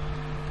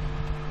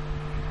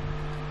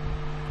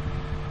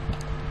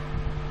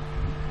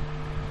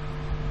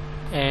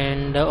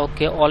and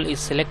okay, all is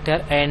select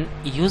here, and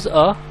use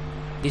a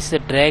this is a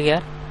drag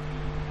here,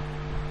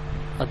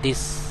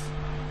 this.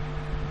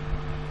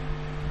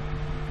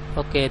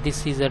 Okay,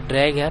 this is a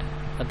drag here,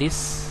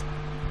 this,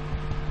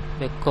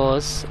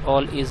 because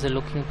all is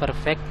looking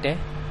perfect,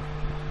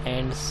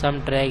 and some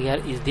drag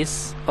here is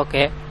this.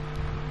 Okay,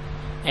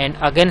 and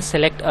again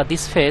select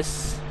this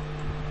face,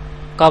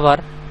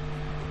 cover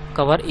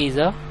is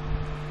a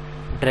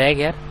drag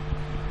here,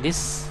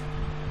 this.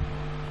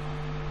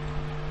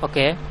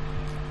 Okay,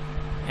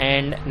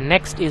 and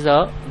next is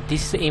a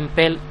this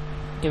impeller,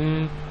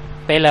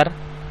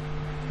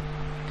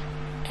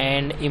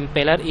 and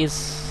impeller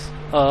is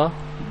a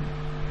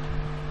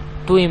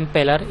two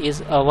impeller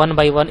is one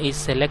by one is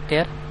select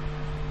here.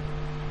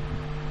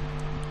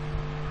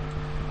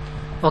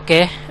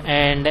 Okay,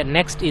 and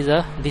next is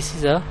a this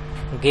is a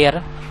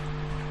gear.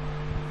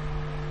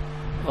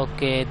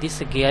 Okay,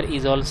 this gear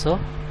is also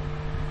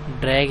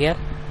drag here,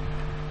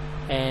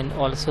 and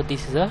also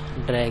this is a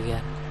drag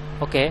here.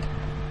 Okay,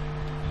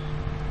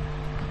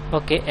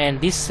 and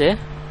this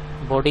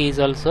body is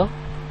also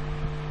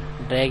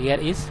drag here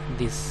is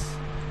this.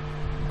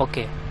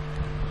 Okay,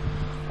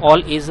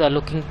 all is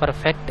looking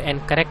perfect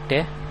and correct,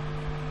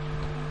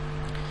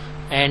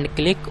 and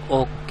click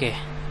OK.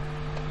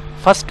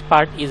 First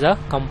part is a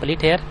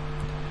complete here,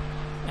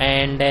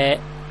 and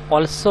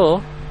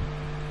also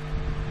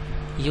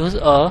use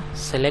a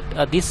select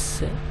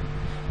this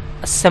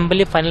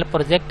assembly final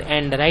project,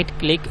 and right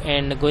click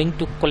and going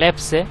to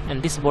collapse,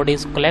 and this body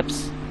is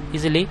collapse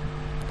easily,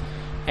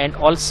 and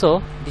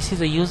also this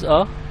is a use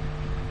a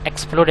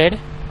exploded.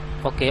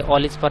 Okay,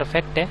 all is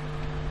perfect.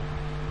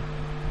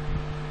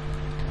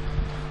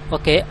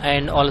 Okay,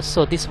 and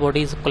also this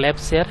body is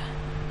collapse here.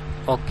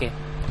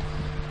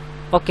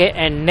 Okay,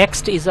 and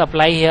next is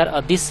apply here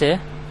this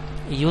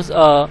use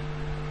a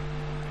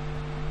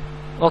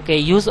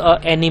use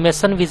a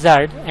animation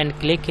wizard, and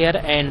click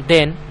here, and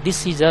then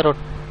this is a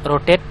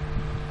rotate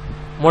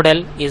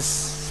model is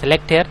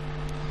select here,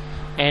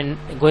 and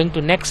going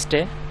to next,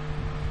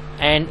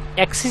 and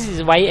axis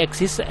is y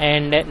axis,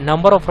 and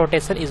number of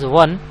rotation is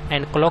 1,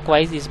 and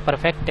clockwise is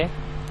perfect.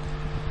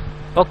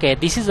 Okay,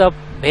 this is a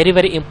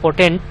very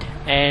important,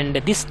 and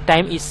this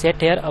time is set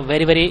here, a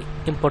very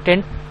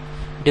important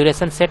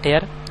duration set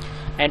here,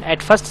 and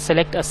at first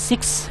select a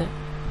 6,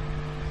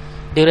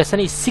 duration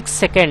is 6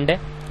 seconds,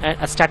 and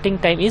a starting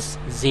time is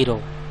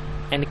 0,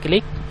 and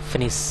click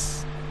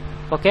finish.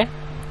 Okay,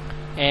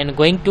 and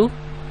going to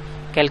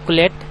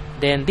calculate,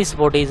 then this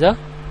body is a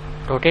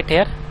rotate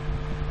here,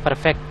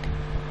 perfect,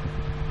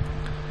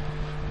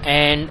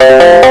 and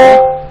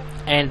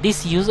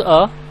this use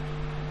a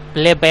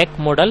playback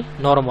model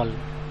normal,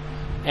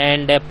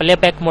 and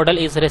playback model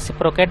is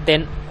reciprocate,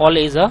 then all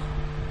is a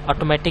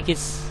automatic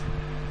is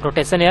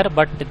rotation here,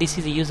 but this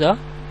is use a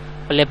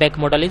playback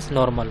model is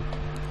normal.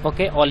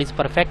 Okay, all is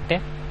perfect,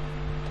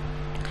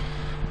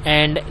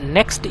 and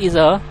next is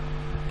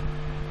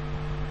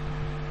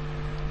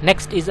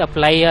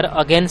apply here,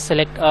 again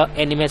select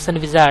animation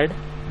wizard,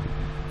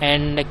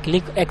 and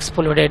click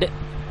exploded,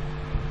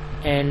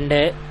 and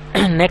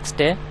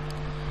next,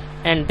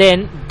 and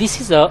then this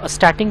is a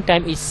starting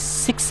time is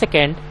 6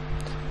 seconds,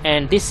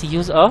 and this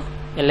use a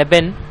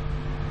 11,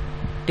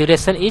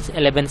 duration is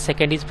 11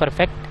 seconds is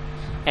perfect,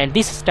 and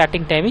this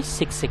starting time is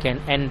 6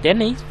 seconds, and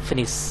then is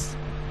finish,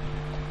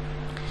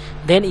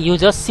 then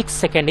use a 6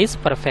 seconds is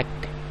perfect.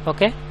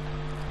 Okay,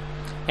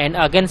 and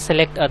again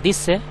select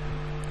this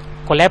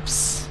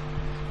collapse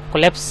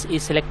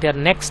is selected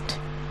next,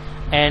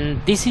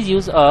 and this is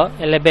use a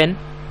 11,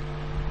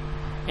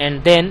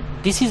 and then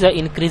this is a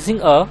increasing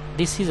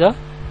this is a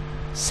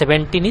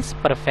 17 is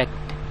perfect,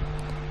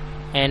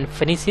 and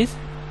finish is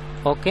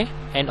okay,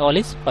 and all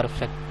is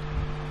perfect.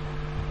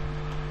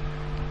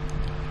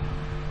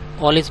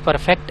 All is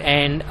perfect,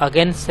 and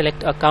again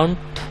select account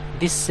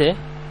this,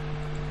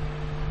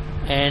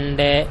 and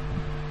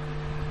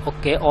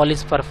okay, all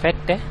is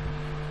perfect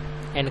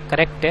and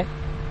correct.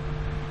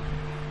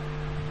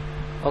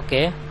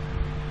 Okay,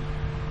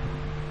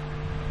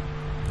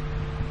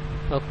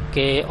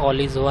 okay, all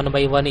is one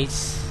by one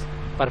is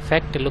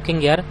perfect looking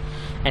here,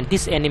 and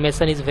this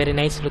animation is very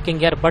nice looking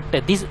here, but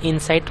this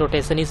inside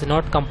rotation is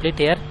not complete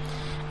here.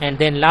 And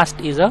then last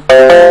is a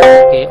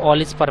okay, all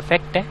is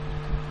perfect.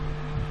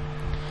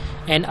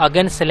 And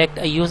again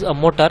select use a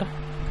motor.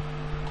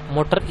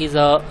 Motor is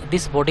a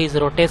this body is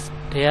rotate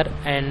here,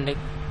 and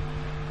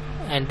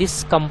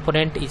this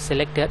component is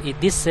select here is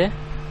this,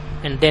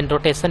 and then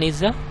rotation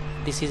is a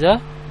this is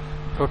a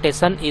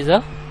rotation is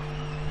a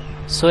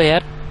so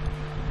here,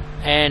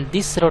 and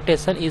this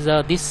rotation is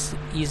a this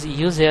is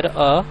use here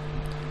a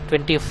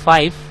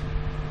 25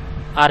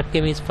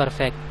 rpm is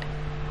perfect.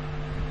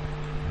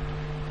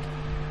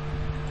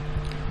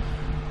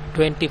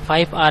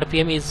 25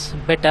 rpm is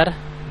better,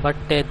 but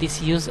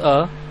this use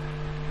a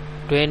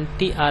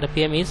 20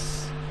 rpm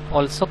is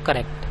also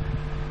correct.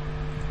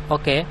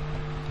 Okay,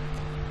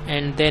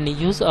 and then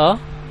use a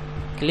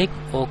click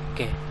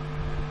OK,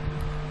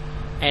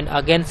 and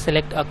again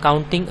select a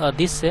counting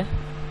this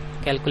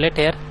calculate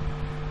here,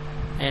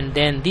 and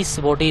then this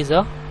body is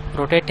a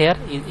rotate here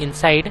is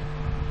inside,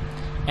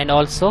 and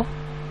also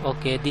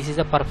okay, this is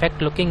a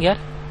perfect looking here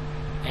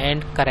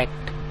and correct,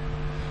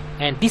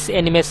 and this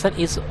animation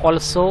is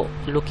also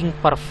looking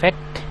perfect.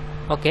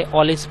 Okay,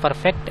 all is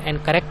perfect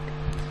and correct.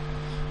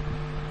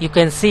 You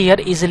can see here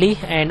easily,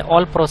 and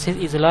all process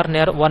is learn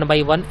here one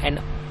by one, and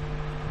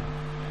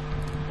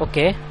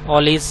okay,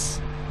 all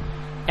is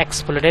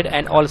exploded,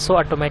 and also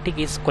automatic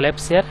is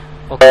collapse here.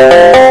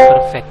 Okay,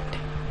 perfect.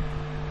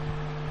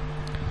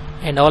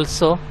 And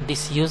also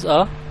this use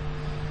a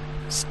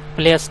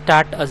player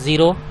start a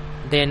 0,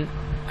 then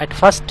at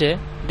first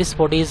this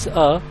body is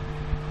a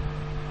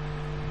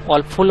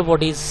all full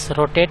body is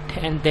rotate,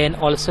 and then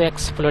also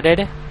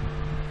exploded.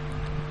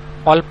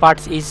 All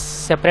parts is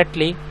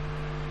separately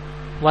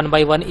one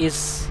by one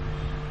is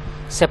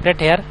separate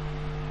here,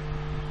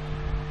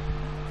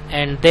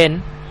 and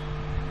then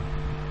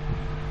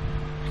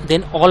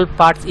all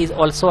parts is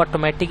also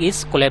automatic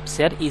is collapse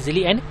here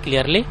easily and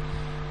clearly,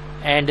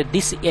 and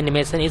this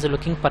animation is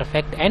looking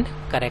perfect and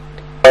correct.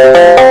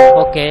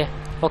 Okay,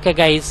 okay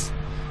guys,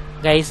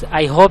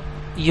 I hope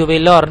you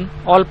will learn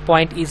all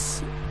point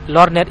is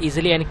learn here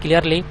easily and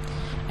clearly,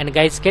 and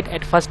guys get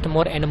at first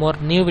more and more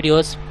new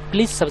videos.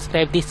 Please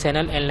subscribe this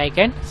channel and like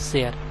and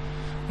share.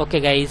 Okay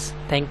guys,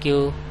 thank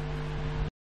you.